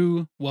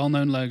 two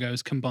well-known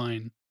logos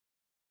combine.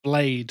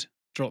 Blade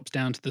drops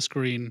down to the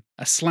screen,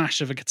 a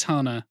slash of a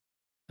katana,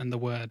 and the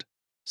word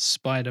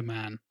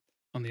Spider-Man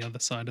on the other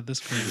side of the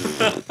screen.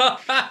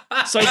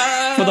 So,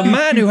 for the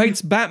man who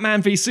hates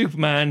Batman v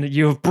Superman,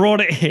 you have brought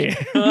it here.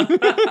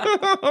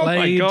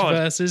 Blade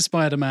versus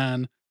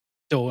Spider-Man,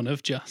 Dawn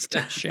of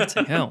Justice.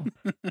 Shitting hell.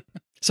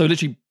 So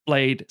literally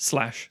Blade /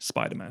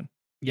 Spider-Man.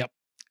 Yep.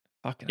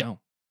 Fucking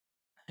hell.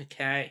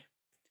 Okay.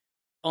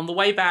 On the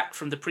way back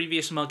from the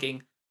previous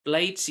mugging,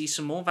 Blade sees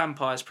some more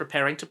vampires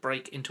preparing to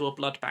break into a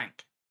blood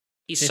bank.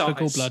 He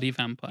Typical sighs. bloody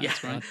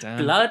vampires, right?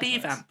 Bloody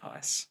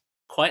vampires.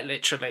 Quite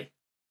literally.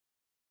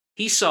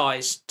 He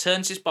sighs,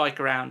 turns his bike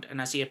around, and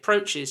as he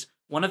approaches,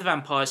 one of the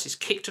vampires is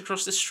kicked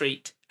across the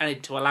street and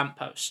into a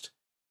lamppost.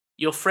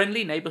 Your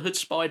friendly neighbourhood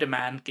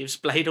Spider-Man gives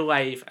Blade a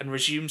wave and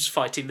resumes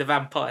fighting the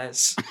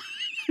vampires.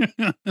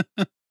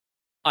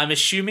 I'm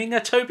assuming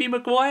a Tobey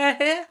Maguire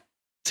here?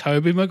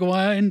 Tobey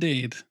Maguire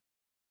indeed.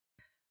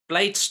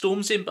 Blade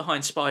storms in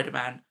behind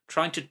Spider-Man,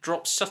 trying to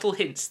drop subtle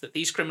hints that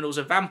these criminals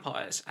are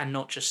vampires and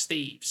not just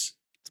thieves.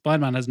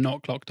 Spider-Man has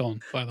not clocked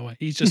on, by the way.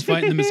 He's just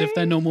fighting them as if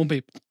they're normal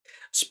people.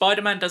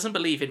 Spider-Man doesn't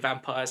believe in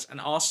vampires and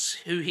asks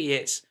who he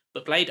is,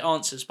 but Blade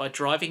answers by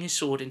driving his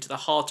sword into the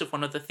heart of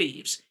one of the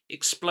thieves,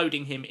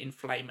 exploding him in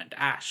flame and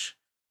ash.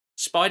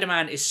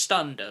 Spider-Man is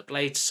stunned at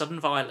Blade's sudden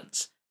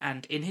violence,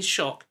 and in his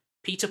shock,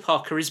 Peter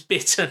Parker is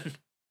bitten.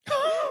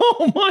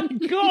 Oh my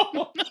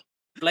god!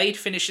 Blade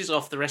finishes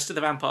off the rest of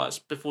the vampires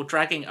before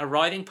dragging a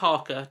writhing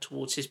Parker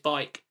towards his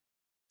bike.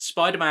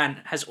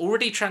 Spider-Man has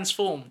already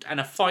transformed, and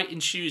a fight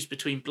ensues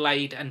between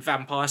Blade and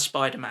Vampire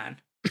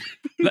Spider-Man.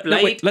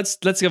 Wait, let's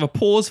give a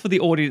pause for the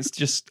audience to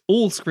just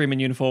all scream in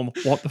uniform,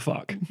 what the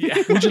fuck?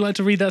 Yeah. Would you like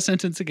to read that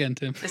sentence again,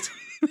 Tim?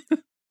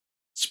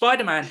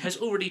 Spider-Man has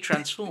already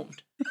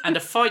transformed, and a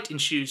fight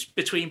ensues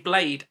between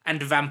Blade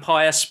and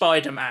Vampire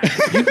Spider-Man.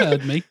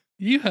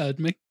 You heard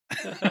me.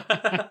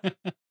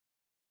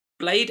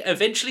 Blade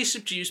eventually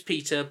subdues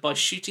Peter by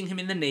shooting him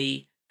in the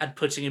knee and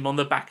putting him on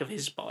the back of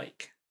his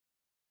bike.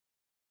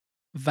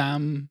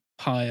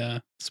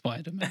 Vampire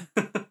Spider-Man.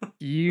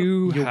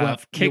 You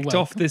have kicked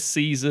off this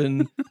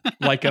season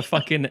like a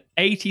fucking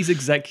 80s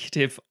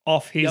executive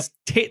off his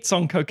tits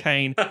on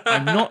cocaine.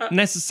 I'm not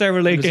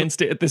necessarily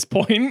against it at this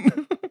point.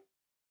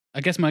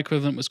 I guess my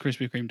equivalent was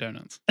Krispy Kreme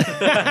donuts.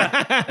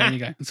 There you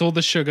go. It's all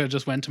the sugar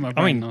just went to my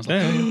brain. And I was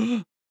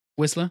like,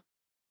 Whistler,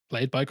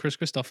 played by Chris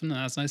Christopher,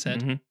 as I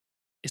said,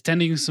 is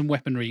tending some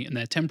weaponry in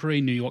their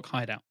temporary New York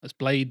hideout as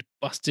Blade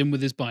busts in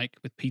with his bike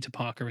with Peter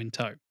Parker in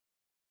tow.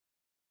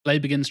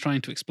 Blade begins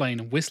trying to explain,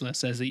 and Whistler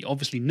says that he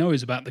obviously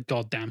knows about the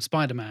goddamn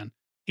Spider-Man.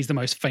 He's the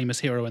most famous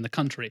hero in the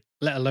country,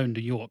 let alone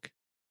New York.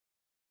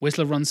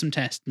 Whistler runs some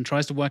tests and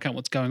tries to work out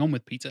what's going on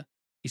with Peter.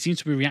 He seems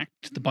to be reacting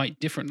to the bite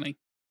differently.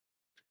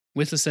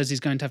 Whistler says he's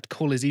going to have to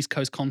call his East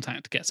Coast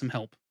contact to get some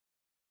help.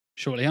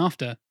 Shortly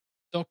after,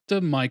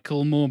 Dr.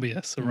 Michael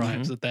Morbius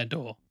arrives at their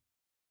door.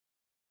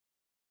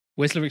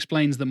 Whistler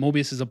explains that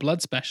Morbius is a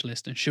blood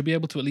specialist and should be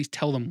able to at least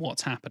tell them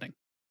what's happening.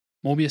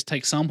 Morbius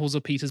takes samples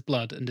of Peter's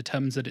blood and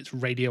determines that it's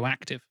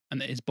radioactive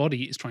and that his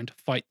body is trying to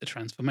fight the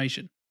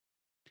transformation.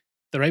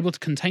 They're able to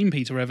contain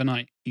Peter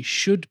overnight. He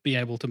should be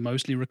able to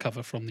mostly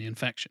recover from the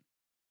infection.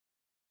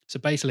 So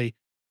basically,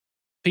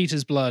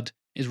 Peter's blood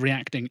is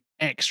reacting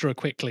extra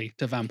quickly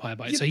to vampire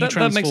bite. So he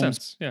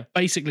transforms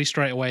basically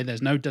straight away.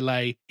 There's no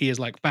delay. He is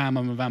like, bam,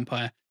 I'm a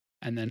vampire.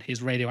 And then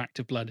his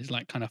radioactive blood is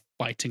like kind of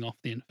fighting off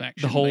the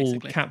infection. The whole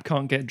Cap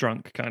can't get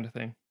drunk kind of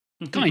thing.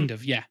 Kind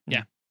of, yeah.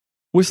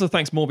 Whistler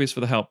thanks Morbius for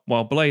the help,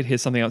 while Blade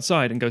hears something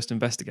outside and goes to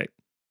investigate.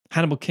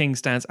 Hannibal King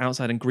stands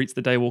outside and greets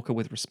the Daywalker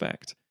with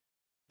respect.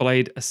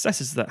 Blade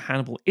assesses that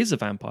Hannibal is a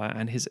vampire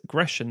and his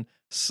aggression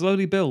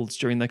slowly builds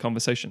during their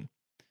conversation.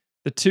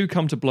 The two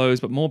come to blows,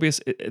 but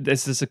Morbius,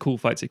 this is a cool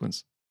fight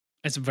sequence.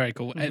 It's very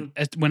cool.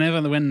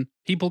 Mm-hmm. When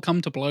people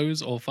come to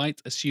blows or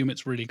fight, assume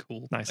it's really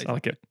cool. Nice, basically. I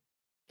like it.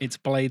 It's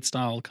Blade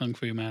style kung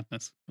fu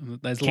madness.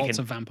 There's lots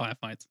of vampire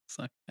fights.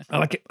 So yeah. I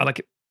like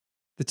it.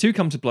 The two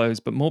come to blows,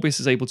 but Morbius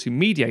is able to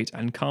mediate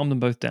and calm them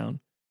both down.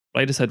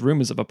 Blade has heard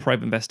rumors of a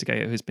private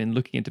investigator who's been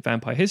looking into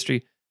vampire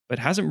history, but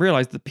hasn't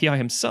realized that PI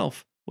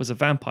himself was a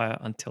vampire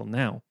until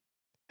now.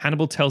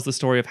 Hannibal tells the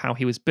story of how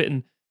he was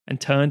bitten and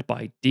turned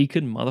by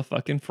Deacon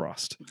motherfucking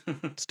Frost.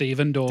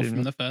 Stephen Dorff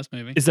from the first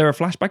movie. Is there a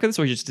flashback of this,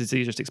 or does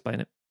he just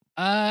explain it?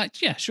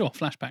 Yeah, sure,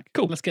 flashback.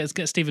 Cool. Let's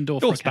get Stephen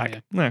Dorff for a cameo.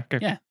 Back. No, okay.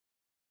 Yeah.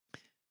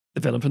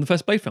 The villain from the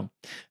first Blade film.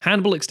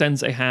 Hannibal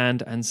extends a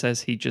hand and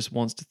says he just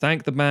wants to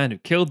thank the man who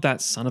killed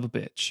that son of a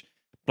bitch.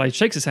 Blade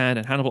shakes his hand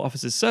and Hannibal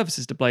offers his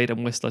services to Blade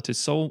and Whistler to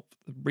solve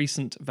the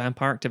recent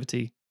vampire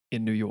activity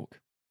in New York.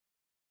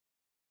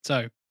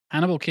 So,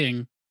 Hannibal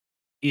King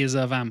is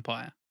a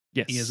vampire.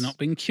 Yes. He has not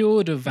been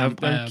cured of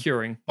vampire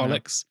curing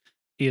bollocks. No.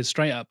 He is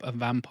straight up a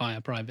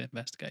vampire private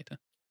investigator.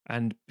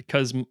 And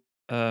because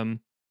Michael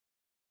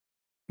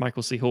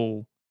C.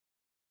 Hall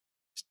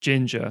is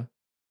ginger,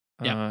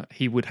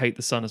 he would hate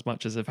the sun as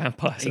much as a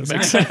vampire. So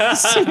exactly. It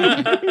makes sense.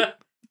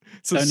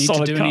 Don't need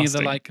to do any of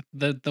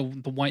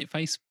the white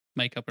face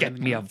makeup. Or Get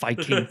me a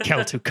Viking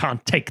Celt who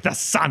can't take the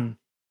sun.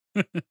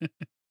 Who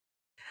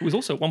was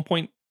also at one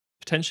point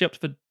potentially up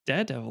for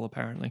Daredevil,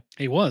 apparently.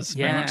 He was,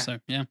 very much so,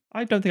 yeah.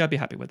 I don't think I'd be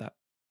happy with that.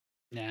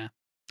 Yeah.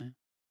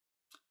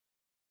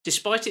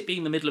 Despite it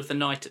being the middle of the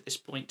night at this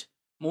point,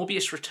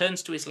 Morbius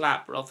returns to his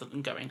lab rather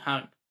than going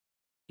home.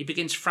 He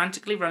begins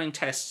frantically running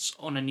tests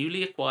on a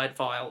newly acquired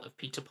vial of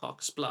Peter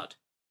Parker's blood,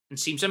 and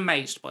seems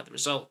amazed by the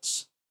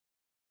results.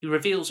 He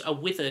reveals a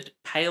withered,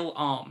 pale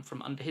arm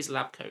from under his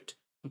lab coat,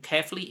 and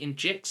carefully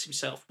injects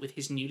himself with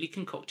his newly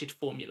concocted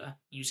formula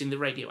using the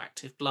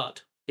radioactive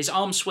blood. His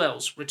arm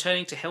swells,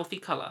 returning to healthy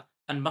colour,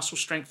 and muscle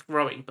strength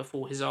growing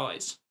before his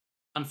eyes.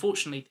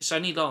 Unfortunately, this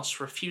only lasts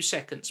for a few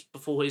seconds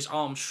before his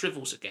arm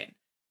shrivels again,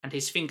 and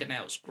his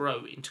fingernails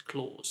grow into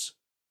claws.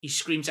 He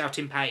screams out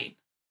in pain,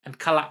 and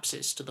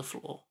collapses to the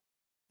floor.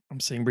 I'm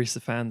seeing Reese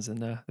the fans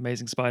in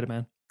Amazing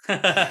Spider-Man.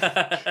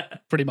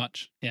 Pretty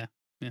much, yeah.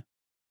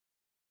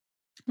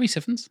 Reese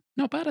Ifans,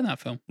 not bad in that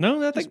film.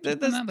 No, I think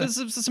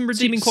there's some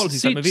redeeming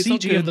qualities in that movie.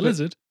 CG of the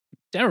lizard,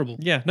 terrible.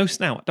 Yeah, no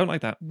snout. Don't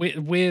like that.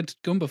 Weird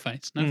Goomba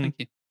face. No, thank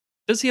you.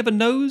 Does he have a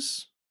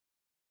nose?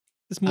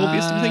 This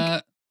Morbius, do you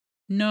think?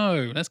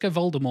 No. Let's go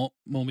Voldemort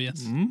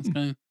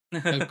Morbius.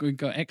 Let's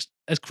go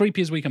as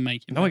creepy as we can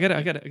make him. Oh, I get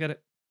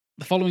it.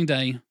 The following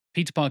day,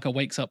 Peter Parker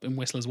wakes up in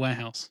Whistler's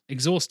warehouse,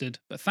 exhausted,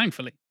 but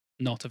thankfully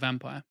not a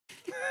vampire.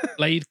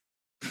 Blade.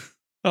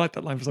 I like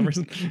that line for some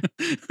reason.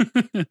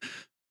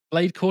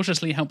 Blade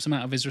cautiously helps him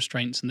out of his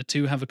restraints, and the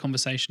two have a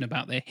conversation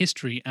about their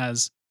history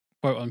as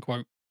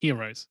quote-unquote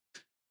heroes.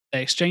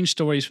 They exchange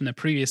stories from their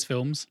previous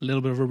films, a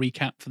little bit of a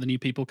recap for the new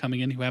people coming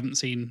in who haven't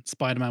seen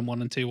Spider-Man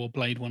 1 and 2 or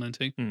Blade 1 and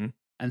 2. Mm-hmm.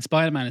 And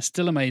Spider-Man is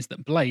still amazed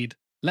that Blade,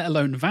 let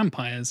alone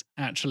vampires,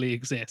 actually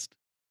exist.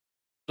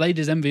 Blade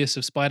is envious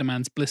of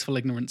Spider-Man's blissful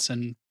ignorance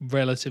and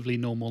relatively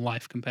normal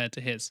life compared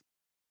to his.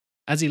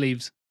 As he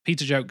leaves,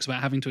 Peter jokes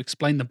about having to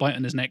explain the bite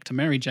on his neck to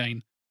Mary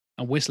Jane,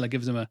 and Whistler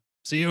gives him a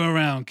 "see you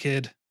around,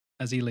 kid,"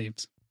 as he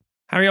leaves.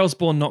 Harry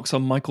Osborn knocks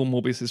on Michael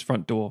Morbius'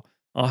 front door,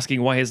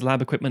 asking why his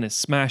lab equipment is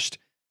smashed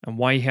and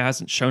why he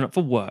hasn't shown up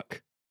for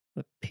work.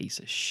 The piece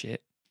of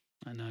shit.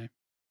 I know.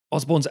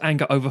 Osborn's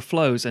anger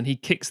overflows and he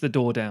kicks the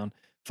door down,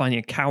 finding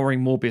a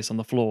cowering Morbius on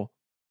the floor.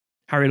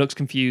 Harry looks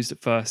confused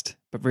at first,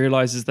 but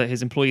realizes that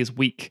his employee is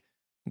weak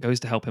and goes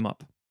to help him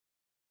up.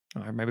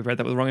 Oh, I maybe read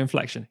that with the wrong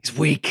inflection. He's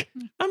weak.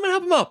 I'm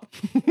going to help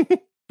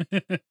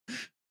him up.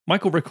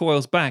 Michael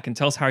recoils back and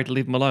tells Harry to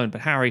leave him alone,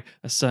 but Harry,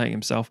 asserting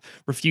himself,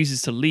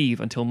 refuses to leave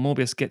until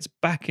Morbius gets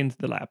back into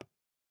the lab.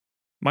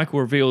 Michael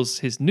reveals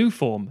his new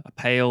form, a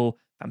pale,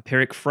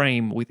 vampiric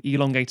frame with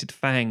elongated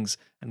fangs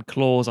and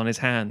claws on his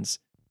hands.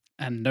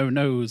 And no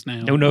nose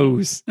now. No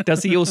nose.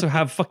 Does he also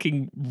have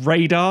fucking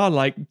radar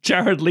like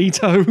Jared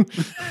Leto?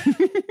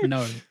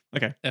 No.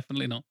 Okay.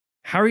 Definitely not.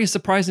 Harry is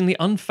surprisingly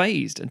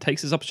unfazed and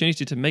takes his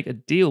opportunity to make a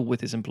deal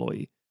with his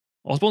employee.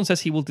 Osborn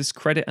says he will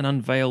discredit and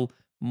unveil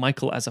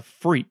Michael as a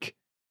freak,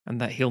 and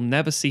that he'll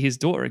never see his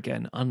daughter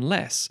again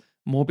unless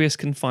Morbius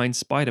can find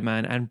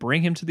Spider-Man and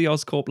bring him to the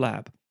Oscorp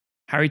lab.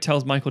 Harry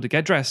tells Michael to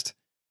get dressed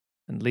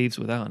and leaves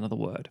without another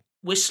word.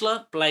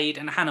 Whistler, Blade,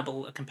 and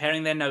Hannibal are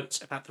comparing their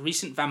notes about the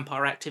recent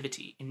vampire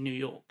activity in New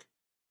York.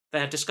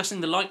 They are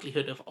discussing the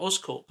likelihood of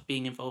Oscorp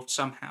being involved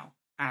somehow,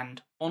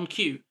 and, on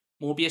cue,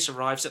 Morbius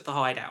arrives at the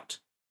hideout.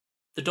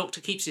 The Doctor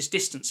keeps his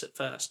distance at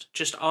first,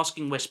 just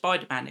asking where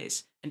Spider-Man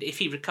is and if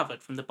he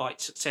recovered from the bite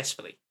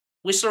successfully.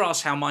 Whistler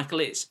asks how Michael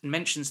is and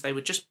mentions they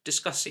were just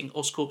discussing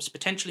Oscorp's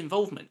potential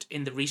involvement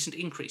in the recent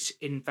increase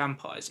in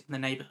vampires in the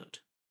neighbourhood.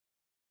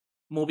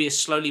 Morbius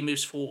slowly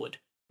moves forward,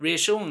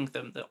 reassuring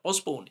them that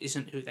Osborn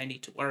isn't who they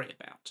need to worry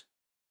about.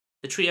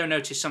 The trio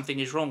notice something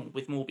is wrong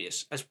with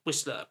Morbius as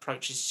Whistler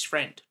approaches his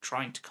friend,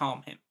 trying to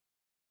calm him.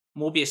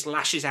 Morbius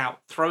lashes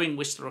out, throwing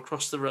Whistler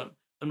across the room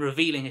and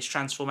revealing his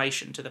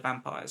transformation to the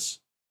vampires.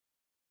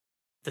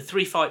 The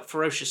three fight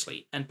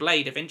ferociously, and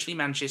Blade eventually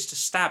manages to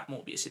stab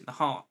Morbius in the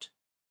heart.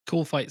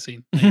 Cool fight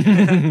scene.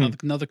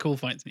 Another cool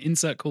fight scene.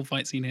 Insert cool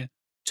fight scene here.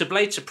 To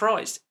Blade's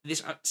surprise,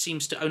 this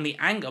seems to only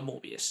anger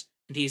Morbius,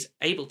 and he is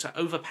able to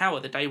overpower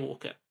the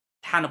Daywalker,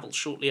 Hannibal,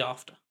 shortly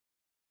after.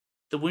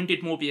 The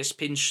wounded Morbius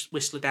pins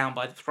Whistler down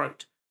by the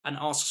throat and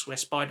asks where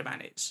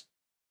Spider-Man is.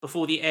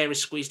 Before the air is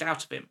squeezed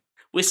out of him,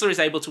 Whistler is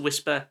able to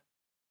whisper,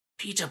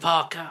 "Peter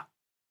Parker,"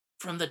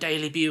 from the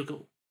Daily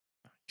Bugle.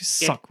 You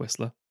suck,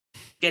 Whistler.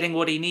 Getting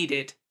what he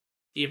needed,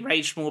 the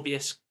enraged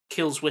Morbius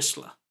kills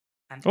Whistler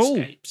and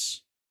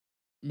escapes.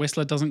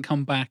 Whistler doesn't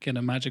come back in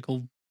a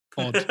magical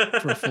pod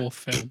for a fourth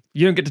film.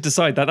 You don't get to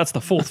decide that. That's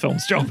the fourth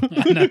film's job.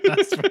 I know,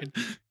 that's right.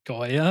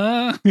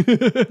 Goya,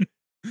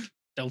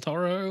 Del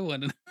Toro.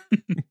 And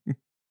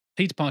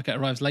Peter Parker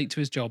arrives late to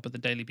his job at the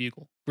Daily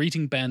Bugle,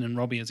 greeting Ben and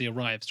Robbie as he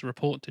arrives to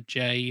report to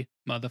J.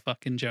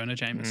 motherfucking Jonah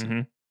Jameson.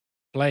 Mm-hmm.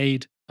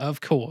 Played,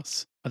 of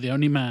course, by the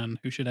only man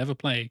who should ever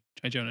play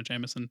J. Jonah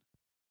Jameson,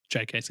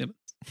 J.K. Simmons.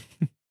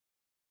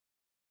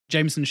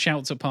 Jameson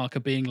shouts at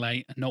Parker being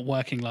late and not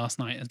working last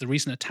night as the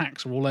recent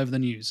attacks are all over the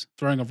news,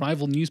 throwing a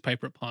rival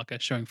newspaper at Parker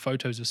showing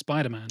photos of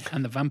Spider-Man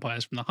and the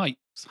vampires from the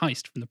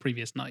heist from the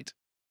previous night.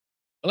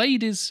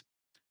 Blade is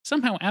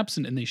somehow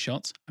absent in these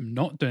shots. I'm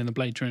not doing the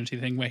Blade Trinity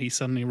thing where he's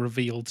suddenly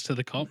revealed to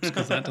the cops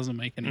because that doesn't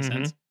make any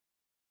sense.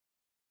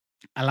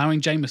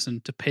 Allowing Jameson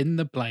to pin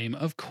the blame,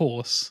 of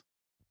course,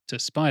 to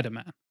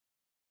Spider-Man.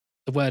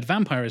 The word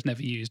vampire is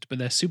never used, but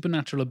their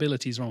supernatural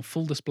abilities are on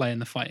full display in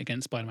the fight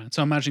against Spider-Man.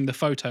 So imagining the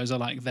photos are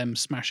like them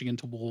smashing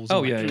into walls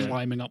and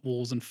climbing up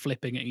walls and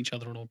flipping at each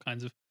other and all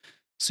kinds of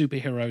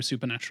superhero,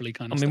 supernaturally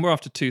kind of stuff. We're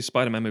after 2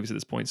 Spider-Man movies at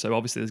this point, so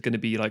obviously there's going to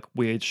be like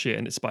weird shit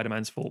and it's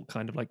Spider-Man's fault,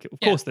 kind of like, of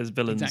course there's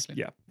villains.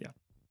 Exactly. Yeah.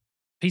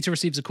 Peter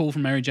receives a call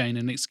from Mary Jane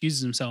and excuses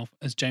himself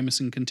as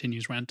Jameson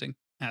continues ranting,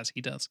 as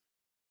he does.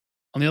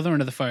 On the other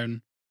end of the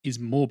phone is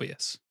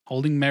Morbius,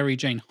 holding Mary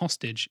Jane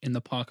hostage in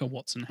the Parker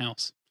Watson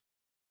house.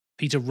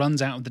 Peter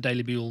runs out of the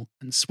Daily Bugle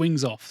and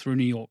swings off through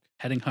New York,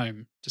 heading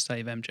home to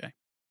save MJ.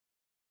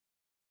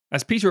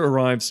 As Peter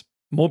arrives,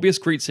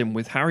 Morbius greets him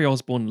with Harry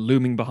Osborn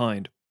looming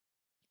behind.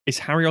 Is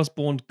Harry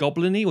Osborn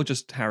goblin-y or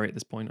just Harry at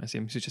this point? I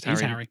assume he's just Harry.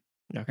 He's Harry.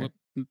 Okay.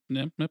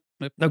 Nope.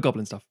 No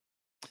goblin stuff.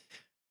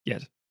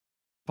 Yet.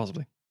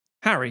 Possibly.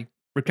 Harry,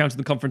 recounting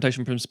the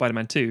confrontation from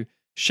Spider-Man 2,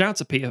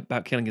 shouts at Peter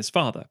about killing his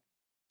father.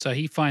 So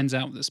he finds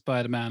out that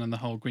Spider-Man and the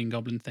whole Green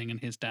Goblin thing and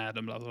his dad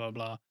and blah, blah, blah,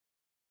 blah,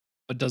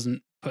 but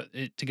doesn't put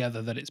it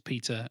together that it's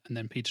Peter, and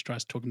then Peter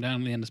tries to talk him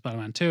down at the end of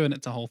Spider-Man 2, and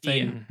it's a whole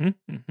thing.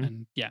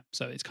 And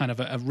so it's kind of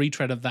a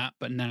retread of that,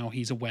 but now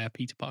he's aware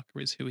Peter Parker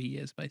is who he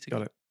is, basically.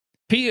 Got it.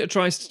 Peter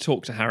tries to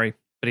talk to Harry,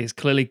 but he's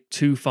clearly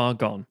too far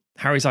gone.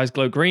 Harry's eyes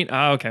glow green.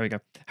 Okay, we go.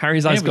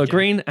 Harry's eyes glow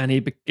green, and he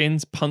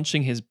begins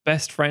punching his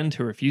best friend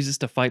who refuses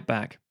to fight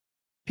back.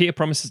 Peter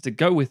promises to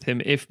go with him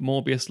if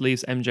Morbius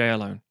leaves MJ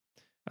alone.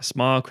 A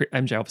smile,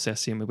 MJ obviously, I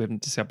assume we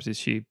haven't discovered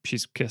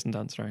she's Kirsten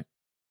Dunst, right?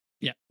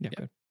 Yeah.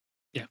 Good.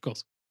 Yeah, of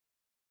course.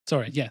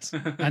 Sorry, yes.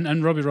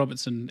 and Robbie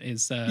Robertson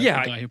is the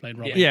guy who played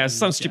Robbie. Yeah, it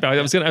sounds stupid.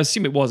 I was going to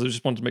assume it was. I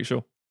just wanted to make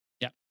sure.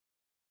 Yeah.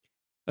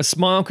 A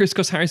smile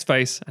crisscrossed Harry's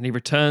face, and he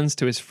returns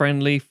to his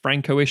friendly,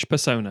 Franco-ish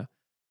persona.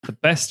 The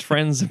best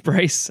friends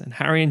embrace, and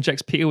Harry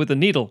injects Peter with a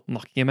needle,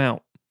 knocking him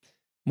out.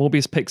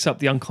 Morbius picks up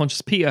the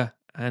unconscious Peter,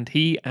 and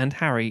he and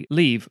Harry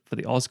leave for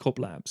the Oscorp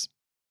labs.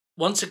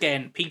 Once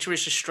again, Peter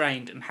is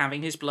restrained and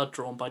having his blood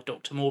drawn by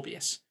Dr.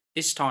 Morbius,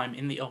 this time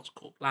in the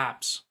Oscorp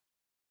labs.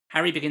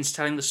 Harry begins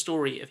telling the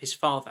story of his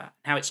father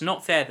and how it's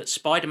not fair that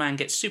Spider-Man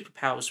gets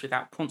superpowers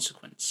without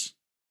consequence.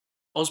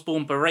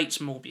 Osborn berates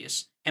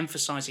Morbius,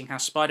 emphasising how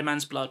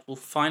Spider-Man's blood will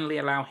finally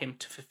allow him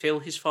to fulfill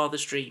his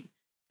father's dream,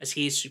 as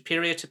he is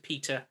superior to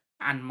Peter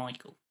and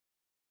Michael.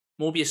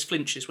 Morbius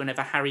flinches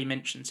whenever Harry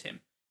mentions him,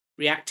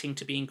 reacting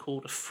to being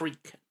called a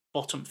freak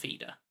bottom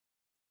feeder.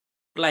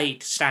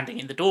 Blade, standing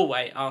in the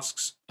doorway,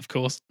 asks, "Of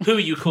course. Who are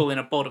you calling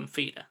a bottom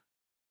feeder?"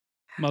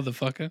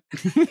 Motherfucker.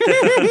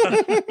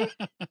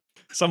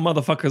 Some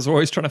motherfuckers are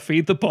always trying to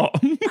feed the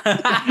bottom.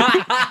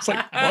 It's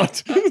like,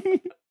 what?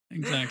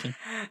 Exactly.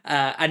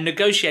 And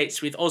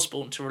negotiates with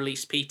Osborn to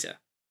release Peter.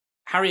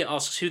 Harry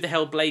asks who the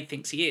hell Blade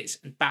thinks he is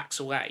and backs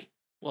away,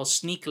 while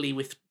sneakily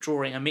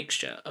withdrawing a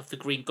mixture of the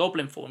Green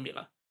Goblin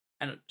formula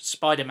and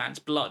Spider-Man's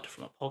blood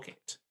from a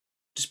pocket.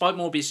 Despite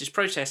Morbius'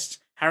 protests,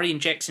 Harry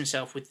injects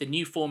himself with the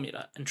new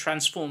formula and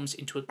transforms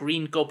into a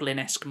Green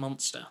Goblin-esque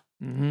monster.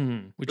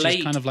 Which Blade,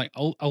 is kind of like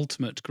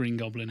ultimate Green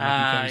Goblin,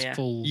 where he goes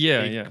full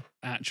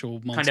actual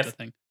monster kind of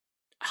thing.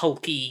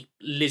 Hulky,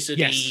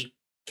 lizardy,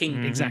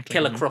 king,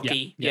 Killer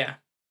Crocky. Yeah.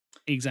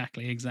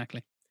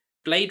 Exactly.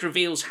 Blade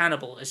reveals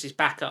Hannibal as his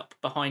backup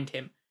behind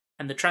him,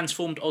 and the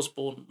transformed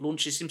Osborn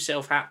launches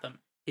himself at them,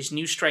 his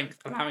new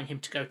strength allowing him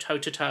to go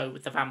toe-to-toe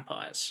with the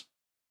vampires.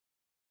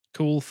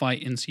 Cool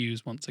fight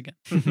ensues once again.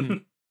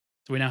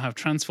 So we now have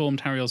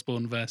transformed Harry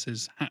Osborn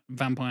versus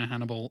Vampire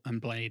Hannibal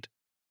and Blade.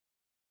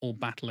 all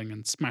battling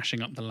and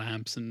smashing up the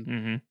labs,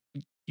 and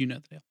you know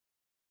the deal.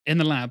 In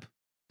the lab,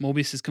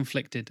 Morbius is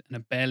conflicted, and a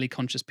barely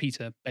conscious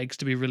Peter begs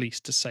to be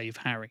released to save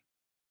Harry.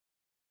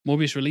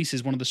 Morbius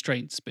releases one of the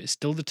Straits, but is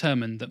still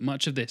determined that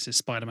much of this is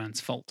Spider-Man's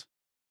fault.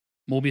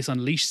 Morbius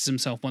unleashes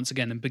himself once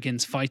again and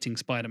begins fighting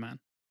Spider-Man.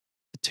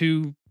 The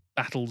two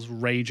battles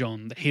rage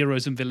on, the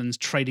heroes and villains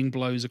trading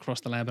blows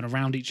across the lab and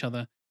around each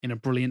other in a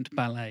brilliant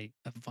ballet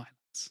of violence.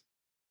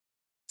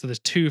 So there's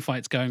two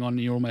fights going on,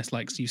 and you're almost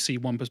like, so you see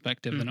one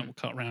perspective, then it will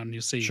cut around, and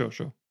you'll see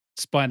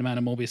Spider-Man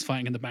and Morbius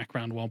fighting in the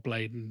background while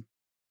Blade and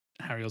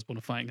Harry Osborn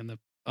are fighting in the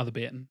other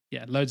bit, and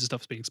yeah, loads of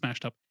stuff's being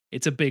smashed up.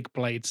 It's a big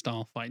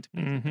Blade-style fight.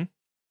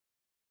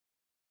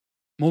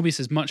 Morbius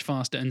is much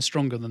faster and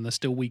stronger than the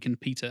still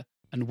weakened Peter,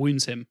 and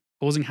wounds him,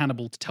 causing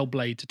Hannibal to tell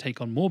Blade to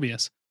take on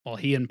Morbius while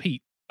he and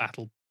Pete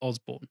battle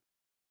Osborn.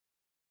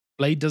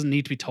 Blade doesn't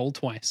need to be told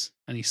twice,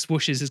 and he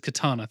swooshes his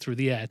katana through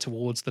the air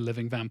towards the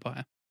living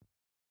vampire.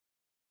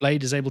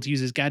 Blade is able to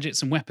use his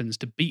gadgets and weapons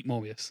to beat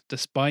Morbius,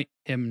 despite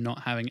him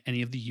not having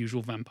any of the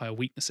usual vampire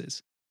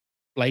weaknesses.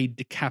 Blade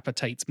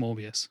decapitates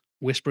Morbius,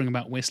 whispering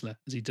about Whistler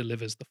as he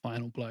delivers the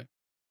final blow.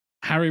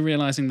 Harry,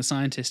 realizing the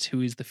scientist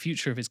who is the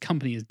future of his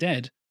company is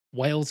dead,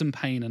 wails in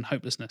pain and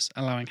hopelessness,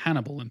 allowing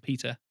Hannibal and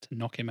Peter to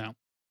knock him out.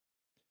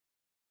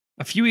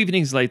 A few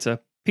evenings later,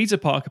 Peter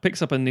Parker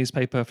picks up a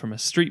newspaper from a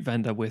street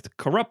vendor with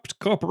 "Corrupt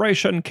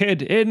Corporation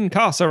Kid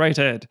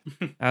Incarcerated"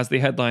 as the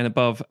headline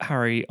above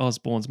Harry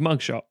Osborn's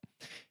mugshot.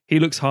 He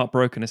looks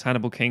heartbroken as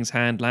Hannibal King's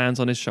hand lands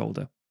on his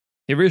shoulder.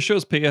 He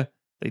reassures Peter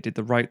they did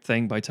the right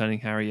thing by turning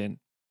Harry in.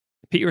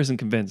 Peter isn't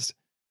convinced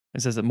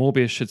and says that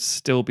Morbius should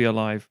still be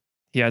alive.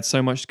 He had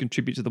so much to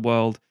contribute to the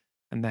world,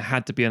 and there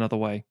had to be another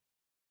way.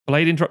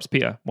 Blade interrupts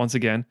Peter, once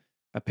again,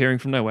 appearing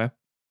from nowhere.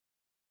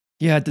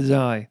 "He had to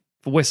die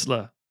for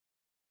Whistler,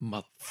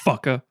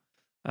 motherfucker."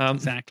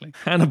 Exactly.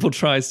 Hannibal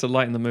tries to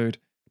lighten the mood,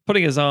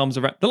 putting his arms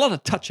around... There's a lot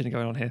of touching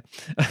going on here.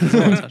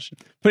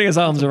 Putting his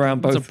arms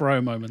around both. It's a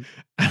bro moment.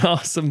 And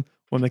asks them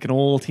when they can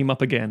all team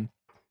up again.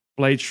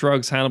 Blade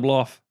shrugs Hannibal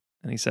off,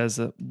 and he says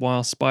that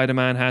while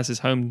Spider-Man has his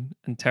home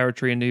and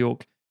territory in New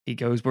York, he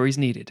goes where he's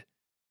needed.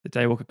 The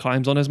Daywalker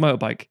climbs on his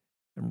motorbike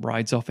and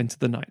rides off into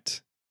the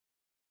night.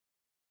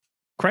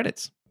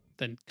 Credits.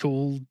 Then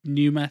cool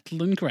new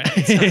metal and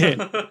credits.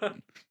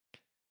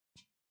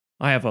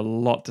 I have a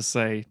lot to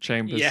say,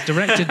 Chambers. Yeah.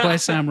 Directed by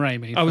Sam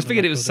Raimi. I was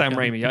thinking it was Sam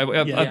Raimi.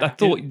 I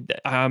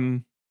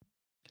thought...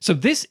 So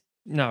this...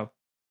 No.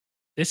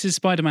 This is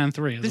Spider-Man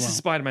 3 as well. This is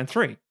Spider-Man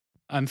 3.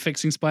 I'm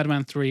fixing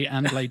Spider-Man 3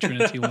 and Blade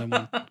Trinity all in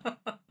one.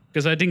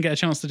 Because I didn't get a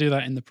chance to do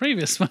that in the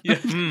previous one. Yeah.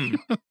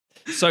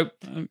 So,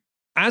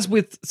 as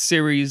with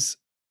series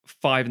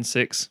 5 and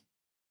 6,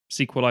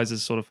 sequelizers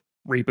sort of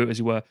reboot, as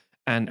you were,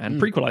 and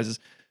prequelizers,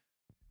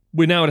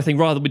 we're now at a thing,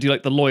 rather than we do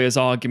like the lawyer's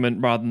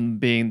argument, rather than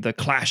being the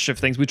clash of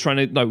things, we're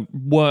trying to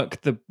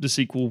work the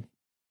sequel,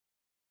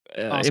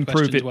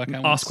 improve it,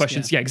 ask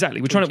questions. Yeah,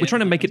 exactly. We're trying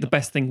to make it the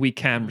best thing we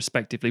can,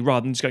 respectively,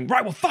 rather than just going,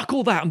 right, well, fuck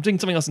all that, I'm doing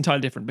something else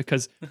entirely different,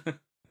 because,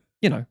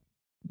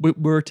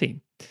 we're a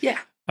team. Yeah.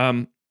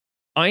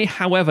 I,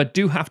 however,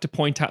 do have to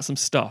point out some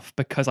stuff,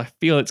 because I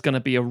feel it's going to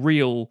be a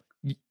real...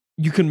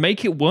 You can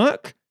make it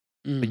work,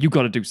 but you've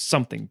got to do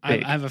something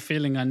big. I have a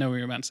feeling I know what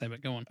you're about to say,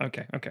 but go on.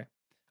 Okay.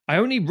 I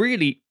only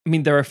really... I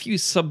mean, there are a few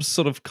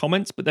sort of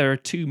comments, but there are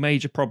two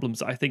major problems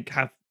that I think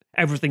have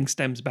everything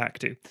stems back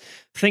to.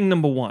 Thing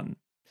number one,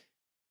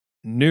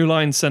 New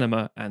Line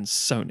Cinema and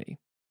Sony.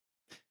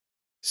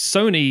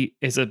 Sony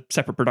is a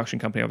separate production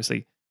company,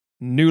 obviously.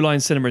 New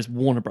Line Cinema is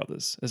Warner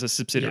Brothers as a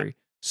subsidiary. Yeah.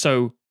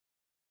 So...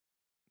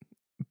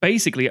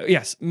 basically,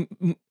 yes,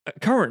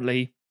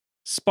 currently,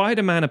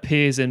 Spider-Man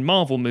appears in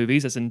Marvel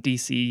movies, as in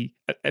DC,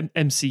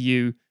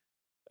 MCU,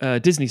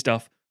 Disney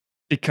stuff,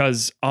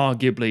 because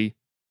arguably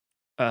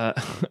a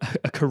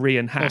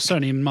Korean hack. Well,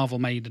 Sony and Marvel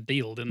made a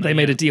deal, didn't they? They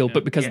made a deal,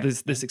 but because of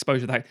this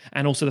exposure to that,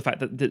 and also the fact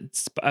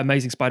that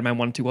Amazing Spider-Man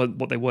 1 and 2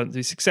 what they weren't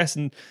the success,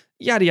 and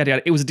yada, yada,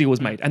 yada, a deal was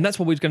made. And that's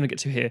what we're going to get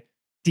to here.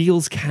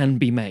 Deals can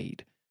be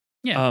made.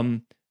 Yeah.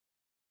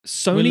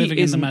 Sony We're living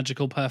in the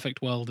magical,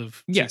 perfect world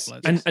of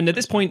sequelizers. And at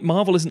this point,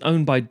 Marvel isn't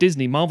owned by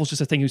Disney. Marvel's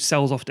just a thing who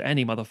sells off to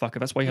any motherfucker.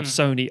 That's why you have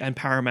Sony and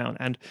Paramount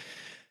and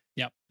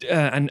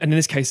and in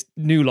this case,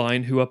 New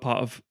Line, who are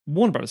part of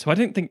Warner Brothers, who I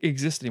don't think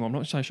exist anymore. I'm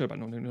not entirely sure about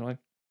New Line.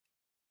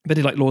 They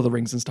did like Lord of the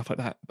Rings and stuff like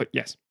that. But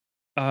yes.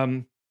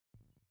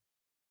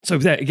 So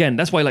there again,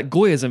 that's why like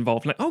Goya's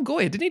involved. Like, oh,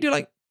 Goya, didn't he do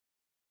like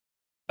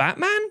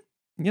Batman?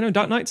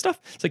 Dark Knight stuff?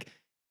 It's like,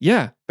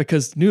 yeah,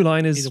 because New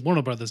Line is... He's a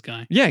Warner Brothers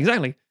guy. Yeah,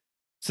 exactly.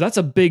 So that's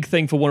a big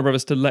thing for Warner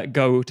Brothers to let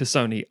go to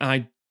Sony.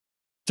 I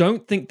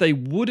don't think they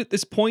would at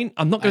this point.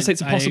 I'm not going to say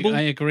it's impossible.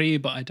 I agree,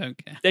 but I don't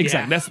care.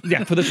 Exactly.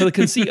 Yeah. For the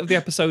conceit of the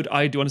episode,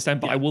 I do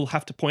understand, but I will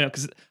have to point out,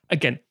 because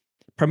again,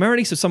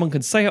 primarily so someone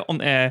can say it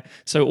on air,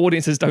 so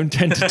audiences don't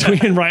tend to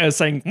tweet and write us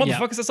saying,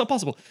 motherfuckers, that's not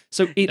possible.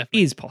 So it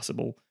is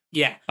possible.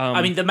 Yeah.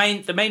 I mean, the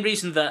main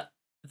reason that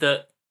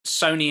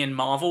Sony and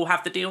Marvel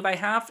have the deal they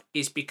have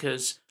is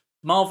because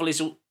Marvel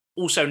is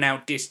also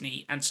now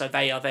Disney, and so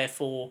they are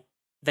therefore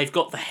they've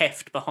got the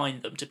heft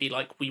behind them to be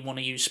like, we want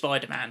to use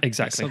Spider-Man.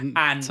 Exactly.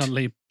 And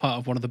suddenly part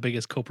of one of the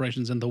biggest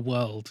corporations in the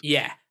world.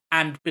 Yeah.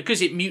 And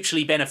because it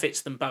mutually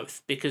benefits them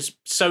both, because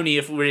Sony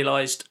have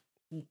realised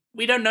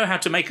we don't know how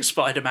to make a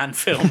Spider-Man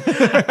film.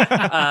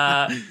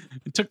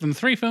 It took them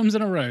 3 films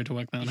in a row to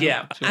work that out.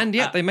 Yeah. And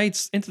yet they made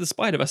Into the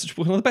Spider-Verse, which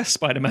was one of the best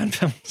Spider-Man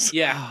films.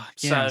 Yeah.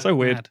 So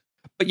weird.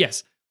 But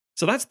yes.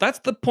 So that's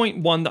the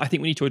point one that I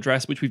think we need to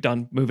address, which we've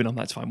done. Moving on,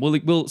 that's fine.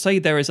 We'll say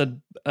there is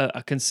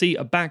a conceit,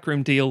 a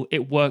backroom deal.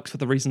 It works for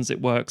the reasons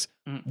it works.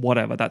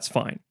 Whatever, that's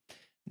fine.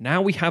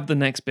 Now we have the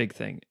next big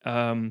thing,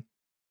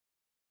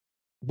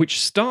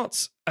 which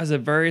starts as a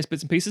various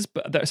bits and pieces.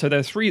 But there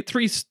are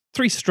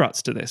three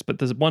struts to this, but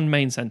there's one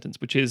main sentence,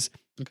 which is,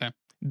 okay,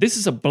 this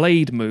is a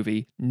Blade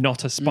movie,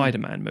 not a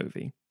Spider-Man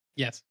movie.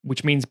 Yes.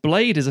 Which means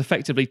Blade is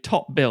effectively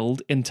top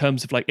billed in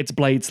terms of like it's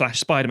Blade /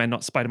 Spider-Man,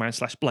 not Spider-Man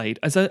 / Blade.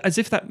 As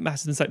if that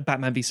matters in like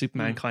Batman v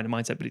Superman kind of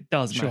mindset, but it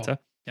does matter.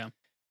 Yeah.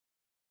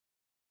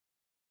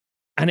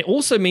 And it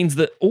also means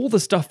that all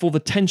the stuff, all the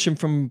tension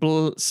from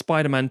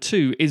Spider-Man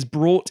 2 is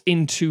brought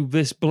into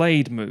this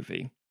Blade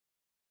movie.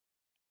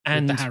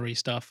 And with the Harry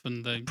stuff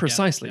and the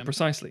precisely.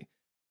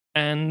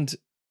 And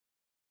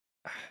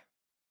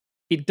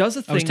it does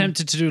a thing. I was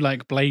tempted to do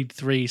like Blade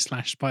 3 /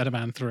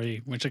 Spider-Man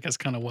 3, which I guess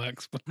kind of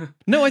works. But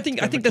no, I think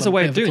there's a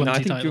way of doing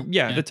that. I think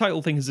the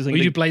title thing is the thing.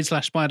 We do Blade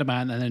 /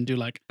 Spider-Man and then do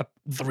like a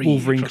 3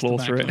 Wolverine claw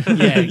through it.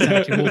 Yeah,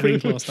 exactly. Wolverine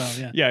claw style.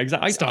 Yeah. Yeah,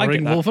 exactly.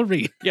 Starring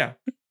Wolverine. Yeah.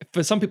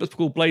 For some people it's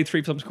called Blade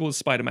 3, for some people it's called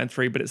Spider-Man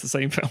 3, but it's the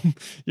same film.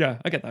 Yeah,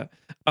 I get that.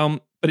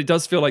 But it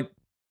does feel like,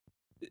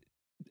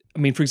 I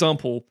mean, for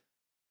example,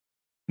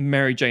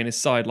 Mary Jane is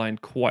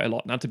sidelined quite a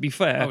lot. Now, to be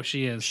fair,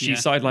 she is.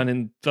 She's sidelined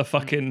in the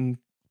fucking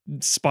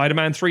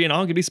Spider-Man 3 and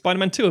arguably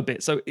Spider-Man 2 a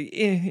bit. So,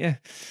 yeah,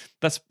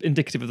 that's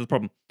indicative of the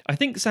problem. I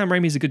think Sam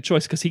Raimi is a good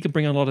choice because he can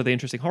bring a lot of the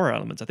interesting horror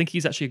elements. I think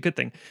he's actually a good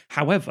thing.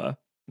 However,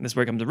 and this is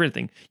where it comes to the real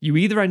thing, you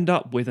either end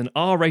up with an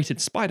R-rated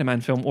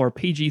Spider-Man film or a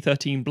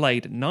PG-13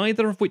 Blade,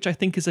 neither of which I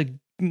think is a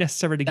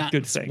necessarily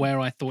good thing. That's where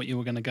I thought you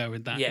were going to go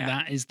with that. Yeah.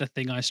 That is the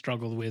thing I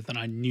struggled with, and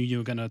I knew you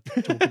were going to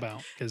talk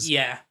about.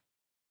 Yeah.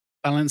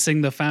 Balancing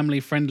the family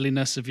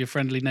friendliness of your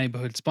friendly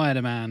neighborhood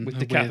Spider-Man with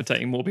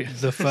decapitating Morbius,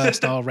 the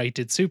first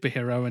R-rated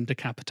superhero, and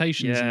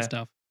decapitations and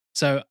stuff.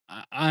 So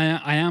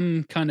I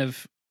am kind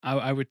of,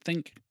 I would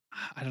think,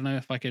 I don't know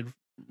if I could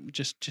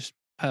just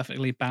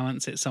perfectly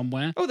balance it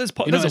somewhere. Oh, there's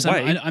a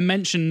way. I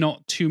mentioned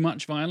not too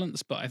much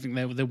violence, but I think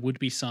there would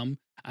be some.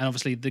 And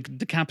obviously the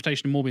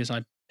decapitation of Morbius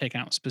I pick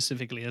out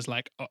specifically as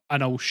like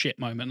an old shit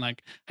moment.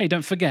 Like, hey,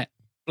 don't forget,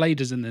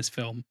 Blade is in this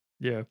film.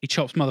 Yeah, he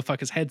chops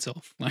motherfuckers' heads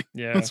off. Like,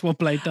 that's what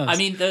Blade does. I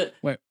mean, the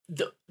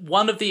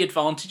one of the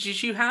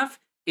advantages you have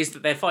is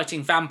that they're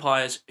fighting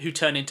vampires who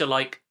turn into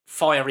like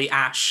fiery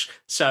ash.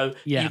 So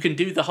you can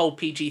do the whole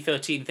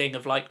PG-13 thing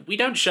of like, we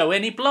don't show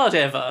any blood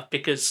ever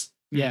because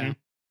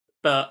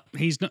but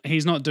he's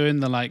not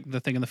doing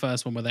the thing in the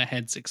first one where their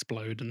heads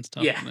explode and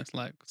stuff. Yeah, and it's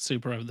like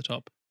super over the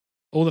top.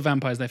 All the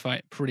vampires they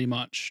fight pretty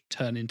much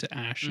turn into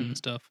ash and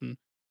stuff, and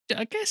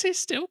I guess it's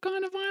still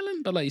kind of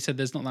violent, but like you said,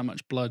 there's not that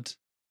much blood.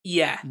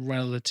 Yeah,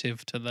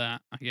 relative to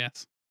that, I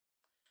guess.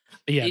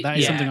 But yeah, that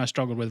is something I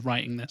struggled with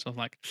writing this. Of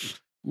like,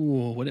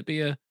 ooh, would it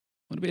be a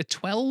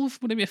 12?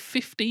 Would it be a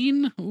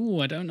 15? Ooh,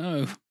 I don't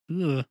know.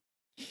 Ugh.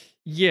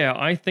 Yeah,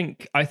 I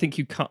think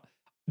you can't.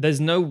 There's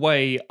no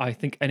way I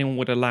think anyone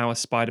would allow a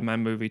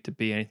Spider-Man movie to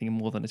be anything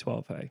more than a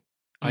 12A.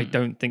 I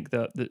don't think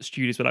that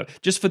studios would allow it.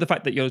 Just for the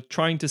fact that you're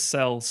trying to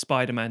sell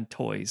Spider-Man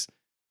toys,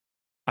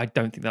 I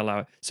don't think they'll allow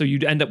it. So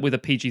you'd end up with a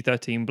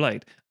PG-13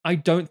 Blade. I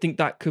don't think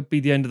that could be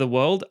the end of the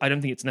world. I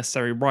don't think it's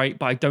necessarily right,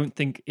 but I don't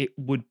think it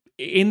would.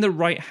 In the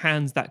right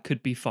hands, that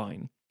could be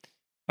fine.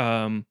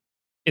 In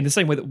the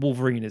same way that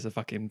Wolverine is a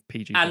fucking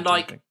PG-13 and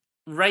like thing.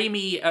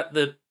 Raimi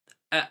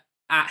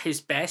at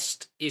his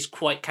best is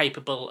quite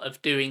capable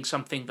of doing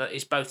something that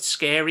is both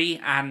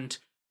scary and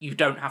you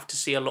don't have to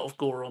see a lot of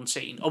gore on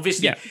scene.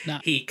 Obviously,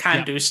 he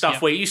can do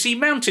stuff where you see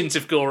mountains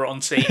of gore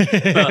on scene,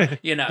 but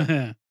you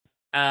know,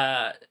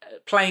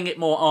 playing it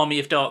more Army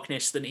of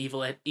Darkness than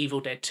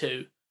Evil Dead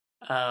 2.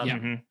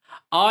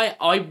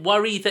 I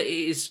worry that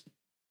it is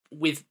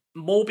with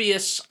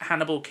Morbius,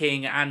 Hannibal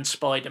King, and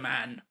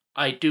Spider-Man.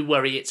 I do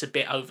worry it's a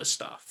bit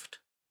overstuffed.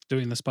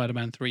 Doing the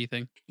Spider-Man 3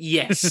 thing.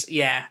 Yes,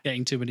 yeah.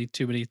 Getting too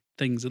many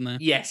things in there.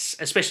 Yes,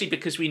 especially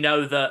because we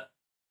know that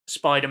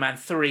Spider-Man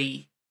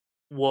 3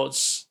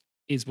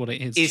 is what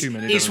it is.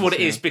 Is what it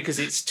is because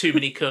it's too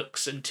many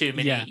cooks and too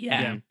many.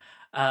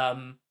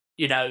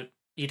 You know,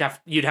 you'd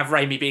have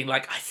Raimi being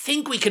like, I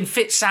think we can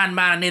fit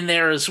Sandman in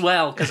there as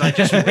well because I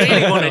just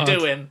really want to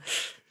do him.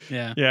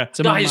 Yeah.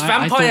 So guys,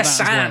 vampire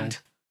sand.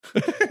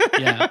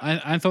 Yeah,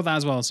 I thought that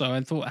as well. So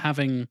I thought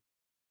having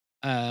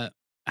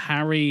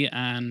Harry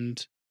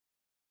and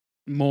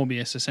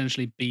Morbius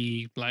essentially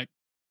be like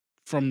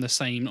not from the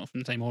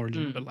same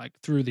origin, but like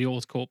through the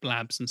Oscorp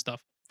labs and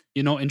stuff.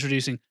 You're not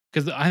introducing,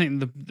 because I think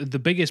the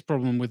biggest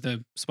problem with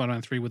the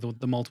Spider-Man 3 with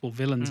the multiple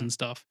villains and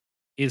stuff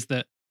is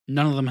that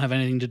none of them have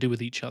anything to do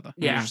with each other.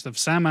 Yeah. Just if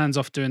Sandman's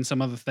off doing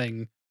some other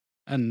thing,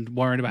 and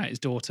worried about his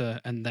daughter,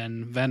 and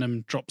then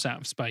Venom drops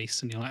out of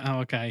space, and you're like, oh,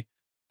 okay,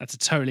 that's a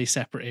totally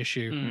separate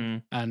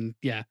issue. And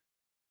yeah,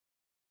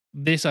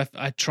 this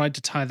I tried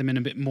to tie them in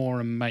a bit more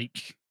and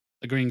make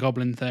the Green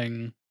Goblin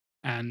thing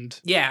and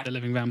the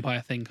living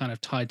vampire thing kind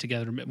of tied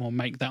together a bit more,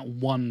 make that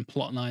one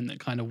plot line that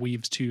kind of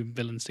weaves two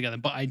villains together.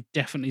 But I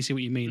definitely see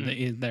what you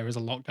mean. There is a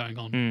lot going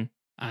on,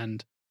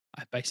 and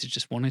I basically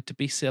just wanted to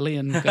be silly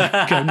and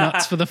go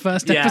nuts for the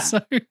first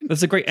episode.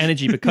 There's a great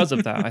energy because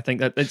of that. I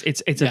think that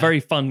it's a very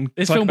fun.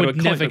 This film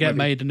would never get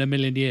made in a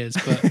million years,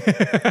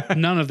 but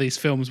none of these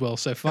films will.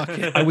 So fuck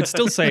it. I would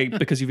still say,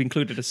 because you've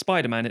included a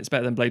Spider-Man, it's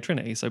better than Blade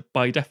Trinity. So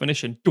by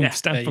definition,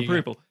 stand for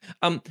approval.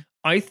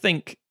 I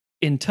think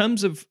in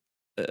terms of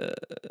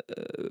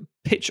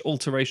pitch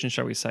alteration,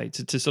 shall we say,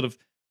 to sort of,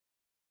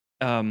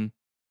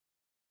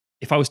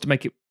 if I was to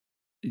make it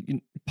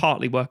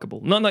partly workable,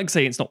 not like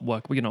say it's not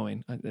workable, you know,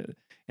 in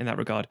that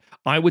regard,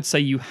 I would say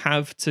you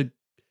have to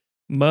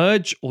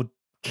merge or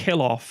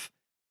kill off,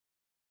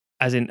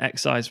 as in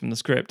excise from the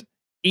script,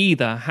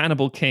 either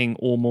Hannibal King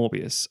or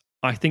Morbius.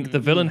 I think the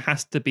villain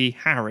has to be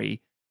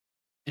Harry.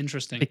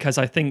 Interesting. Because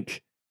I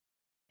think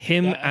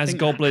him as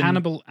Goblin...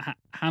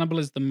 Hannibal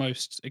is the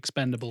most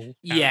expendable.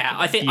 Yeah,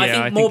 I think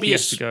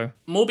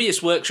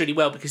Morbius works really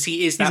well because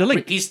he is that.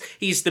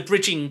 He's the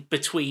bridging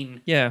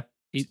between. Yeah.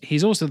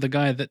 He's also the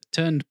guy that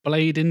turned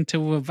Blade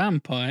into a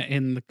vampire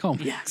in the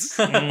comics.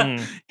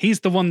 Yes.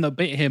 He's the one that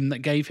bit him, that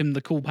gave him the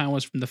cool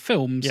powers from the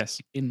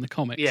films in the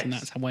comics. And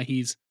that's why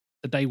he's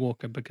the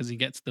Daywalker, because he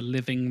gets the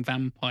living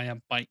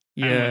vampire bite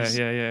powers.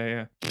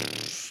 Yeah.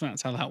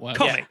 That's how that works.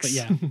 Comics. But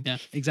yeah,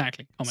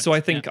 exactly. Comics. So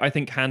I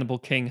think Hannibal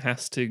King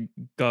has to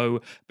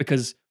go,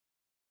 because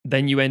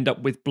then you end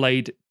up with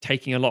Blade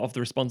taking a lot of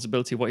the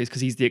responsibility of what he is,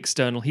 because he's the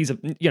external. He's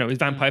his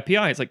vampire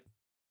PI. It's like,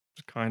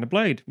 kind of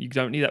Blade. You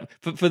don't need that.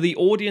 For the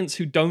audience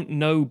who don't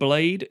know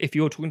Blade, if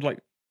you're talking to like,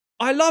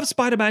 I love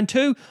Spider-Man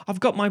 2, I've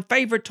got my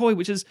favorite toy,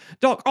 which is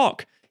Doc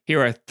Ock.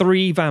 Here are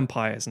 3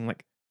 vampires. And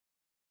like,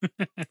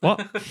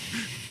 what?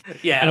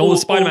 And all the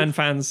Spider-Man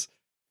fans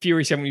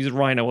furiously haven't used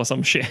Rhino or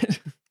some shit.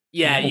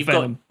 Yeah,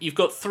 you've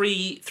got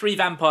three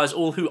vampires,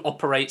 all who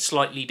operate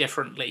slightly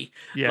differently,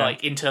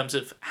 like in terms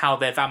of how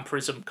their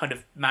vampirism kind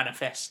of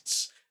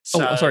manifests.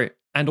 So, sorry.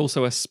 And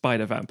also a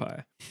spider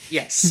vampire.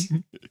 Yes.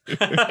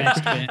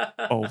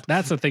 Old.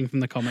 That's a thing from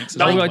the comics.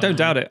 I don't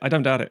doubt it.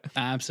 That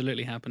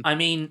absolutely happened. I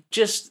mean,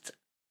 just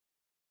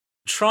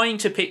trying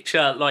to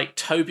picture like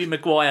Tobey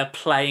Maguire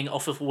playing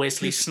off of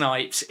Wesley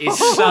Snipes is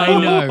so. I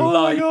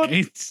know.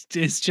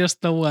 It's just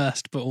the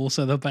worst, but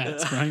also the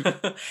best,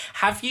 right?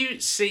 Have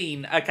you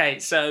seen? Okay,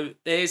 so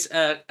there's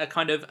a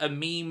kind of a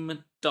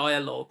meme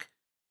dialogue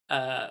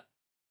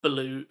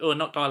balloon, or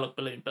not dialogue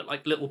balloon, but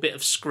like little bit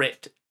of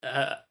script.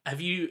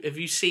 Have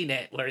you seen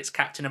it where it's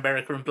Captain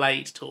America and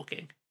Blade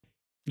talking?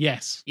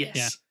 Yes. Yeah.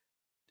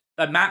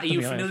 Matt, are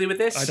you familiar with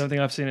this? I don't think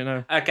I've seen it,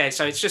 no. Okay,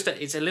 so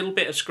it's a little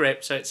bit of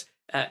script. So it's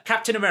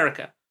Captain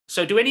America.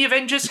 So do any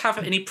Avengers have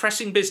any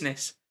pressing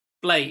business?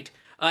 Blade.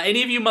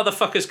 Any of you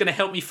motherfuckers going to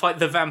help me fight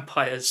the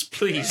vampires?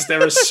 Please,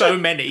 there are so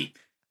many.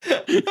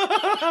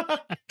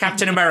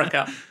 Captain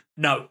America.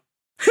 No.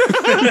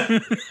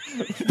 Brilliant.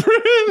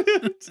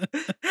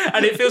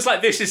 And it feels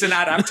like this is an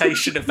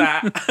adaptation of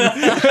that.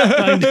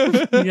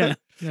 Yeah.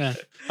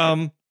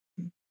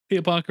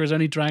 Peter Parker is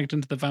only dragged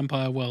into the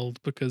vampire world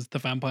because the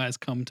vampires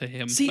come to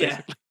him. See,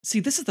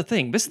 this is the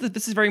thing. This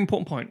is a very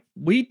important point.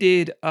 We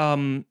did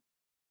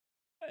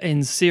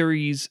in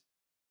series,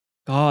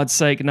 God's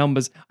sake,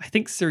 numbers. I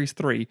think series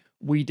 3.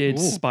 We did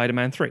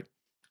Spider-Man 3,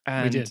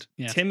 and we did.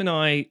 Yes. Tim and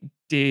I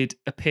did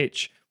a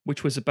pitch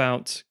which was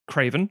about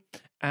Craven,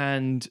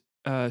 and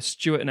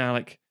Stuart and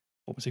Alec.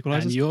 What was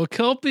Equalizers? And your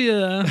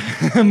copier,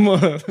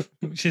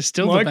 which is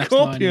still the best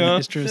line in the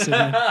history of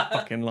cinema.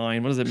 Fucking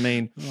line. What does it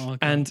mean? Oh,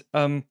 and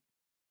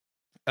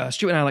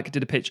Stuart and Alec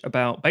did a pitch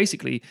about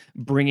basically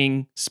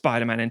bringing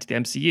Spider-Man into the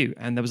MCU,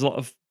 and there was a lot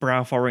of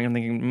brow furrowing and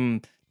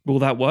thinking, will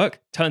that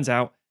work? Turns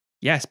out,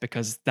 yes,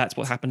 because that's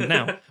what happened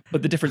now.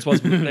 But the difference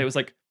was, it was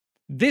like,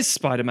 this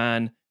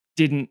Spider-Man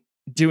didn't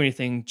do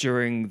anything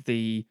during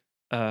the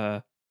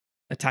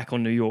attack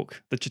on New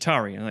York, the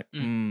Chitauri. And like,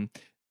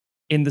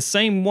 In the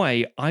same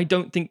way, I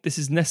don't think this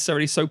is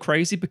necessarily so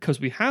crazy, because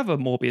we have a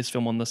Morbius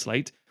film on the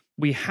slate.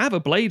 We have a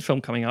Blade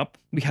film coming up.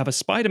 We have a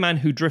Spider-Man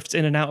who drifts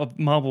in and out of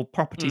Marvel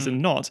properties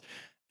and not.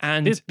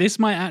 And this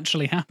might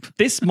actually happen.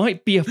 This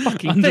might be a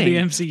fucking under thing. The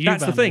MCU.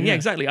 That's the thing. Yeah,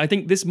 exactly. I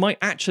think this might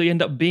actually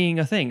end up being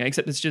a thing,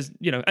 except it's just,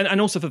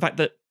 and also for the fact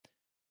that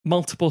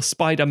multiple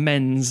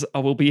Spider-Mens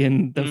will be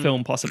in the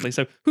film possibly.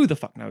 So who the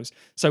fuck knows?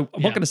 So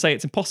I'm not going to say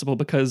it's impossible,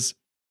 because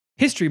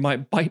history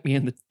might bite me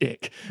in the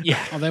dick.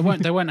 Yeah. They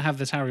won't have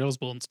this Harry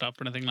Osborn stuff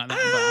or anything like that.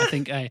 But I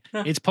think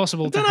it's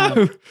possible to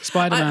have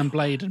Spider-Man,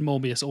 Blade, and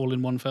Morbius all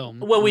in one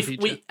film. Well,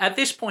 we at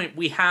this point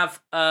we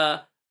have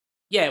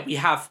we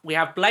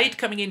have Blade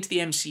coming into the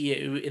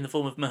MCU in the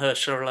form of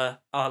Mahershala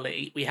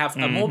Ali. We have a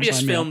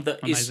Morbius film that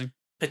is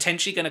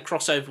potentially going to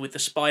cross over with the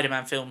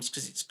Spider-Man films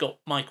because it's got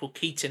Michael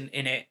Keaton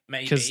in it,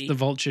 maybe. Because the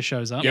Vulture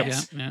shows up.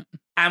 Yes. Yeah.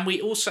 And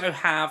we also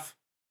have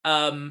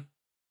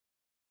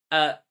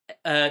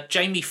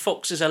Jamie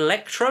Foxx's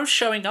Electro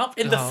showing up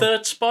in the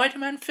third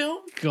Spider-Man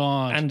film.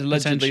 God, and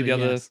allegedly the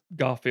other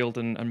Garfield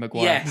and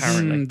Maguire.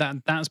 Apparently,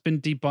 that's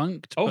been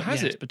debunked. Oh,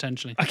 has it?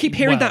 Potentially? I keep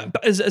hearing that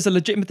as a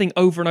legitimate thing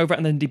over and over,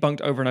 and then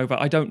debunked over and over.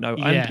 I don't know.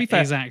 Yeah, and to be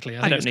fair, exactly.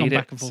 I think don't it's need gone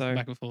it.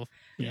 Back and forth.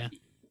 Yeah,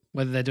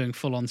 whether they're doing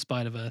full-on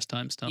Spider-Verse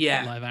type stuff,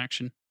 live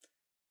action.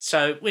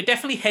 So we're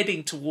definitely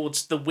heading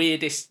towards the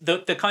weirdest,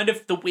 the kind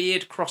of the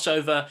weird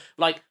crossover,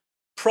 like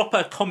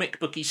proper comic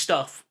booky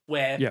stuff.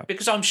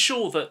 Because I'm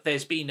sure that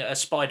there's been a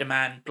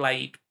Spider-Man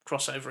Blade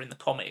crossover in the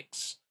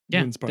comics.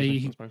 Yeah,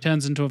 he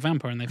turns into a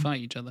vampire and they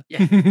fight each other.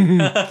 Yeah,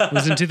 it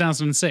was in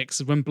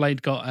 2006 when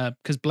Blade got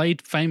because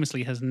Blade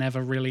famously has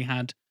never really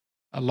had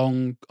a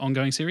long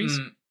ongoing series.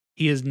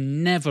 He has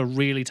never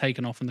really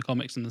taken off in the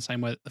comics in the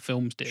same way that the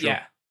films did.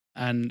 Yeah,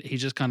 and he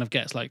just kind of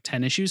gets like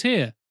 10 issues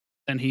here.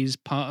 Then he's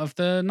part of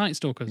the Night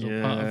Stalkers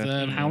or part of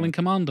the Howling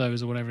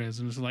Commandos or whatever it is.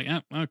 And it's like,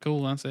 oh,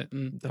 cool, that's it.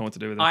 And don't know what to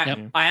do with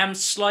it. I am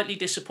slightly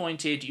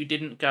disappointed you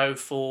didn't go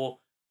for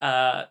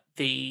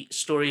the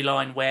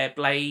storyline where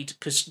Blade,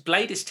 because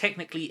Blade is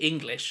technically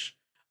English.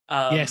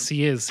 Yes,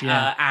 he is.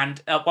 Yeah,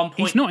 and at one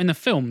point he's not in the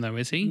film though,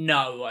 is he?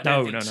 No, I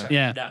don't think so.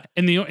 Yeah, no.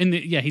 in the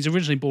he's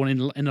originally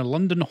born in a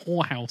London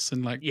whorehouse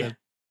in like the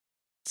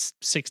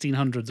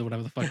 1600s or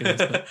whatever the fuck it is.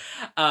 But,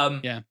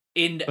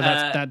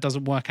 but that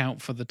doesn't work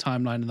out for the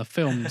timeline in the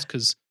films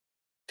because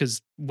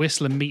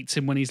Whistler meets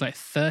him when he's like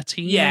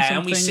 13. Yeah,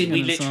 and we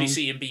literally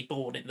see him be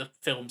born in the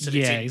films. And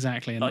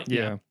exactly. Like,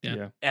 LA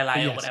or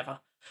whatever.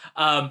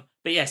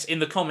 But yes, in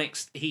the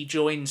comics, he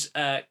joins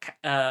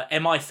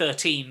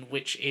MI13,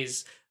 which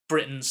is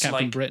Britain's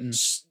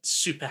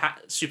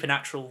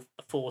supernatural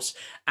force,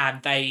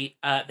 and they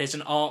there's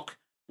an arc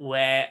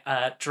where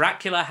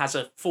Dracula has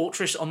a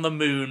fortress on the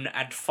moon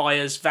and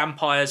fires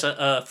vampires at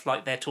Earth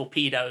like they're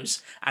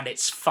torpedoes, and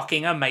it's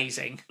fucking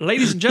amazing.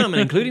 Ladies and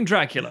gentlemen, including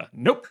Dracula.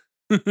 Nope.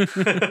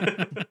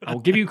 I'll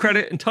give you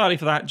credit entirely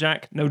for that,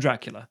 Jack. No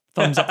Dracula.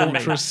 Thumbs up on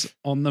me. Fortress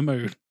on the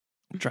moon.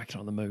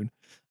 Dracula on the moon.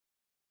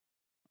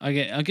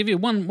 I'll give you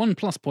one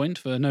plus point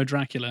for no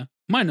Dracula,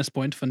 minus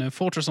point for no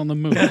Fortress on the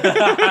Moon.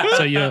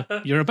 So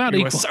you're about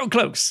equal. We're so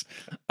close.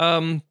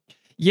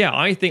 Yeah,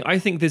 I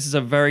think this is a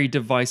very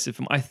divisive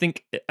film. I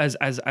think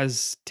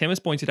as Tim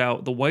has pointed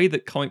out, the way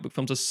that comic book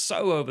films are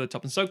so over the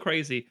top and so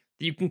crazy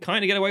that you can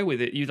kind of get away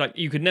with it.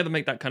 You could never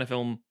make that kind of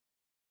film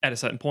at a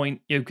certain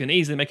point. You can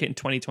easily make it in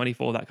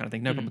 2024, that kind of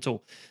thing. No problem at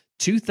all.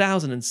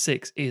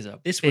 2006 is a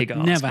this big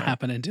would never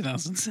happen in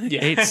 2006.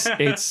 Yeah.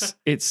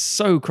 It's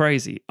so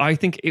crazy. I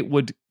think it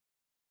would.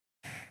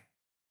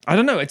 I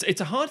don't know.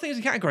 It's a hard thing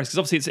to categorize because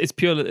obviously it's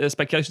pure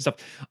speculation stuff.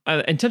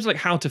 In terms of like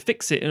how to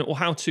fix it or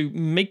how to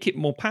make it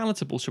more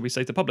palatable, should we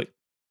say, to the public.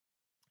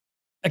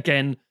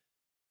 Again,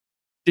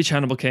 ditch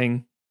Hannibal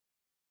King.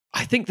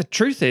 I think the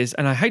truth is,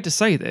 and I hate to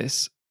say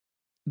this,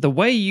 the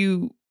way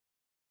you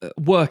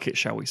work it,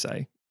 shall we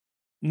say,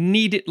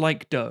 knead it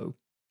like dough.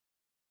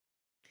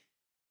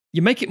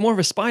 You make it more of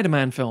a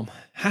Spider-Man film.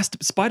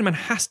 Spider-Man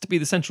has to be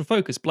the central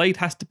focus. Blade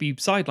has to be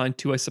sidelined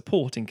to a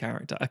supporting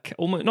character.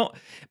 Almost not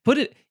put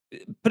it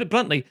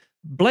bluntly.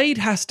 Blade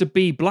has to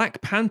be Black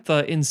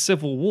Panther in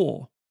Civil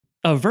War,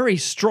 a very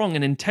strong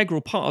and integral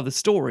part of the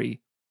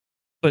story,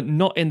 but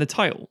not in the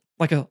title.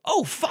 Like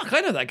oh fuck, I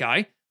know that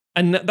guy.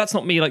 And that's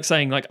not me like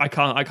saying like you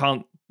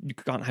can't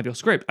have your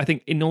script. I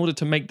think in order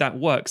to make that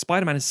work,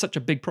 Spider-Man is such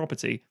a big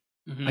property.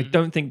 Mm-hmm. I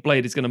don't think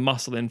Blade is going to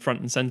muscle in front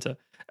and center.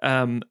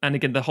 And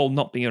again, the whole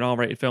not being an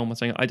R-rated film, I'm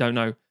saying I don't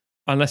know,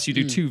 unless you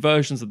do two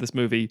versions of this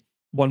movie,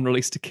 one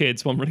released to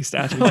kids, one released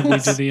to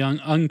adults. We do the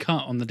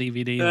uncut on the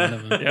DVD or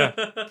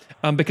whatever.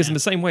 Yeah, because in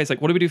the same way, it's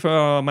like, what do we do for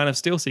our Man of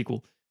Steel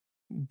sequel?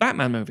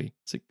 Batman movie.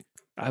 It's like,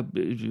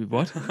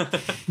 what?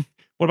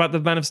 What about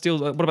the Man of Steel?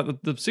 What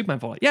about the Superman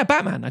follow? Yeah,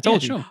 Batman. I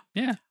told you. Sure.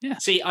 Yeah.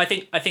 See, I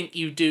think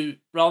you do,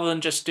 rather than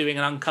just doing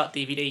an uncut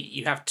DVD,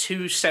 you have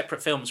two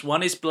separate films.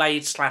 One is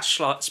Blade /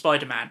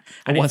 Spider-Man,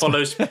 and it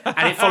follows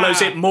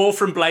it more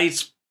from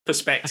Blade's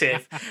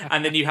perspective,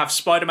 and then you have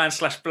Spider-Man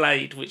 /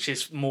 Blade, which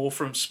is more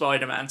from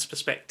Spider-Man's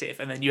perspective,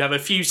 and then you have a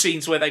few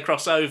scenes where they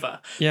cross over.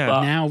 Yeah.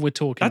 But now we're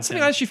talking. That's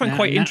something I actually find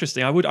quite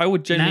interesting. I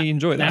would genuinely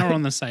enjoy that. Now we're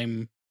on the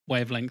same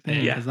wavelength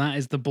here, because that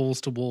is the balls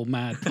to wall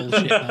mad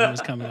bullshit that I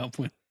was coming up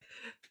with.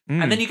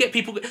 And then you get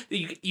people.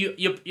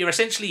 You're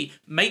essentially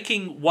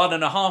making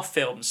 1.5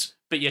 films,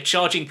 but you're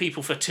charging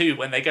people for 2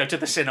 when they go to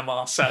the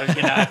cinema. So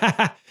you know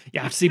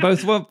you have to see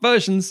both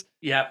versions.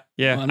 Yeah.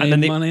 Money,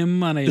 and then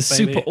money. The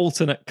super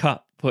alternate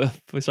cut for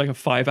it's like a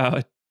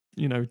 5-hour,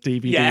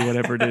 DVD,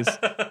 whatever it is.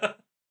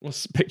 Or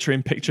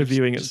picture-in-picture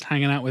viewing. Just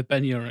hanging out with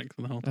Ben Urich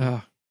for the whole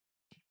time.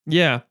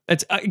 Yeah,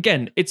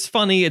 it's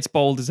funny, it's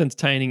bold, it's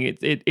entertaining.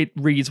 It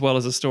reads well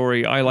as a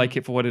story. I like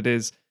it for what it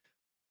is.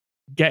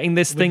 Getting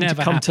this thing to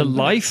come to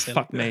life,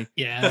 fuck me.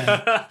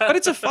 Yeah. But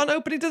it's a fun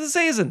opening to the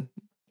season.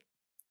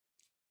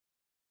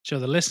 Sure,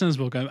 the listeners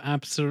will go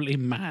absolutely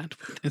mad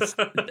with this.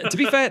 To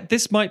be fair,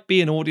 this might be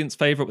an audience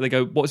favourite where they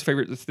go, what's your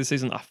favourite this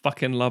season? I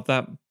fucking love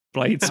that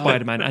Blade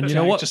Spider-Man. And you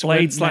know what?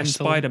 Blade /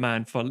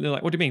 Spider-Man.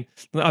 Like, what do you mean?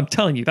 I'm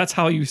telling you, that's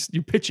how you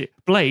pitch it.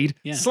 Blade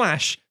 /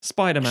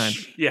 Spider-Man.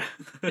 Yeah.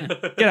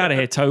 Get out of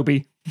here,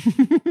 Toby.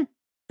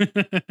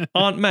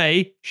 Aunt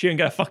May, she didn't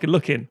get a fucking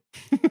look in.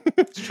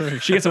 It's true.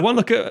 She gets a one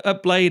look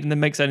at Blade and then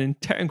makes an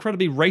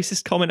incredibly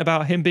racist comment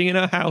about him being in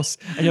her house.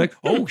 And you're like,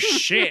 oh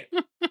shit.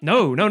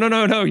 No,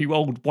 you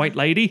old white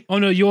lady. Oh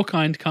no, your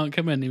kind can't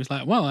come in. He was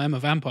like, well, I'm a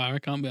vampire.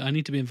 I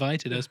need to be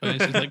invited, I suppose.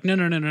 He's like,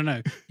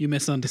 no. You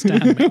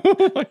misunderstand me.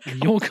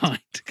 Your kind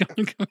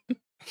can't come in.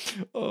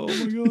 Oh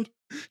my God.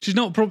 She's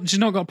not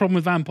got a problem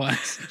with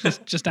vampires.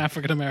 Just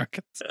African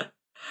Americans.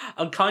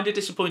 I'm kind of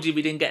disappointed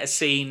we didn't get a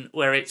scene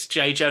where it's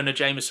J. Jonah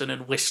Jameson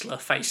and Whistler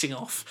facing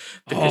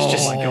off.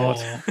 Because my God.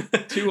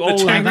 Two old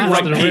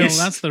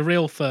that's the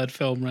real third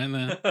film right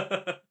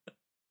there.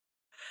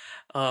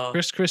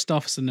 Chris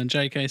Christopherson and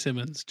J.K.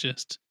 Simmons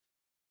just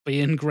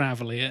being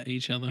gravelly at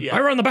each other. Yeah.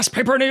 I run the best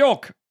paper in New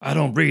York. I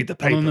don't read the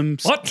paper. One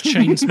of them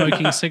chain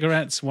smoking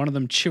cigarettes, one of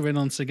them chewing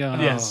on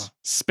cigars. Yes.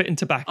 Spitting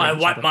tobacco. I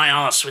wipe my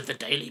ass with the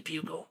Daily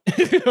Bugle.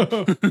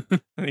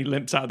 And he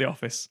limps out of the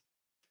office.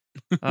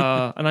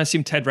 And I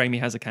assume Ted Raimi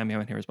has a cameo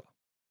in here as well.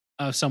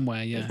 Oh,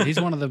 somewhere, yeah. He's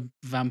one of the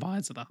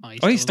vampires at the heist.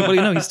 Oh, he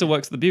still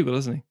works at the Bugle,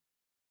 doesn't he?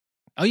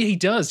 Oh yeah, he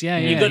does. Yeah.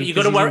 You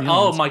got to worry.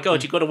 Oh my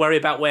God, you got to worry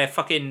about where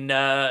fucking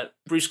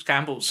Bruce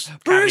Campbell's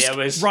cameo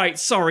is. Right,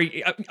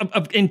 sorry,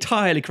 I'm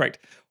entirely correct.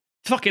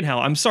 Fucking hell,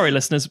 I'm sorry,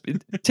 listeners.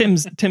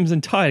 Tim's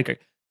entirely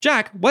correct.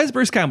 Jack, where's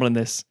Bruce Campbell in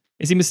this?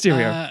 Is he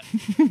Mysterio?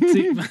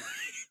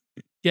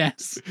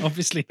 Yes,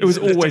 obviously. It was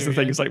always the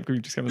thing. It's like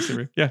Bruce Campbell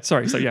Mysterio. Yeah,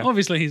 sorry. So yeah,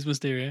 obviously he's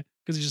Mysterio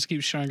because he just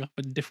keeps showing up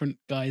in different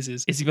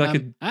guises. Is he like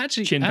a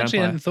actually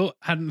vampire?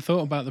 hadn't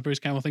thought about the Bruce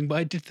Campbell thing, but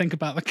I did think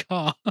about the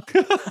car.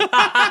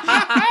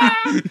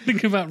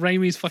 Think about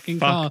Raimi's fucking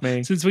car.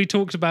 Me. Since we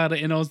talked about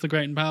it in Oz the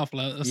Great and Powerful,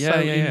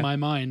 in my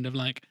mind of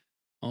like,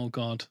 oh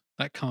God,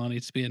 that car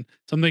needs to be in.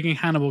 So I'm thinking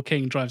Hannibal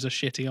King drives a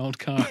shitty old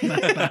car.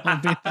 That'll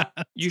be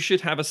that. You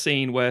should have a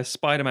scene where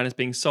Spider-Man is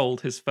being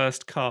sold his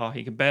first car.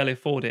 He can barely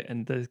afford it,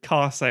 and the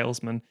car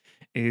salesman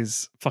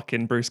is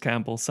fucking Bruce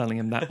Campbell selling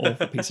him that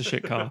awful piece of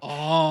shit car.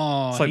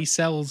 Oh, he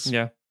sells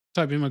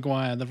Tobey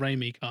Maguire the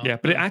Raimi car. Yeah,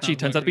 but it actually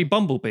turns out to be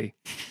Bumblebee.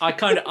 I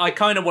kind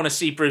of want to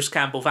see Bruce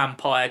Campbell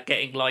vampire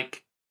getting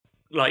like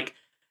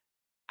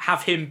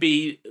have him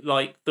be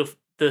like the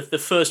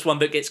first one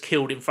that gets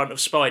killed in front of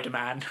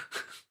Spider-Man.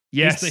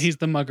 Yes, he's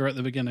the mugger at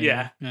the beginning.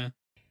 Yeah.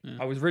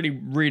 I was really,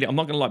 I'm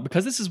not going to lie,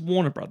 because this is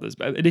Warner Brothers,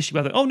 initially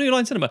I thought, New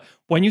Line Cinema.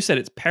 When you said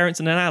it's parents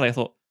in an alley, I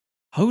thought,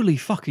 holy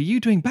fuck, are you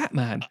doing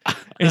Batman?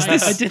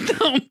 I did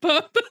that on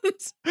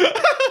purpose.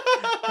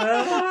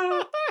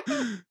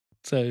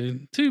 So,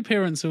 two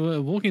parents who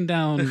were walking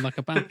down like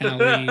a back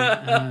alley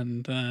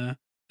and they're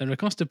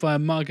accosted by a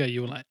mugger.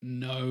 You were like,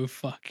 no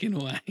fucking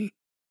way.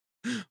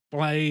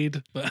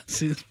 Blade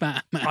versus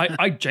Batman.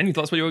 I genuinely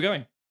thought that's where you were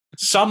going.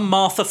 Some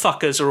Martha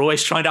fuckers are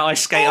always trying to ice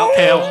skate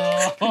uphill.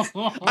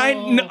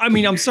 I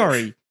mean, I'm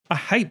sorry. I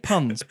hate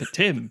puns, but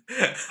Tim,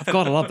 I've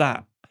got to love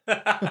that.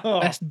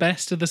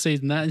 Best of the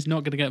season. That is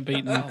not going to get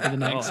beaten for the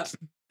next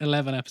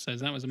 11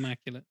 episodes. That was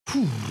immaculate.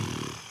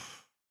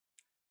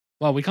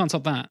 Well, we can't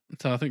top that.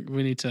 So I think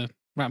we need to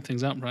wrap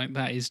things up, right?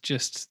 That is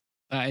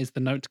the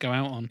note to go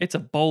out on. It's a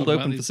bold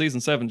open for season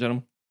 7,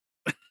 gentlemen.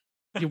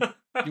 You're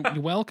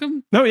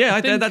welcome. No, yeah,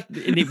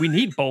 we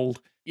need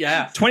bold.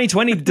 Yeah.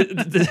 2020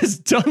 has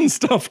done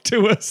stuff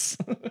to us.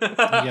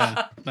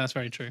 Yeah, that's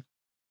very true.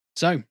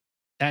 So,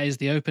 that is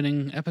the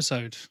opening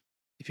episode.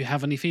 If you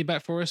have any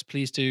feedback for us,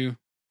 please do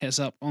hit us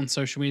up on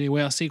social media.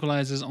 We are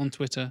Sequelizers on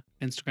Twitter,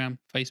 Instagram,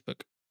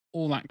 Facebook,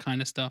 all that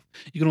kind of stuff.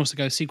 You can also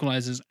go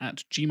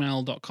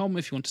sequelizers@gmail.com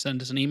if you want to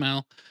send us an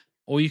email,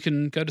 or you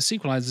can go to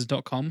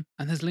sequelizers.com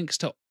and there's links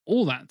to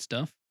all that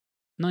stuff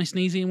nice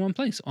and easy in one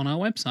place on our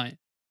website.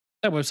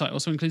 That website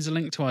also includes a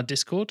link to our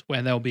Discord,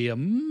 where there'll be a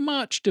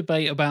much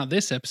debate about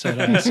this episode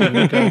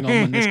going on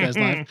when this goes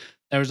live.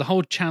 There is a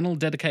whole channel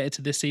dedicated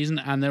to this season,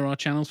 and there are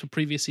channels for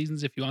previous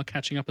seasons if you are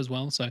catching up as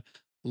well. So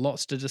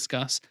lots to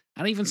discuss,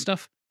 and even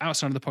stuff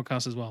outside of the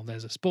podcast as well.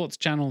 There's a sports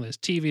channel, there's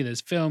TV, there's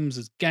films,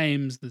 there's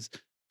games, there's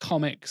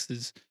comics,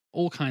 there's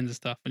all kinds of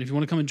stuff. And if you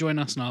want to come and join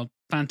us in our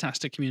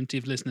fantastic community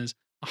of listeners,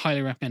 I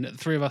highly recommend it. The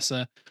three of us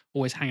are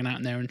always hanging out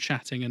in there and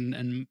chatting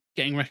and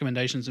getting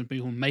recommendations and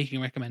people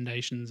making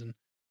recommendations, and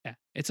yeah,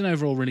 it's an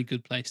overall really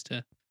good place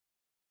to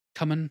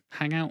come and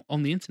hang out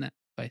on the internet,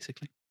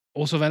 basically.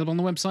 Also available on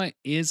the website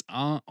is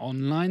our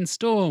online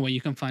store, where you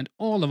can find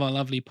all of our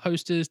lovely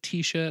posters,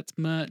 t-shirts,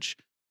 merch,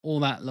 all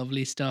that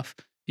lovely stuff.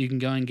 You can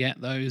go and get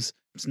those.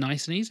 It's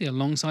nice and easy.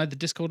 Alongside the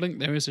Discord link,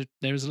 there is a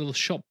little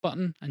shop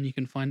button, and you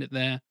can find it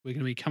there. We're going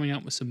to be coming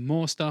out with some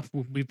more stuff.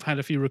 We've had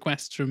a few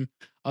requests from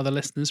other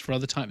listeners for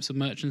other types of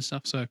merch and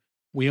stuff, so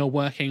we are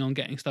working on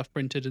getting stuff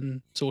printed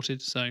and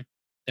sorted, so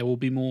there will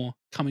be more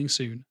coming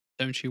soon.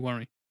 Don't you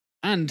worry.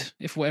 And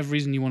if for whatever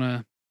reason you want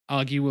to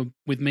argue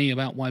with me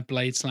about why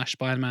Blade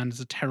 /Spider-Man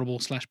is a terrible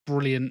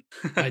 /brilliant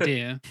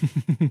idea,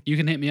 you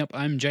can hit me up.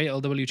 I'm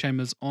JLW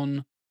Chambers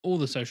on all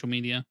the social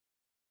media,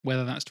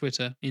 whether that's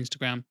Twitter,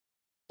 Instagram,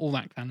 all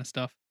that kind of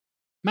stuff.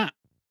 Matt,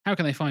 how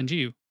can they find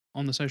you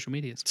on the social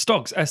medias?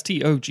 Stogs,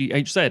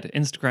 STOGHZ,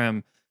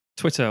 Instagram,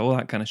 Twitter, all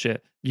that kind of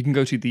shit. You can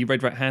go to the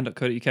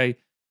redrathand.co.uk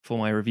for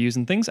my reviews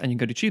and things, and you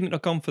can go to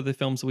achievement.com for the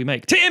films that we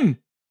make. Tim!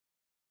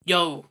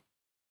 Yo.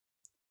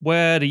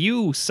 Where do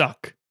you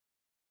suck?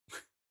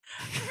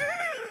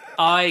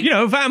 I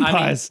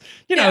vampires.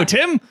 mean,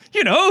 Tim.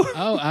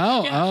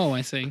 Oh,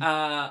 I see.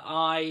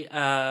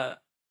 I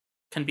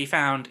can be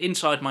found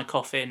inside my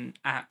coffin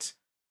at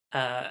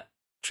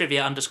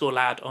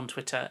trivia_lad on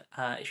Twitter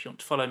if you want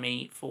to follow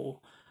me for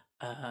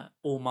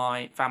all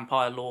my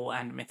vampire lore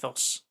and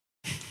mythos.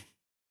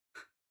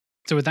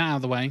 So with that out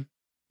of the way,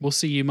 we'll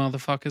see you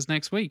motherfuckers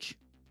next week.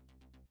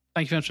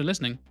 Thank you very much for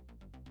listening.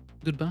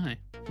 Goodbye.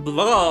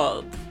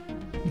 Blood.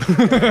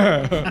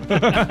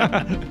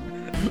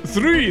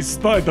 3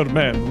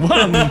 Spider-Man.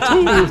 1,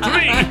 2,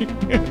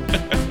 3.